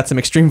stuff. It's got some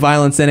extreme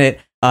violence in it.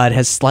 It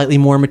has slightly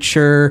more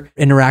mature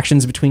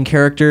interactions between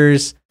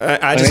characters. I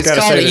When just it's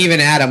gotta called say Even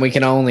Adam, we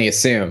can only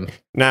assume.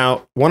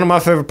 now, one of my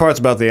favorite parts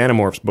about the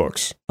Animorphs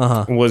books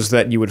was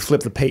that you would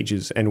flip the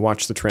pages and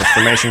watch the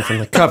transformation from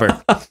the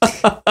cover.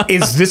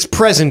 Is this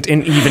present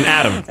in Even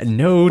Adam?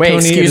 No, Wait, Tony,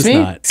 excuse it is me.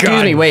 not.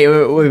 Excuse me. Wait,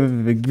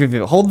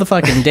 hold the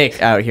fucking dick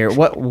out here.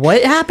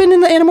 What happened in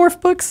the Animorph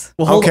books?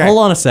 Well, hold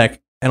on a sec.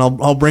 and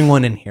I'll bring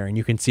one in here, and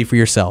you can see for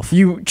yourself.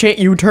 You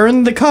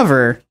turn the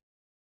cover.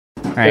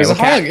 All right,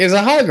 There's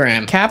a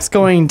hologram. Cap's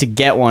going to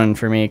get one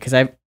for me because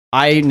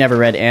I never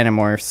read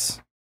Animorphs.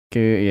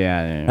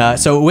 Yeah.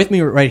 So with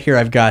me right here,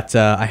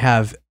 I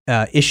have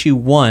issue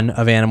 1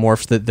 of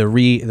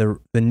Animorphs,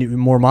 the new,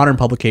 more modern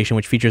publication,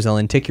 which features a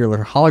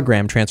lenticular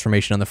hologram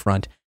transformation on the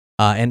front,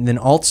 and then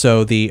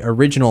also the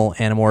original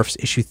Animorphs,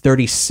 issue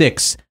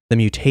 36, the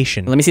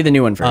mutation. Let me see the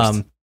new one first.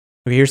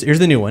 Okay, here's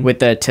the new one with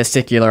the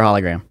testicular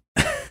hologram.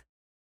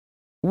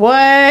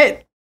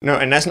 What? No,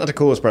 and that's not the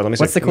coolest part. Let me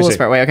see. What's the coolest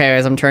part? Wait, okay,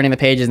 as I'm turning the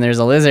pages, and there's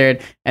a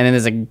lizard, and then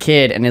there's a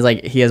kid, and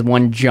he has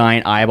one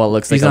giant eyeball that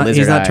looks like a lizard.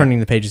 He's not eye. turning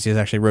the pages. He's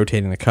actually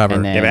rotating the cover.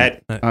 And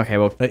then, okay,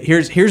 well,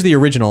 here's the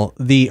original.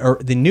 The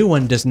new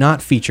one does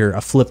not feature a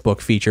flip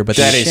book feature, but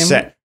that is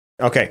set.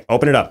 Okay,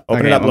 open it up.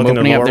 Open it up. I'm Look in the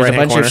opening lower up. There's a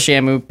right-hand bunch corner. of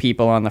Shamu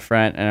people on the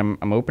front, and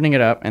I'm opening it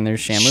up, and there's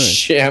Shamus.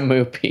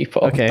 Shamu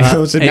people. Okay.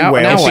 Those would be now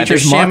whales. what?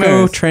 There's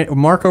Marco, Shamus.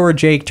 Marco or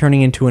Jake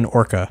turning into an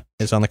orca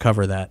is on the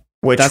cover of that.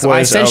 Which That's why I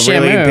was a said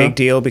really Shamu. big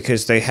deal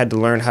because they had to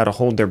learn how to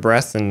hold their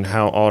breath and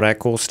how all that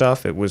cool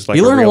stuff. It was like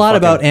You learn a real lot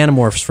about fucking-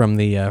 Animorphs from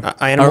the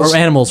animals? or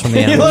animals from the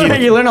animals.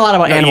 You learn a lot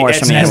about No, Animorphs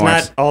from the that's Animorphs.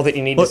 not all that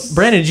you need Well, to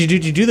Brandon,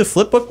 did you do the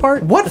flip book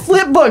part? What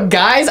flip book,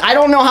 guys? I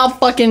don't know how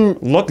fucking.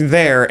 look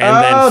there and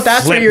then Oh,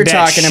 that's what flip you're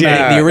that talking shit.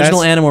 about. The original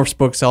that's- Animorphs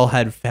books all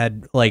had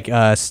like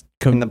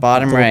In the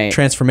bottom little right.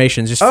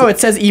 transformations. Just Oh, it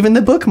says even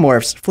the book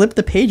morphs. Flip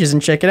the pages and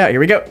check it out.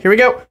 Here we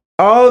go.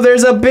 Oh,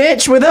 there's a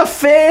bitch with a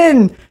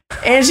fin,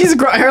 and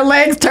her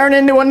legs turn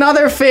into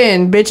another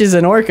fin. Bitch is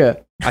an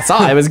orca. I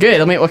saw it. It was good.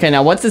 Okay,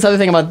 now what's this other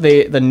thing about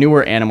the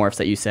newer Animorphs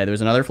that you said? There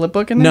was another flip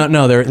book in there?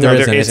 no, there there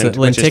isn't. It's isn't, a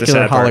which is the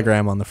lenticular sad part.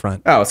 hologram on the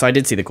front. Oh, so I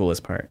did see the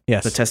coolest part.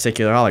 Yes. The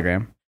testicular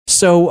hologram.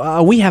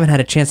 So we haven't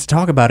had a chance to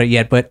talk about it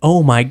yet, but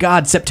oh my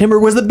God, September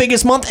was the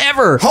biggest month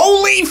ever.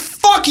 Holy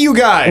fuck, you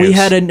guys! We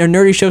had a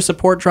Nerdy Show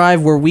support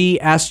drive where we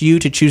asked you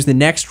to choose the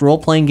next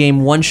role-playing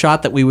game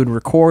one-shot that we would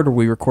record, or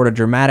we record a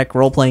dramatic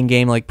role-playing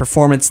game, like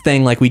performance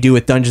thing like we do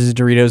with Dungeons &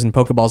 Doritos and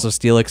Pokeballs of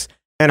Steelix.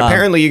 And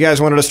apparently you guys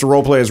wanted us to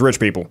roleplay as rich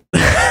people.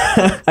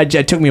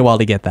 It took me a while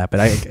to get that, but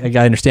I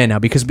understand now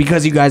because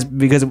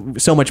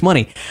of so much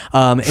money.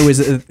 It was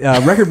a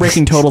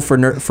record-breaking total for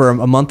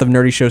a month of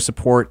Nerdy Show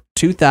support,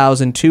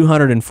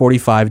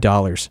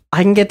 $2,245.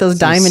 I can get those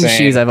diamond insane.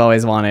 shoes I've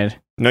always wanted.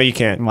 No, you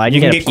can't. Why'd you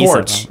you can get a get piece of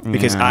quartz them?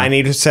 because Yeah. I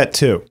need a set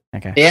too.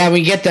 Okay. Yeah,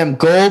 we get them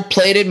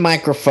gold-plated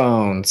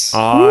microphones.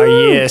 Ah,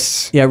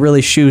 yes. Yeah,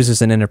 really, shoes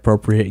is an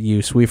inappropriate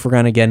use. If we're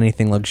going to get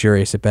anything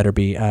luxurious, it better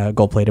be a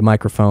gold-plated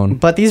microphone.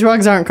 But these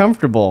rugs aren't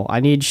comfortable.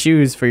 I need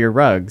shoes for your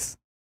rugs.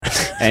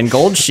 And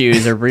gold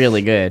shoes are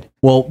really good.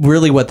 Well,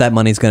 really what that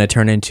money's going to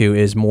turn into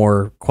is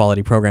more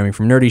quality programming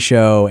from Nerdy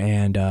Show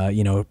and,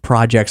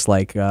 projects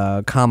like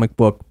comic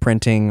book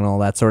printing and all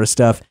that sort of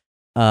stuff.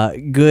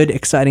 Good,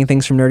 exciting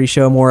things from Nerdy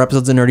Show. More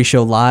episodes of Nerdy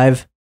Show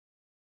live.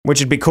 Which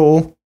would be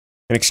cool.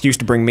 An excuse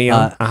to bring me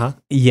on.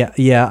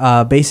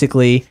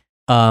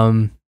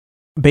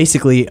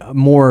 Basically,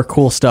 more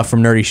cool stuff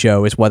from Nerdy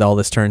Show is what all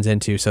this turns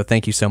into. So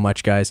thank you so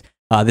much, guys.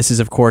 This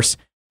is, of course,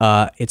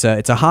 it's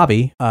a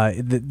hobby.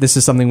 This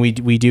is something we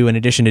do in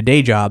addition to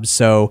day jobs.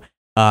 So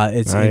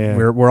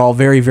we're all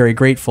very, very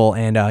grateful.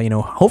 And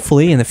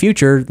hopefully in the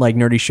future, like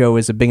Nerdy Show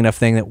is a big enough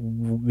thing that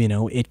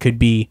it could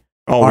be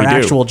All our we do.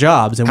 actual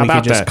jobs, and How we could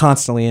about just that?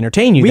 constantly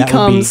entertain you. We That would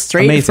come be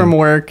straight amazing. from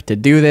work to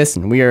do this,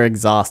 and we are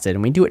exhausted,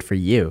 and we do it for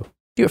you.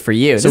 Do it for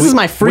you. So this is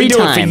my free we do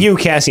time. it for you,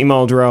 Cassie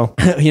Muldrow.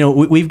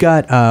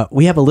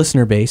 We have a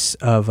listener base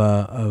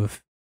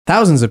of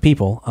thousands of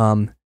people,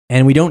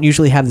 and we don't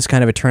usually have this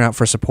kind of a turnout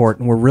for support,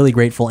 and we're really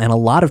grateful. And a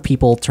lot of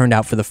people turned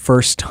out for the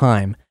first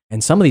time,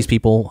 and some of these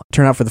people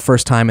turned out for the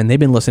first time, and they've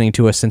been listening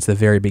to us since the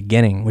very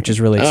beginning, which is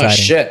really exciting. Oh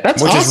shit,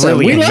 that's Which is awesome.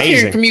 really We love amazing.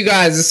 hearing from you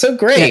guys. It's so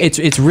great. Yeah,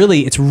 it's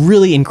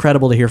really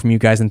incredible to hear from you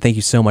guys, and thank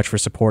you so much for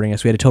supporting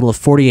us. We had a total of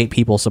 48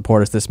 people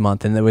support us this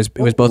month, and it was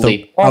both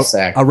Holy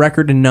Cossack. a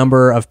record in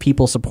number of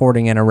people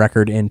supporting and a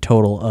record in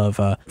total of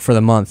for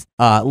the month.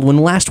 When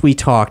last we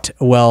talked,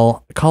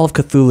 Call of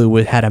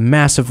Cthulhu had a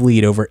massive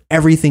lead over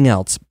everything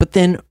else, but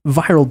then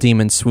Viral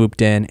Demon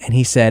swooped in, and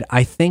he said,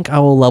 "I think I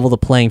will level the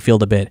playing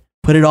field a bit.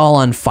 Put it all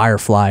on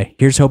Firefly.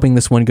 Here's hoping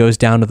this one goes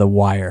down to the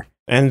wire."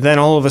 And then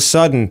all of a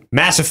sudden,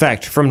 Mass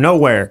Effect from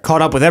nowhere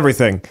caught up with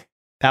everything.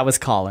 That was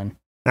Colin.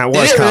 That Did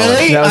was it Colin.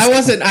 really? That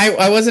was-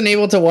 I wasn't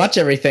able to watch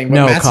everything. But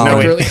No, Matt's Colin.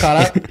 not really caught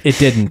up. It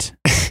didn't.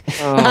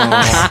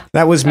 Oh.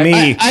 That was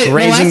me the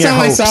raising last your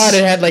time hopes. I saw it,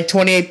 it had like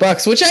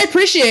 $28, which I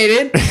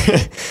appreciated.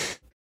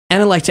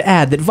 And I'd like to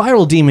add that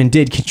Viral Demon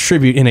did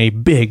contribute in a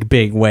big,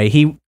 big way.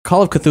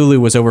 Call of Cthulhu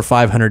was over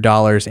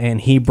 $500,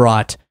 and he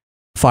brought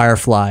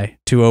Firefly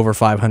to over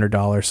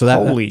 $500. So that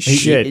Holy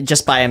shit.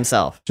 Just by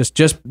himself.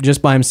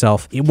 just by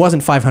himself. It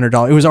wasn't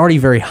 $500. It was already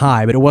very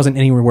high, but it wasn't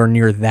anywhere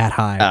near that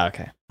high. Oh,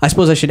 okay. I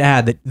suppose I should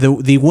add that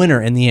the winner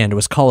in the end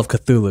was Call of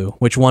Cthulhu,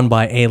 which won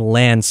by a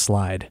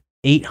landslide.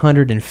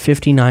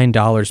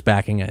 $859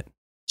 backing it.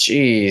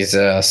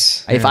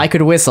 Jesus. If I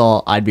could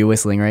whistle, I'd be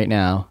whistling right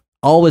now.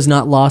 All was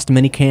not lost.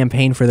 Many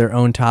campaigned for their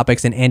own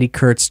topics, and Andy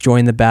Kurtz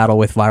joined the battle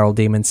with Viral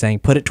Demon, saying,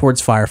 "Put it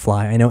towards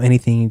Firefly. I know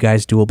anything you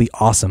guys do will be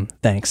awesome.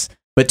 Thanks."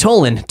 But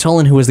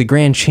Tolan, who was the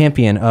grand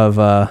champion of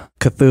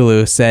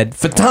Cthulhu, said,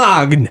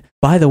 "Fatagn."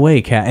 By the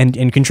way, Cat,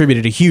 and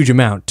contributed a huge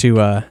amount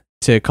to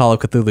Call of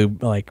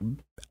Cthulhu, like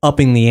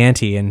upping the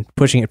ante and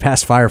pushing it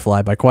past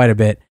Firefly by quite a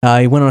bit.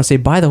 He went on to say,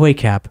 "By the way,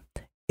 Cap,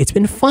 it's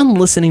been fun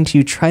listening to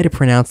you try to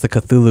pronounce the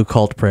Cthulhu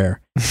cult prayer.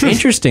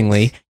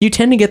 Interestingly, you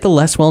tend to get the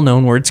less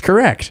well-known words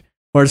correct,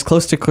 or as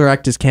close to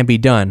correct as can be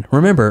done.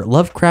 Remember,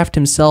 Lovecraft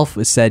himself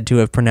is said to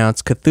have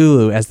pronounced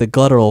Cthulhu as the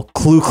guttural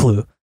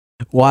Clu-Clu,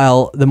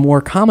 while the more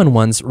common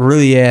ones,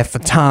 Rulier,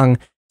 Fatang,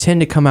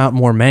 tend to come out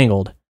more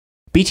mangled.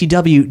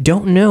 BTW,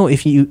 don't know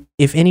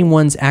if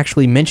anyone's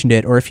actually mentioned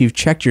it or if you've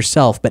checked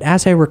yourself, but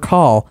as I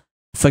recall,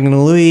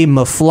 Fagnului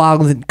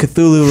Maflag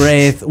Cthulhu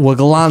Wraith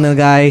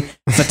Wagalanagai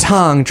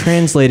Fatang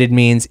translated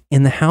means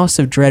in the House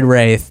of Dread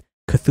Wraith,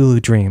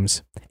 Cthulhu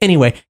Dreams.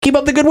 Anyway, keep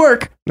up the good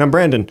work." Now,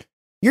 Brandon,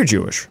 you're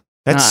Jewish.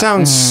 That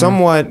sounds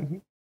somewhat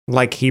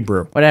like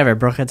Hebrew. Whatever,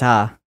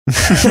 Brokata.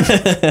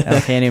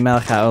 Elkeinu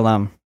Melech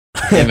HaOlam.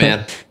 Yeah,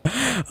 man.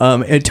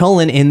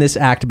 Tolan in this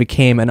act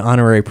became an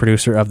honorary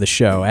producer of the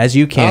show, as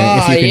you can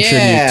if you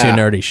contribute to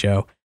Nerdy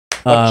Show.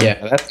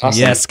 Yeah, that's awesome.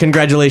 Yes,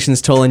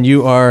 congratulations, Tolan.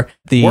 You are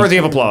the Worthy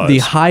of applause. the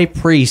high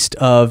priest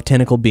of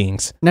tentacle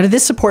beings. Now, did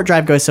this support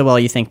drive go so well,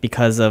 you think,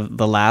 because of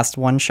the last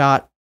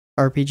one-shot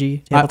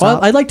RPG tabletop?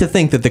 Well, I'd like to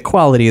think that the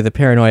quality of the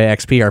Paranoia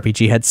XP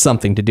RPG had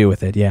something to do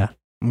with it. Yeah.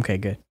 Okay,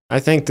 good. I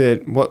think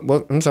that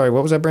what I'm sorry,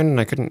 what was that, Brandon?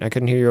 I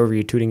couldn't hear you over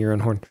you tooting your own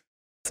horn.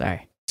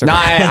 Sorry. It's okay.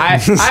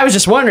 No, I was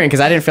just wondering because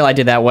I didn't feel I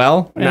did that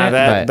well. No,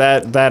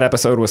 that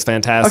episode was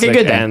fantastic. Okay,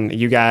 good then. And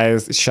you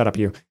guys, shut up,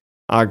 you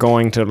are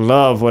going to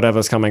love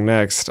whatever's coming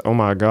next. Oh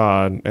my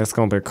god, it's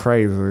gonna be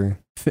crazy.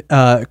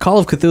 Call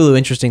of Cthulhu,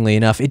 interestingly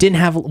enough, it didn't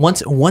have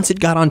once it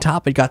got on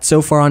top, it got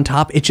so far on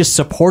top, it just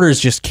supporters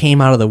just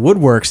came out of the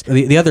woodworks.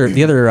 The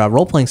other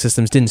role playing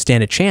systems didn't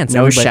stand a chance.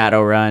 No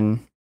Shadowrun,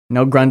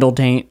 no Grundle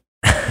Taint.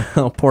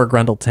 Oh, poor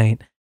Grundle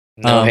Taint.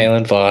 No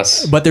Halen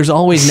Voss. But there's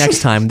always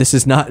next time. This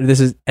is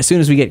as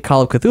soon as we get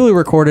Call of Cthulhu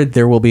recorded,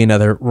 there will be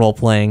another role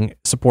playing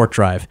support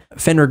drive.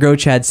 Fenrir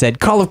Gochad said,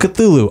 "Call of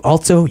Cthulhu.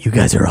 Also, you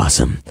guys are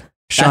awesome."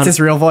 That's his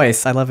real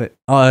voice. I love it.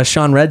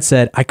 Sean Red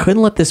said, "I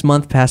couldn't let this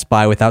month pass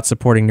by without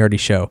supporting Nerdy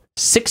Show.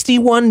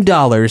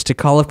 $61 to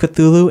Call of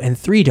Cthulhu and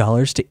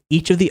 $3 to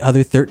each of the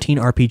other 13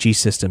 RPG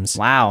systems."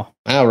 Wow,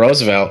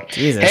 Roosevelt.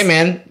 Jesus. Hey,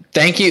 man.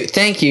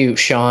 Thank you,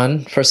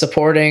 Sean, for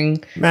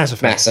supporting Mass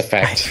Effect.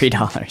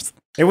 $3.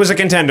 It was a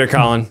contender,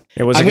 Colin.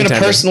 It was. I'm going to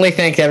personally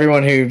thank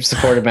everyone who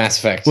supported Mass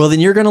Effect. Well,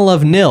 then you're going to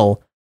love Nil,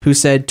 who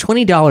said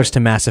 $20 to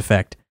Mass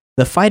Effect.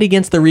 The fight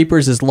against the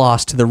Reapers is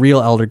lost to the real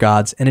Elder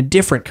Gods and a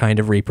different kind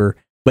of Reaper,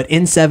 but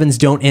N7s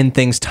don't end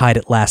things tied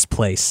at last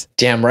place.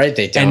 Damn right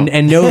they don't.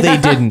 And no, they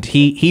didn't.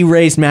 He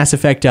raised Mass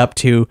Effect up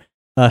to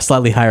a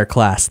slightly higher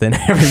class than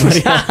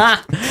everybody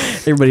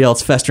else. Everybody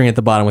else festering at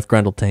the bottom with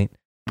Grundle Taint.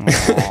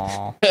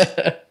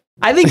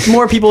 I think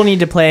more people need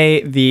to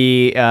play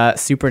the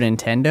Super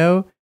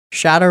Nintendo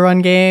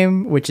Shadowrun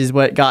game, which is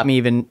what got me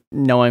even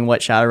knowing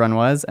what Shadowrun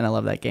was, and I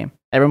love that game.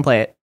 Everyone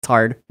play it. It's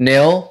hard.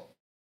 Nil,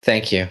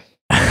 thank you.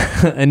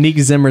 Anik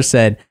Zimmer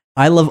said,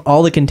 "I love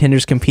all the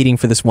contenders competing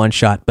for this one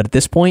shot, but at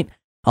this point,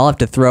 I'll have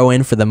to throw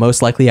in for the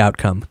most likely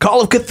outcome.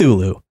 Call of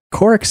Cthulhu."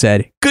 Korik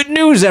said, "Good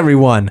news,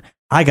 everyone.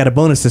 I got a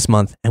bonus this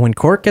month, and when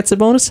Korik gets a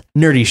bonus,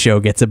 Nerdy Show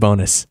gets a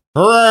bonus."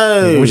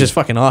 Hooray! Which is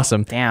fucking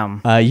awesome.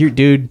 Damn.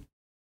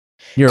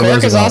 You're Cork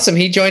is Roosevelt. awesome.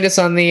 He joined us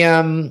on the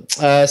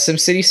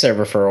SimCity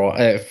server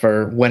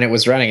for when it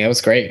was running. It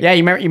was great. Yeah,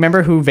 you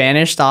remember who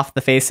vanished off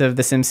the face of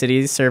the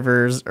SimCity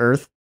server's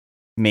Earth?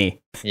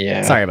 Me.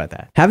 Yeah. Sorry about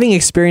that. Having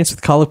experience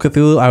with Call of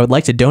Cthulhu, I would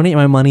like to donate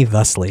my money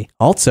thusly.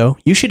 Also,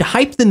 you should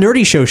hype the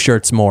Nerdy Show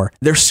shirts more.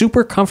 They're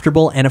super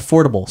comfortable and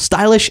affordable,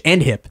 stylish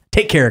and hip.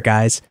 Take care,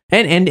 guys.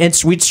 And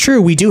it's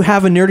true, we do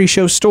have a Nerdy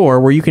Show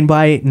store where you can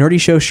buy Nerdy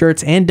Show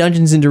shirts and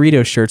Dungeons and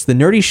Doritos shirts. The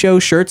Nerdy Show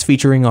shirts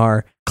featuring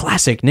our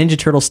classic Ninja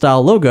Turtle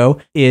style logo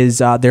is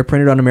they're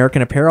printed on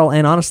American Apparel,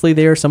 and honestly,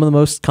 they are some of the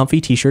most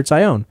comfy t-shirts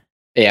I own.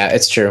 Yeah,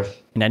 it's true.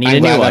 And I need I'm a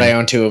new glad one. that I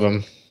own 2 of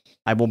them.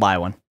 I will buy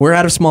one. We're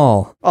out of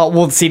small. Oh,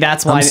 well, see,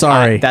 that's why I'm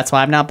sorry. that's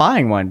why I'm not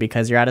buying one,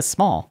 because you're out of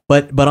small.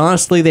 But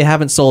honestly, they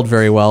haven't sold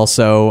very well,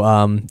 so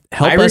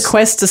help I us.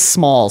 request a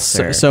small,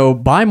 sir. So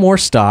buy more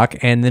stock,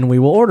 and then we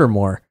will order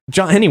more.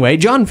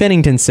 John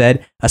Fennington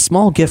said, "A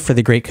small gift for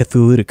the great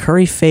Cthulhu to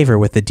curry favor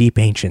with the deep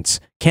ancients.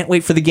 Can't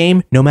wait for the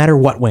game, no matter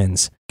what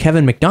wins."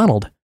 Kevin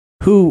McDonald,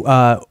 who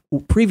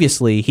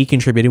previously he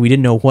contributed, we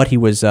didn't know what he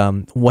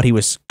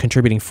was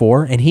contributing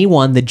for, and he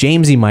won the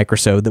Jamesy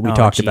microsode that we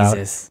talked about,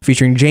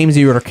 featuring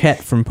Jamesy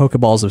Roquette from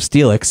Pokeballs of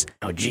Steelix.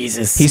 Oh,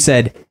 Jesus. He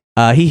said,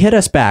 he hit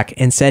us back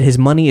and said his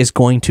money is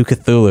going to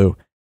Cthulhu.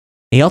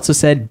 He also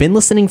said, "Been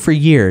listening for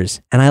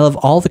years, and I love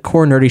all the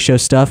core Nerdy Show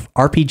stuff,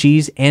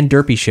 RPGs, and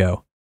Derpy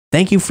Show.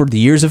 Thank you for the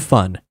years of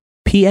fun.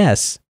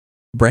 P.S.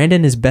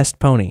 Brandon is best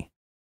pony."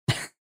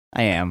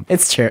 I am.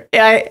 It's true.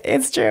 Yeah,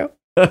 it's true.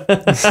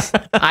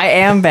 I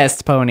am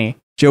best pony.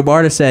 Joe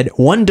Barta said,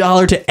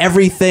 $1 to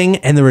everything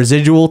and the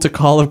residual to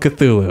Call of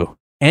Cthulhu.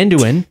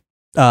 Anduin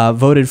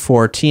voted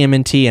for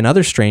TMNT and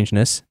Other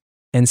Strangeness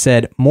and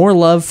said, more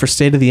love for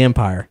State of the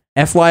Empire.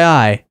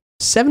 FYI,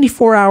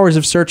 74 hours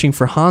of searching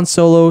for Han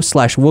Solo /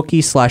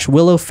 Wookiee /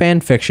 Willow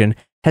fanfiction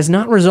has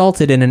not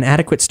resulted in an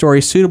adequate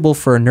story suitable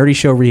for a nerdy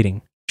show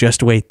reading.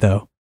 Just wait,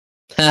 though.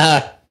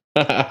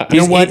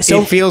 You know what?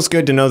 It feels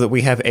good to know that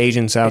we have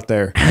agents out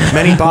there.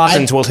 Many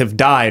Bothans will have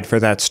died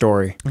for that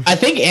story. I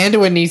think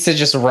Anduin needs to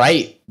just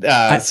write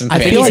some I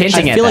feel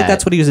like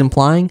that's what he was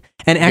implying.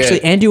 And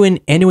actually,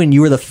 Anduin, you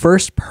were the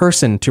first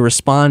person to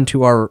respond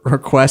to our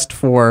request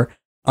for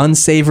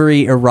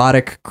unsavory,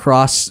 erotic,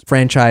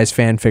 cross-franchise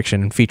fan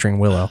fiction featuring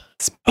Willow.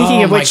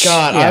 Speaking of which,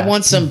 God, I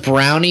want some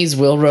Brownies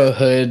Wilrow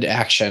Hood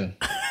action.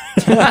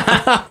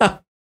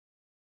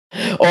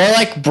 Or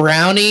like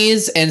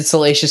Brownies and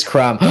Salacious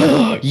Crumb.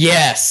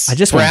 Yes! I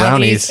just want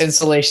Brownies and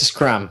Salacious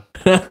Crumb.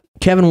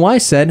 Kevin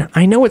Weiss said,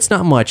 I know it's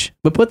not much,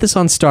 but put this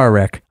on Star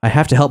Rec. I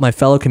have to help my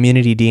fellow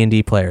community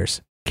D&D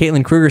players.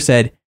 Caitlin Kruger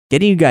said,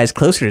 getting you guys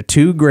closer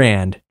to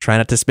 $2,000. Try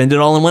not to spend it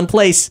all in one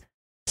place.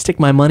 Stick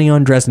my money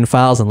on Dresden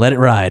Files and let it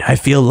ride. I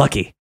feel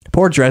lucky.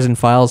 Poor Dresden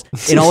Files.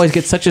 It always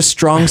gets such a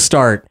strong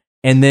start,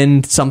 and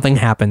then something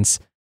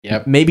happens.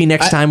 Yep. Maybe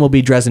next time will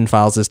be Dresden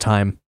Files'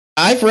 time.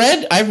 I've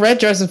read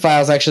Dresden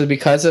Files actually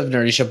because of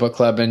Nerdy Show Book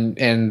Club and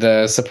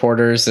the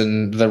supporters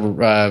and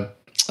the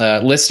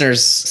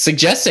listeners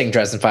suggesting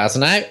Dresden Files,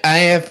 and I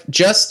have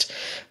just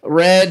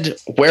read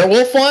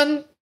Werewolf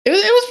one. It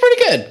was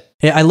pretty good.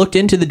 Yeah, I looked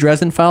into the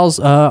Dresden Files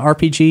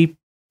RPG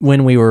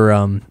when we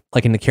were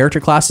like in the character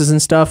classes and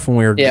stuff, when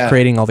we were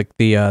creating all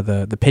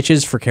the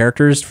pitches for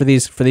characters for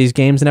these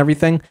games and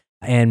everything.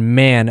 And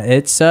man,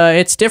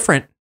 it's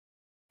different.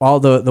 All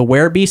the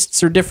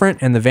werebeasts are different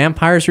and the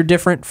vampires are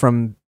different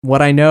from what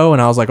I know.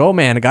 And I was like, oh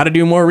man, I got to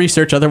do more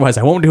research. Otherwise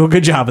I won't do a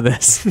good job of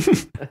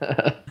this.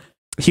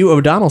 Hugh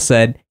O'Donnell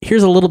said,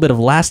 here's a little bit of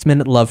last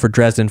minute love for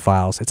Dresden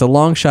Files. It's a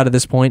long shot at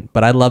this point,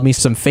 but I love me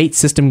some Fate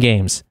system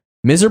games.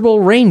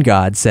 Miserable Rain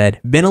God said,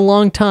 been a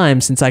long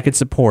time since I could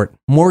support.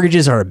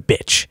 Mortgages are a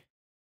bitch.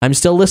 I'm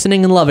still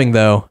listening and loving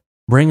though.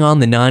 Bring on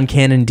the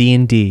non-canon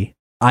D&D.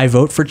 I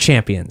vote for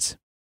Champions.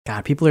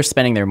 God, people are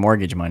spending their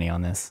mortgage money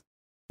on this.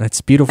 That's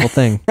a beautiful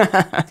thing.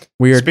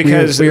 It's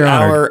because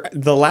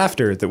the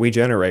laughter that we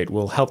generate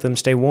will help them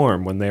stay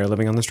warm when they are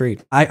living on the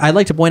street. I'd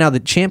like to point out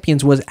that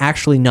Champions was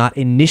actually not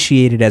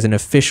initiated as an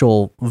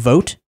official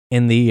vote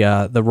in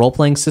the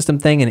role-playing system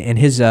thing, and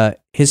his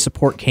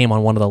support came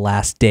on one of the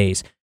last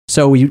days.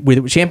 So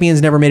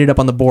Champions never made it up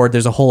on the board.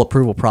 There's a whole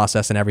approval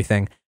process and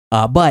everything.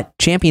 But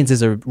Champions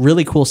is a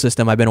really cool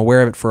system. I've been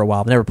aware of it for a while.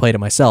 I've never played it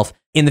myself.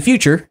 In the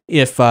future,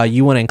 if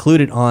you want to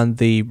include it on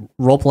the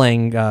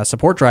role-playing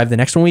support drive, the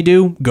next one we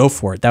do, go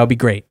for it. That would be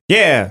great.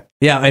 Yeah.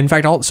 Yeah, in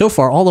fact, so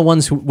far, all the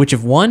ones which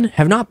have won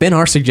have not been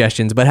our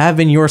suggestions, but have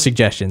been your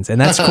suggestions,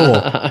 and that's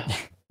cool.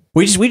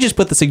 We just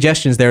put the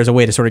suggestions there as a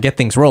way to sort of get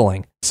things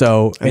rolling.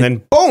 So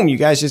then boom, you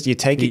guys you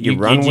take it, you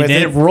run with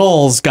it. It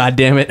rolls,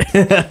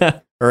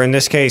 goddammit. Or in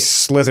this case,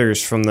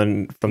 slithers from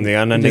the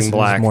unending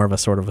black. More of a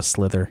sort of a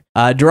slither.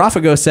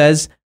 Durafago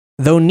says,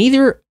 though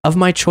neither of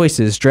my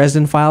choices,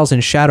 Dresden Files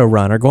and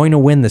Shadowrun, are going to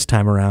win this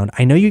time around,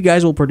 I know you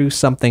guys will produce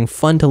something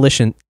fun to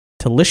listen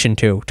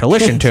to.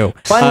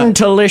 Fun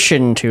to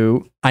listen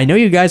to. I know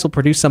you guys will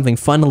produce something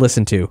fun to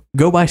listen to.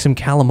 Go buy some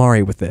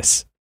calamari with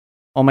this.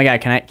 Oh my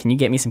God, can you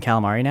get me some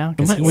calamari now?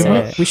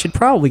 We should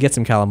probably get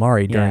some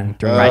calamari during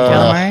fried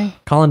calamari.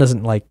 Colin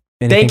doesn't like.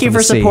 Thank you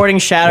for supporting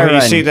Shadowrun. Well,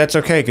 you see, that's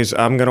okay, because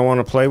I'm going to want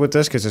to play with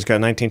this, because it's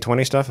got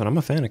 1920 stuff, and I'm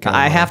a fan of calamari.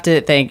 I have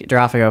to thank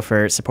Durafago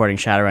for supporting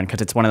Shadowrun,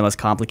 because it's one of the most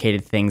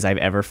complicated things I've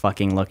ever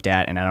fucking looked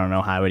at, and I don't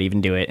know how I would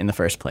even do it in the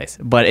first place.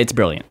 But it's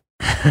brilliant.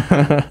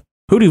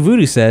 Hoodoo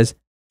Voodoo says,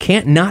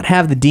 can't not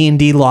have the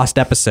D&D Lost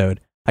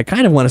episode. I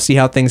kind of want to see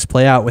how things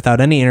play out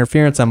without any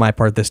interference on my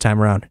part this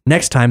time around.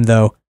 Next time,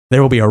 though,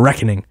 there will be a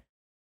reckoning.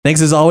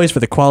 Thanks as always for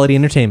the quality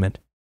entertainment.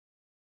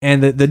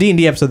 And the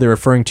D&D episode they're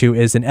referring to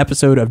is an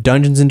episode of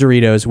Dungeons and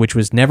Doritos, which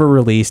was never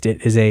released.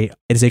 It is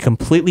a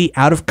completely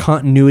out of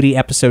continuity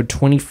episode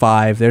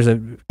 25. There's a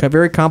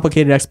very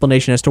complicated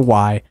explanation as to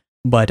why,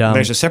 but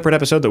there's a separate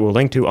episode that we'll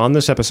link to on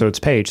this episode's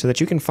page so that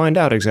you can find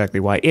out exactly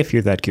why if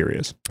you're that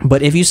curious.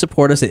 But if you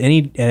support us at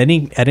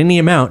any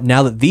amount,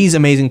 now that these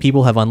amazing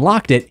people have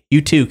unlocked it,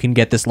 you too can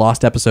get this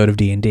lost episode of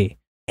D&D.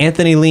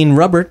 Anthony Lean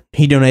Rubbert,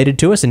 he donated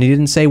to us and he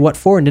didn't say what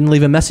for and didn't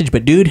leave a message,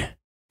 but dude,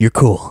 you're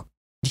cool.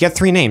 You got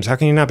 3 names. How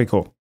can you not be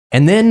cool?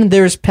 And then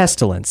there's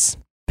Pestilence.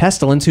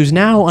 Pestilence, who's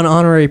now an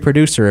honorary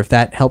producer, if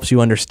that helps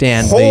you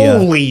understand.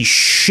 Holy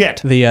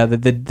shit!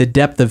 The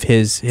depth of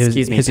his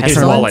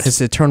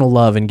eternal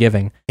love and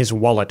giving. His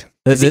wallet.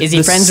 Is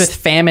he friends with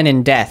famine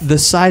and death? The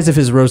size of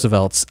his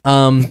Roosevelts.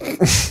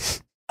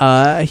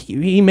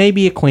 He may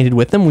be acquainted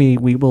with them. We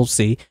will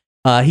see.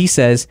 He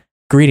says,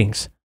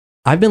 greetings.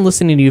 I've been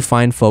listening to you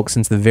fine folks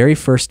since the very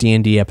first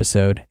D&D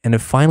episode, and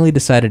have finally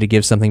decided to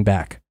give something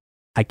back.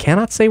 I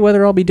cannot say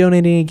whether I'll be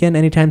donating again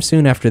anytime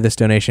soon after this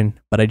donation,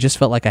 but I just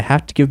felt like I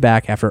have to give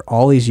back after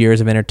all these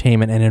years of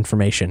entertainment and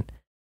information.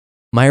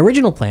 My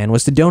original plan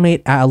was to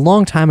donate a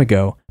long time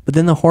ago, but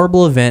then the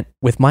horrible event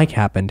with Mike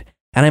happened,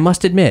 and I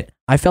must admit,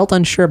 I felt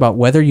unsure about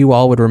whether you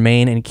all would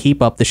remain and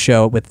keep up the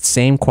show with the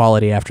same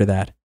quality after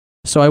that.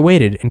 So I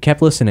waited and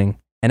kept listening,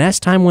 and as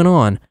time went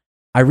on,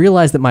 I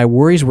realized that my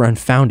worries were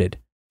unfounded.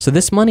 So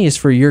this money is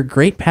for your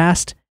great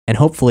past and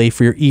hopefully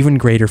for your even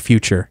greater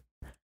future.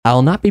 I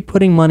will not be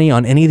putting money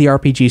on any of the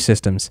RPG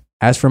systems.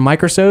 As for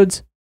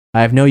microsodes,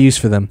 I have no use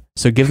for them,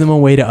 so give them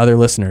away to other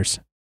listeners.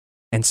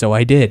 And so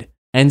I did.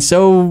 And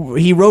so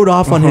he rode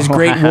off on his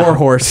great war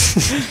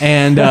horse,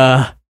 and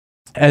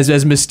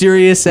as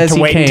mysterious as to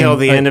he wait came, until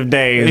the end of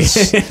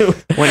days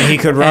when he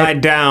could ride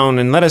down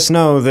and let us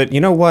know that,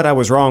 you know what, I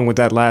was wrong with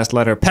that last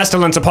letter.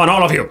 Pestilence upon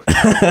all of you.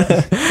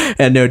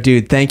 And no,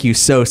 dude, thank you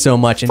so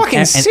much. And,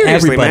 Fucking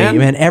seriously, everybody,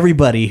 man.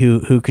 Everybody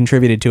who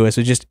contributed to us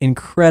was just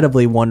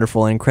incredibly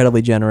wonderful and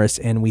incredibly generous,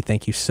 and we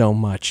thank you so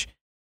much.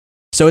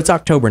 So it's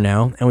October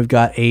now, and we've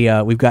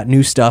got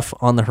new stuff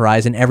on the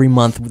horizon. Every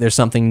month there's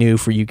something new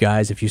for you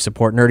guys if you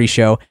support Nerdy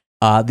Show.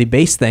 The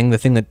base thing, the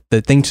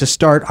thing to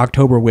start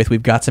October with,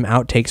 we've got some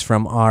outtakes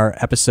from our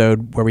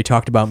episode where we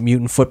talked about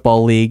Mutant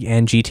Football League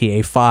and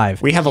GTA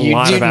 5. We have a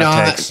lot of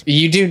outtakes.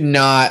 You do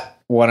not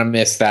want to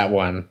miss that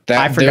one.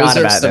 I forgot those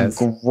are about some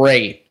this.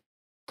 great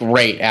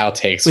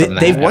outtakes from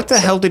that. What the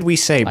hell did we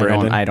say,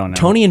 Brandon? I don't know.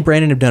 Tony and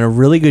Brandon have done a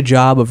really good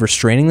job of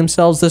restraining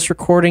themselves this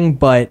recording,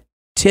 but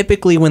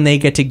typically when they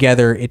get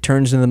together, it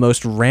turns into the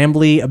most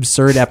rambly,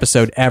 absurd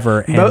episode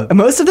ever. And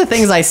Most of the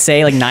things I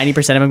say, like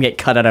 90% of them get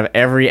cut out of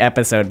every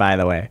episode, by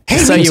the way. Hey,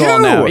 so me you all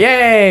too. know.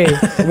 Yay!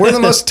 We're the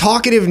most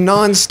talkative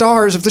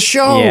non-stars of the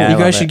show. Yeah. you I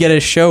guys love should it. get a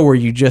show where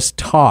you just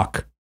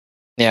talk.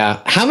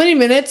 Yeah. How many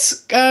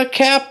minutes,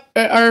 Cap,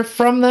 are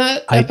from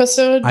that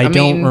episode? I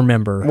don't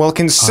remember. Well,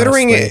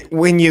 considering honestly. it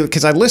when you,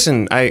 because I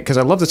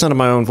love the sound of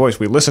my own voice.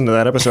 We listened to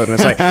that episode, and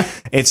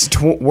it's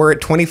like we're at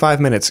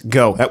 25 minutes.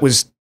 Go. That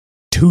was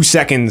 2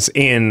 seconds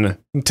in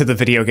to the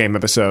video game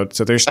episode,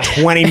 so there's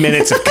 20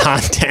 minutes of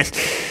content.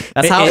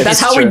 That's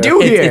how we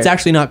do It's, here. it's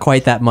actually not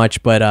quite that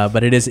much, but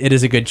it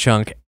is a good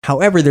chunk.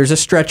 However, there's a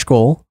stretch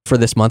goal for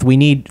this month. We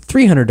need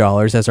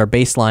 $300 as our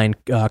baseline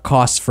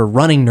costs for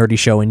running Nerdy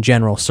Show in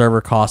general,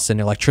 server costs and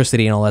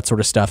electricity and all that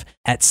sort of stuff.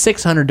 At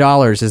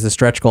 $600 is the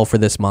stretch goal for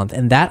this month,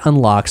 and that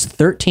unlocks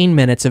 13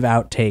 minutes of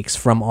outtakes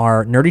from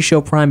our Nerdy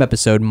Show Prime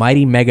episode,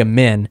 Mighty Mega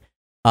Men.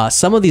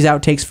 Some of these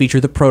outtakes feature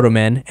the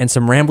Proto-Men and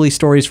some rambly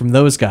stories from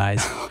those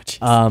guys,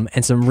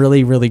 and some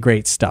really, really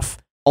great stuff.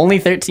 Only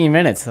 13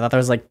 minutes. I thought there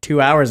was like 2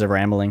 hours of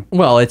rambling.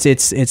 Well, it's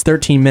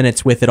 13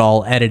 minutes with it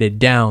all edited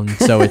down,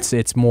 so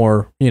it's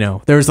more,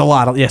 there was a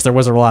lot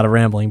of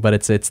rambling, but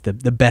it's the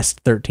best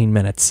 13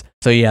 minutes.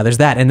 So yeah, there's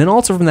that. And then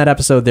also from that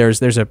episode,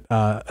 there's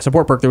a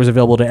support perk that was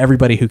available to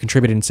everybody who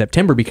contributed in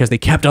September because they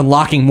kept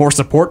unlocking more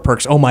support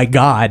perks. Oh my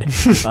God.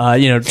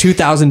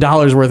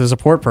 $2,000 worth of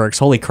support perks.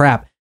 Holy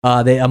crap.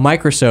 A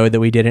microsode that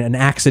we did, an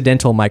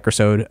accidental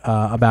microsode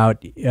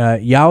about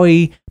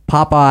Yowie,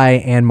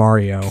 Popeye, and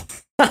Mario.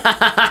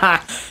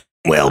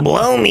 Well,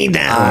 blow me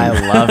down.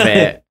 I love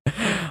it.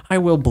 I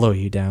will blow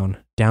you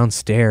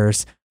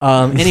downstairs.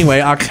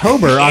 Anyway,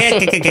 October,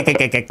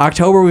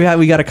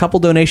 we got a couple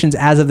donations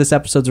as of this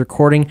episode's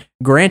recording.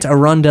 Grant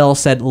Arundel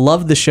said,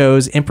 "Love the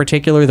shows, in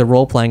particular the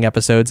role playing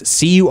episodes.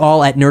 See you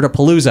all at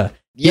Nerdapalooza."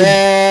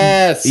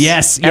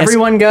 Yes.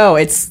 Everyone go.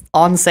 It's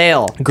on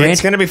sale. Grant,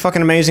 It's gonna be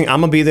fucking amazing. I'm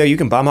gonna be there. You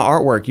can buy my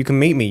artwork. You can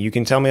meet me. You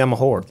can tell me I'm a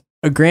whore.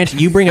 Grant,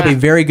 you bring up a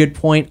very good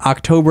point.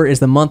 October is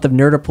the month of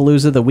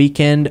Nerdapalooza, the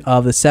weekend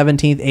of the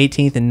 17th,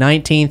 18th, and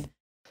 19th.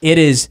 It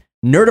is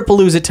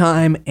Nerdapalooza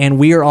time, and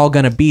we are all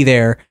going to be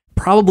there.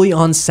 Probably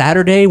on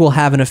Saturday, we'll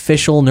have an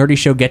official Nerdy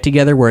Show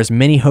get-together where as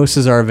many hosts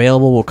as are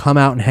available will come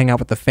out and hang out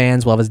with the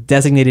fans. We'll have a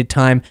designated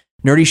time.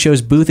 Nerdy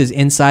Show's booth is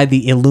inside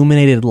the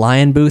illuminated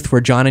lion booth where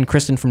John and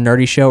Kristen from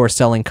Nerdy Show are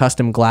selling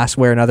custom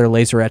glassware and other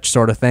laser-etched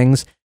sort of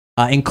things,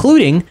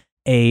 including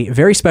a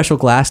very special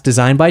glass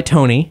designed by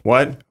Tony.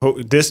 What?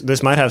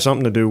 This might have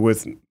something to do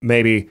with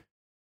maybe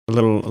a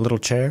little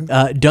chair.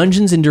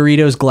 Dungeons and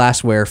Doritos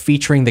glassware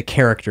featuring the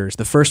characters.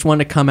 The first one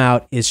to come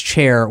out is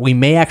Chair. We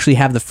may actually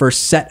have the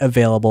first set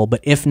available, but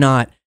if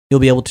not, you'll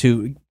be able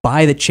to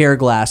buy the chair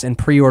glass and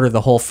pre-order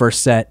the whole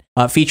first set,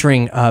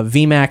 featuring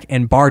VMAC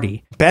and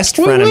Barty. Best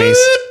frenemies.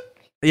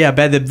 Yeah,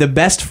 the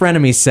best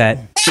frenemies set.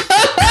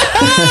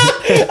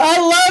 I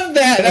love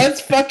that.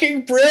 That's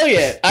fucking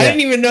brilliant. I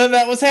didn't even know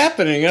that was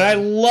happening, and I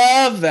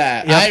love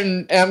that.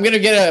 Yep. I'm gonna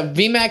get a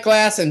VMAC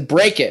glass and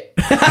break it.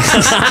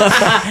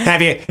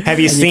 Have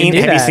you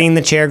seen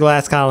the chair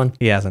glass, Colin?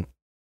 He hasn't.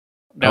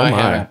 No, Oh I my.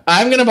 haven't.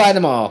 I'm gonna buy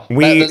them all.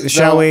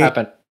 Shall we?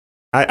 Happen.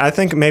 I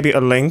think maybe a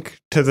link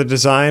to the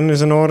design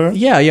is in order.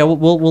 Yeah.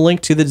 We'll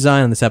link to the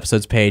design on this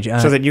episode's page.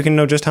 So that you can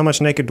know just how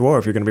much Naked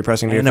Dwarf you're going to be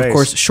pressing to your and face. of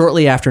course,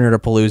 shortly after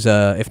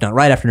Nerdapalooza, if not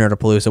right after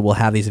Nerdapalooza, we'll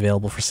have these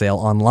available for sale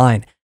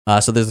online.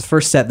 So there's the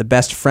first set, the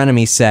Best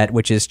Frenemy set,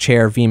 which is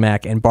Chair,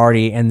 VMAC, and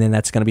Barty, and then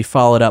that's going to be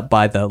followed up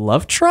by the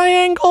Love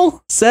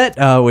Triangle set,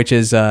 which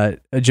is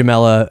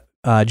Jamela,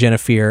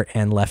 Jennifer,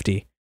 and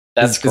Lefty.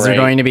 That's Is great. there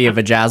going to be a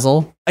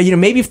vajazzle?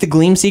 Maybe if the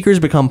Gleam Seekers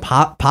become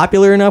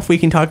popular enough, we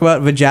can talk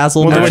about vajazzle.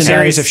 We'll do a merchandise.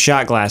 series of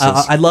shot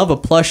glasses. I'd love a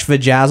plush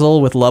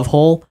vajazzle with love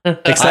hole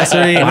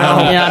accessory.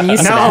 Yeah, I'm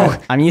used to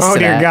that. I'm used oh to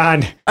dear that.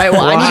 God! All right,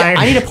 well, Why?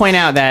 I need to point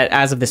out that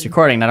as of this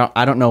recording,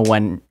 I don't know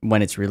when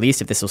it's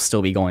released, if this will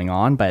still be going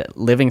on, but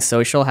Living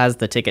Social has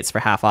the tickets for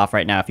half off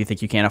right now. If you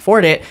think you can't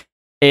afford it,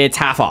 it's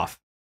half off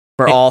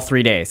for all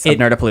 3 days of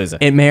Nerdapalooza.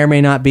 It may or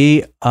may not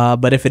be,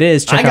 but if it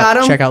is, check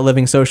out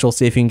Living Social,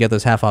 see if you can get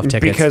those half off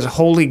tickets. Because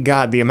holy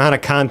God, the amount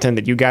of content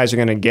that you guys are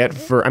going to get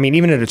for, I mean,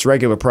 even at its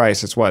regular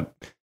price, it's what,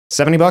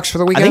 $70 for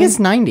the I weekend? think it's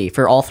 90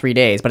 for all 3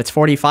 days, but it's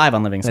 45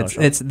 on Living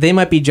Social. They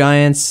Might Be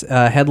Giants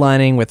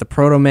headlining with the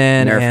Proto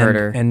Man Nerf and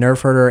Herder. and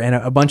Nerf Herder and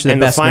a bunch of the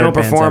and best the final nerd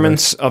bands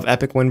performance of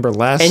Epic Wind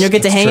Burlesque. And you'll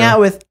get to hang out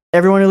with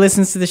everyone who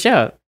listens to the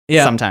show.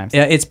 Yeah. Sometimes.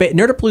 Yeah,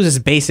 Nerdapalooza is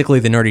basically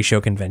the Nerdy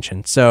Show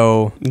convention.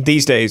 So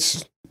These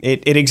days,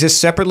 it exists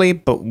separately,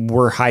 but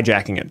we're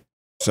hijacking it.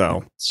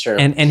 So It's true.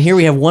 and here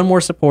we have one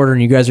more supporter,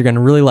 and you guys are going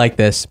to really like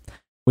this.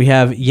 We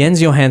have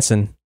Jens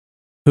Johansson,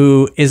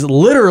 who is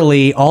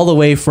literally all the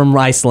way from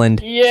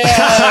Iceland.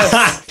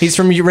 Yes. He's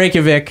from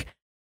Reykjavik.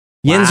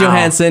 Jens Wow.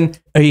 Johansson,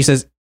 he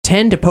says,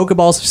 10 to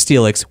Pokeballs of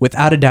Steelix,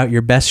 without a doubt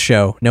your best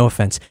show, no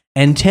offense.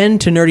 And 10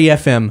 to Nerdy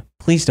FM,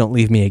 please don't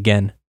leave me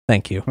again.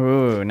 Thank you.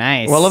 Ooh,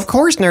 nice. well, of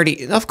course,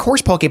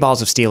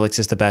 Pokeballs of Steelix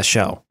is the best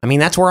show. I mean,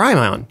 that's where I'm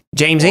on.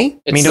 Jamesy, I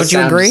It's mean, the don't you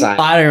sound agree? design.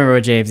 I don't remember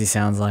what Jamesy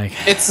sounds like.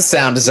 It's the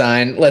sound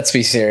design. Let's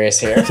be serious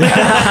here.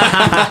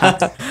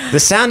 The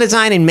sound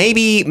design and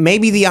maybe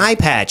the eye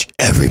patch.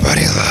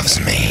 Everybody loves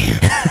me.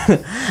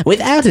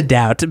 Without a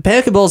doubt,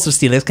 Pokeballs of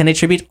Steelix can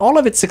attribute all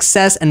of its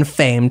success and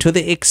fame to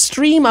the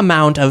extreme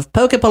amount of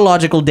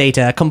Pokepological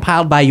data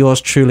compiled by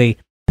yours truly,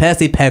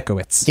 Percy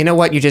Perkowitz. You know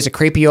what? You're just a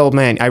creepy old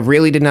man. I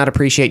really did not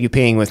appreciate you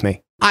peeing with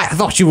me. I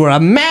thought you were a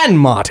man,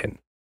 Martin.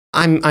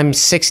 I'm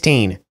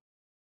 16.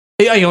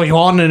 You're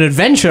on an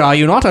adventure, are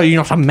you not? Are you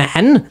not a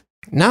man?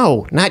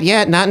 No, not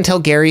yet. Not until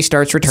Gary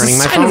starts returning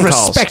my It's a sign phone of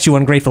calls. respect, you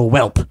ungrateful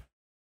whelp.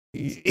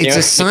 It's Yeah.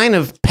 a sign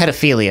of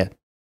pedophilia.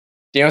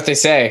 Do you know what they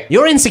say?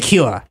 You're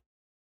insecure.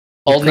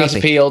 Old enough to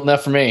creepy. pee, old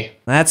enough for me.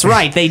 That's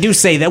right, they do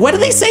say that. Where do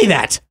they say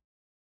that?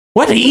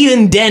 What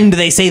Eden den do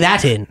they say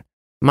that in?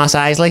 Mos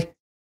Eisley?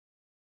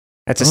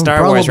 That's a Oh,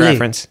 Star Wars probably.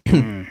 reference.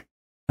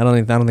 I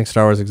don't think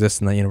Star Wars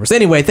exists in that universe.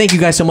 Anyway, thank you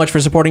guys so much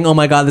for supporting. Oh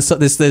my god,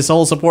 this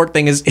whole support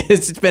thing is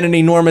it's been an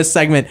enormous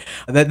segment.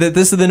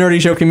 This is the Nerdy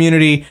Show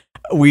community.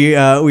 We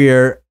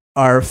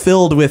are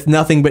filled with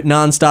nothing but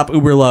nonstop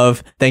Uber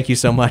love. Thank you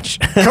so much.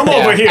 Come Yeah,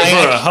 over here I-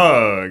 for a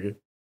hug.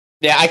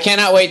 Yeah, I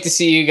cannot wait to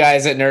see you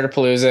guys at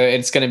Nerdapalooza.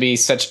 It's going to be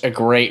such a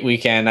great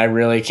weekend. I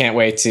really can't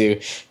wait to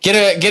get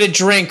a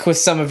drink with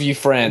some of you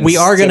friends. We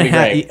are It's gonna gonna be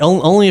have great.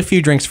 only a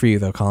few drinks for you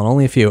though, Colin.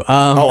 Only a few.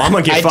 Oh, I'm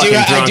gonna get I fucking do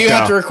drunk.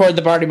 have to though. record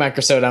the Barty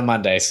Microsode on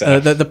Monday. So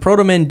the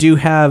Proto Men do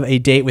have a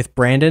date with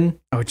Brandon.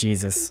 Oh,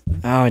 Jesus.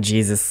 Oh,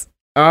 Jesus.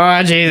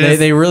 Oh, Jesus.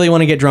 They really want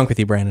to get drunk with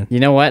you, Brandon.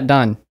 You know what?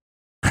 Done.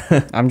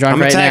 I'm drunk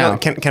I'm right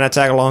tag- now. Can I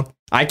tag along?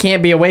 I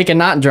can't be awake and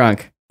not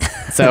drunk.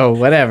 So,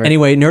 whatever.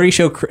 Anyway,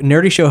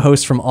 Nerdy Show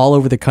hosts from all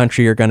over the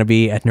country are going to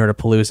be at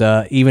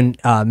Nerdapalooza. Even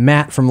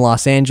Matt from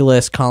Los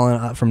Angeles,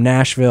 Colin from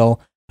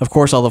Nashville. Of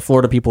course, all the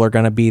Florida people are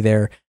going to be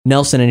there.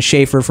 Nelson and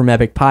Schaefer from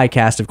Epic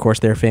Podcast, of course,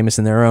 they're famous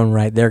in their own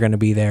right. They're going to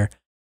be there.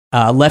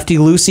 Lefty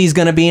Lucy's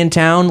going to be in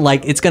town.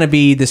 Like, it's going to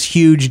be this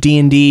huge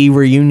D&D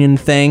reunion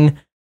thing.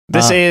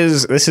 This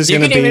is you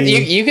going to can be.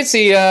 even you could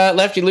see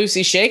Lefty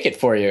Lucy shake it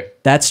for you.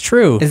 That's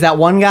true. Is that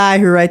one guy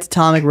who writes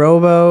Atomic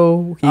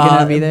Robo? He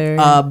gonna be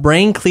there?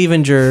 Brain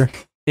Clevenger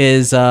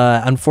is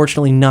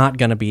unfortunately not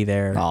going to be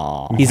there.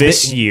 Aw. He's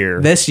this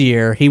year. This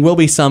year. He will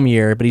be some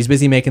year, but he's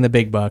busy making the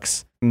big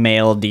bucks.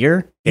 Male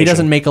deer? He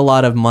doesn't make a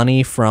lot of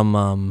money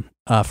from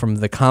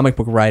the comic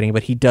book writing,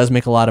 but he does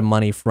make a lot of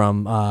money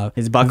from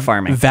His buck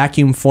farming.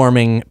 vacuum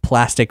forming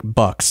plastic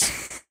bucks.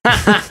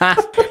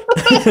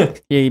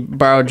 He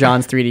borrowed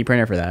John's 3D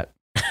printer for that.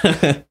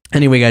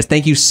 Anyway, guys,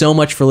 thank you so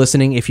much for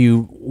listening. If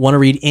you want to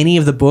read any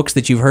of the books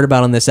that you've heard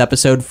about on this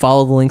episode,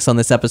 follow the links on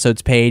this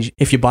episode's page.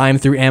 If you buy them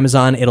through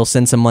Amazon, it'll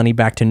send some money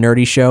back to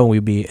Nerdy Show.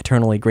 We'd be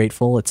eternally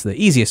grateful. It's the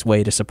easiest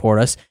way to support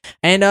us.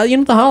 And,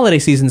 the holiday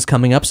season's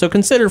coming up, so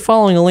consider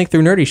following a link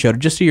through Nerdy Show to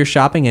just do your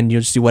shopping, and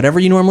you'll just do whatever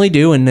you normally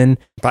do, and then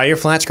Buy your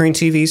flat screen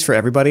TVs for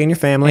everybody in your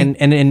family.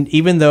 And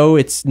even though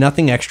it's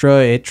nothing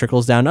extra, it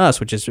trickles down to us,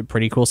 which is a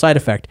pretty cool side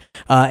effect.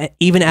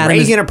 Even Adam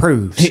Reagan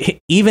approves.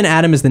 Even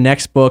Adam is the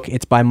next book.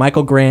 It's by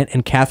Michael Grant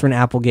and Catherine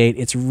Applegate.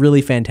 It's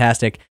really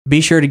fantastic.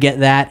 Be sure to get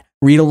that.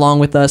 Read along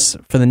with us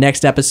for the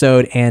next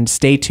episode, and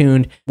stay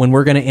tuned when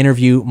we're going to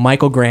interview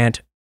Michael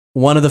Grant,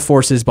 one of the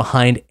forces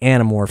behind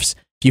Animorphs.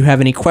 If you have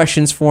any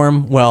questions for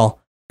him, well,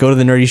 go to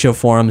the Nerdy Show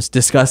forums,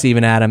 discuss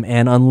Even Adam,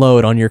 and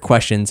unload on your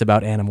questions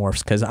about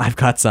Animorphs, because I've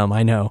got some,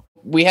 I know.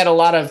 We had a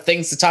lot of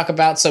things to talk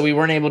about, so we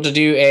weren't able to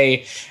do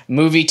a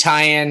movie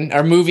tie-in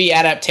or movie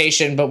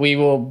adaptation, but we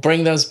will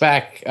bring those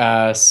back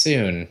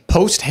soon.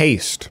 Post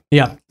haste.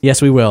 Yeah.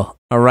 Yes, we will.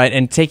 All right.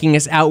 And taking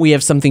us out, we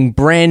have something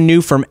brand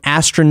new from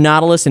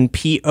Astronautilus and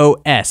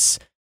POS.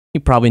 You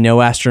probably know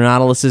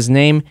Astronautilus'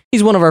 name.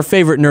 He's one of our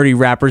favorite nerdy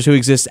rappers who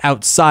exists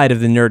outside of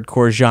the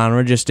nerdcore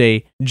genre, just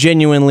a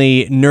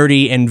genuinely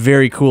nerdy and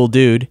very cool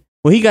dude.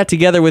 Well, he got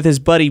together with his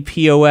buddy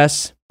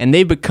POS, and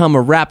they become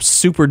a rap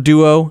super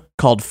duo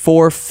called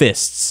Four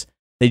Fists.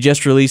 They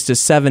just released a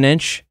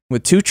 7-inch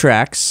with 2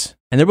 tracks,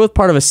 and they're both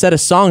part of a set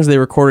of songs they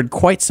recorded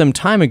quite some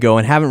time ago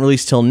and haven't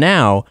released till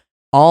now,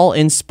 all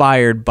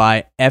inspired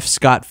by F.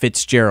 Scott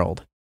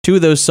Fitzgerald. 2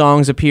 of those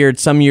songs appeared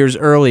some years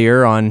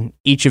earlier on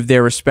each of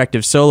their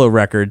respective solo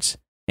records,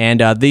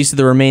 and these are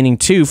the remaining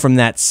 2 from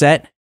that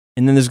set,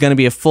 and then there's going to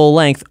be a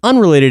full-length,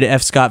 unrelated to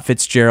F. Scott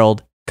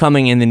Fitzgerald,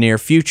 coming in the near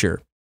future.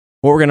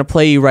 What we're going to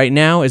play you right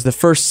now is the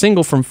first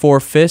single from Four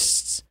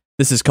Fists.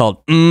 This is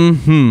called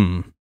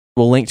Mm-hmm.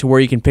 We'll link to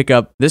where you can pick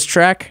up this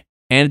track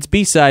and its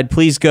B-side,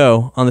 Please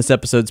Go, on this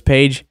episode's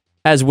page,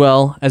 as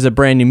well as a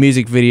brand new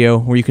music video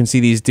where you can see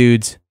these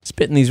dudes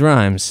spitting these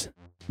rhymes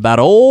about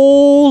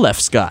old F.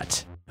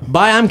 Scott.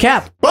 Bye, I'm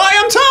Cap. Bye,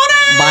 I'm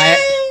Tony!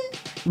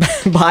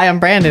 Bye. Bye, I'm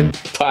Brandon.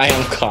 Bye,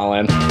 I'm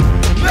Colin.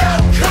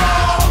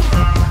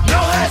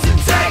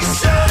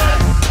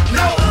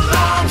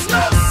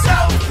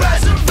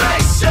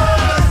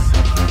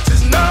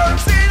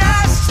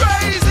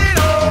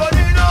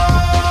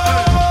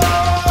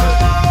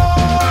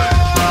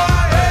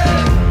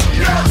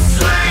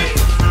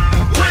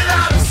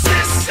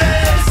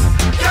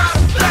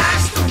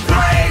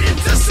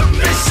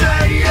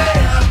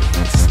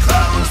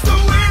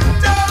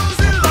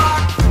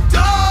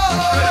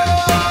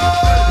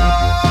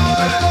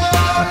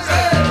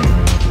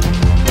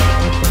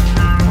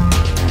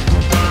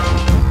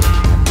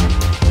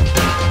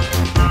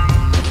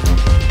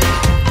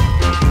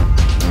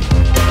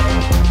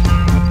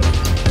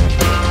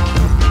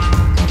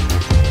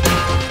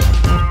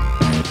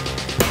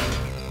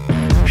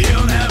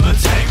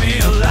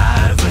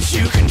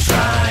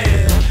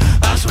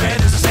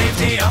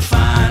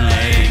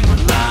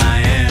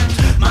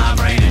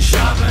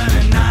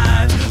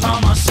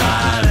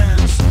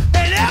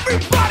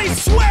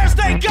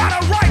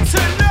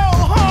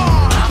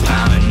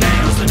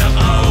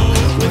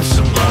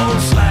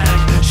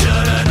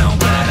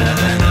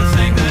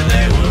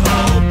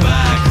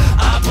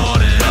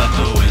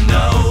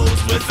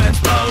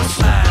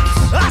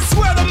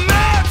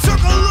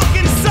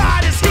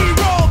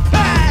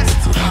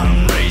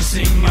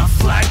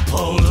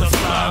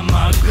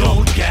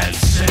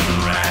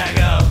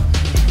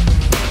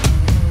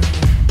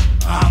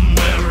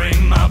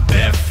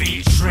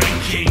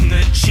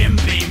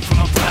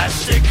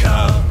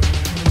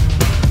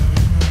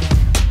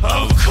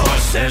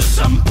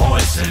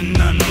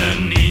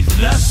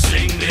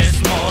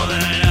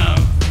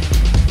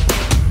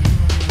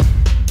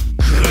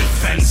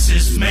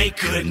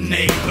 Good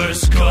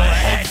neighbors, go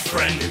ahead,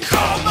 friend,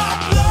 call my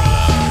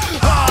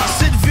bluff.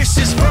 Sid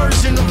Vicious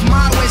version of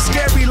my way,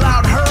 scary,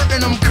 loud,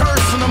 hurting. I'm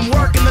cursing, I'm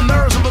working the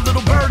nerves of a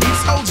little bird. He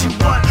told you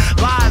what,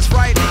 lies,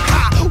 right?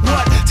 Ha,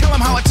 what? Tell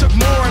him how I took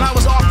more and I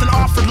was often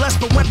offered less,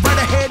 but went right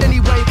ahead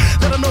anyway.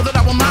 Let him know that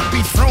I will not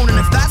be thrown, and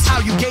if that's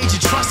how you gauge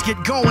your trust, get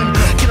going.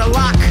 Get a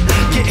lock,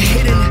 get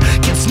hidden,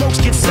 get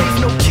smokes, get safe,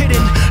 no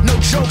kidding, no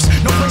jokes,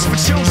 no place for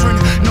children,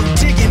 no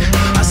digging.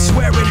 I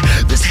swear it,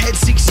 this head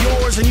seeks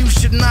yours, and you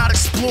should not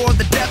explore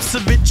the depths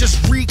of it.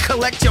 Just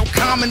recollect your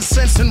common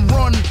sense and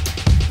run.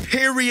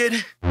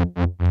 Period.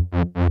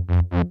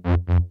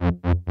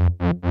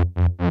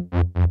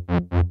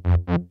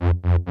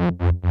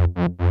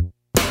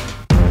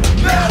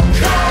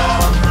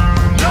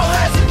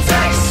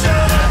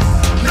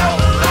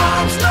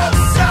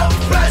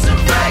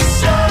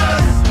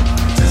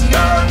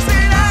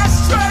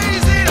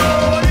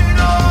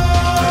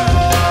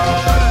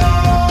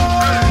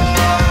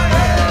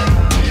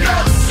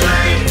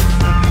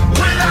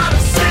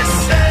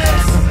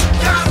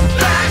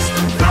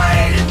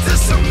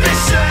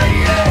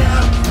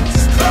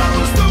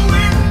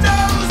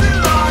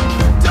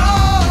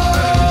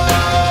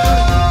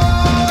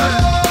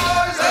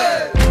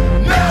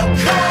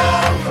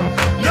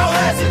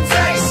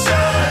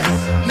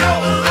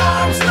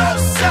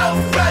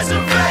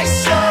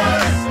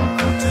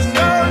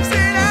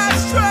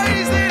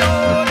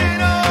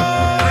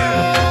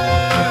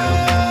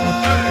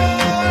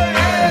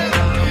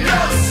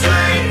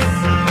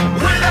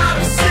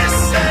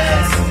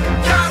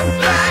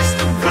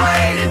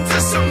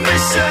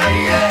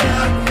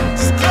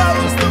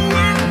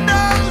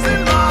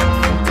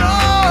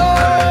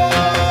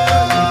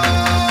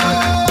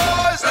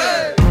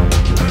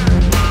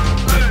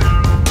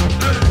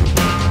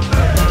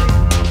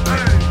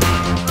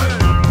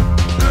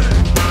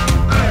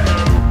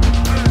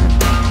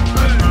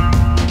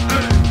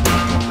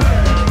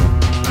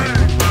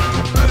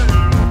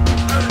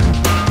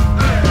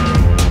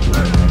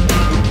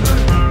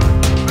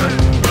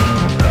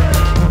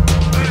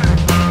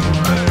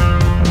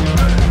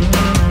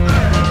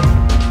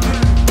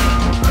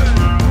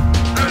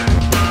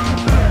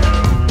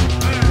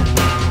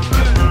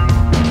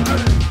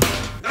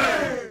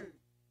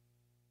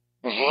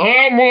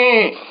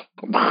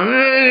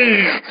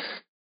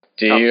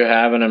 Do you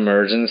have an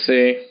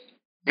emergency?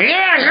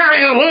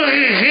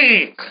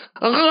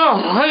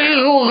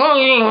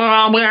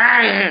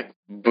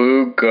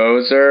 Boo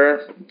Gozer?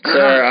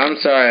 Sir, I'm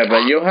sorry,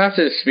 but you'll have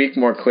to speak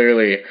more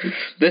clearly.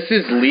 This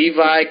is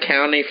Levi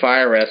County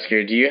Fire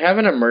Rescue. Do you have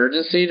an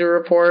emergency to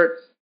report?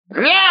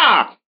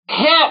 Yeah!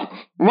 Help!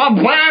 My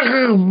back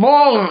is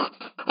broke!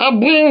 I've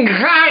been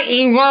caught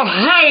in the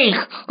face!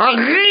 I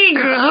need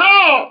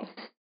help!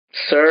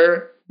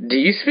 Sir, do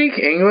you speak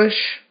English?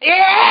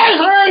 Yes,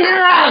 oh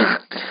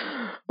God!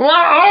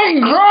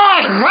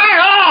 Right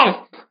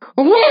off!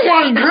 What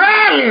was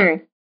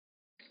that?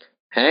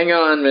 Hang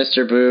on,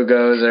 Mr. Boo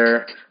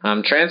Gozer.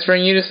 I'm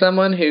transferring you to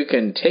someone who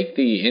can take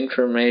the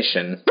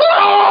information.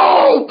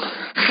 No!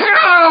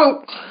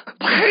 Help!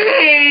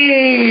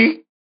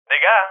 Please!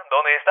 Diga,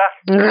 ¿dónde está?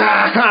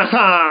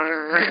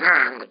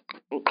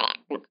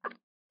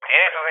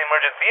 ¿Tienes una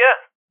emergencia?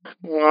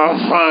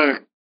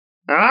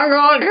 I'm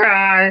gonna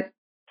cry.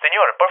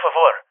 Señor, por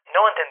favor,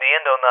 no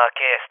entendiendo nada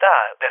que está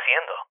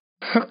diciendo.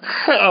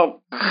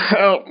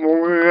 Help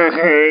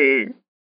me.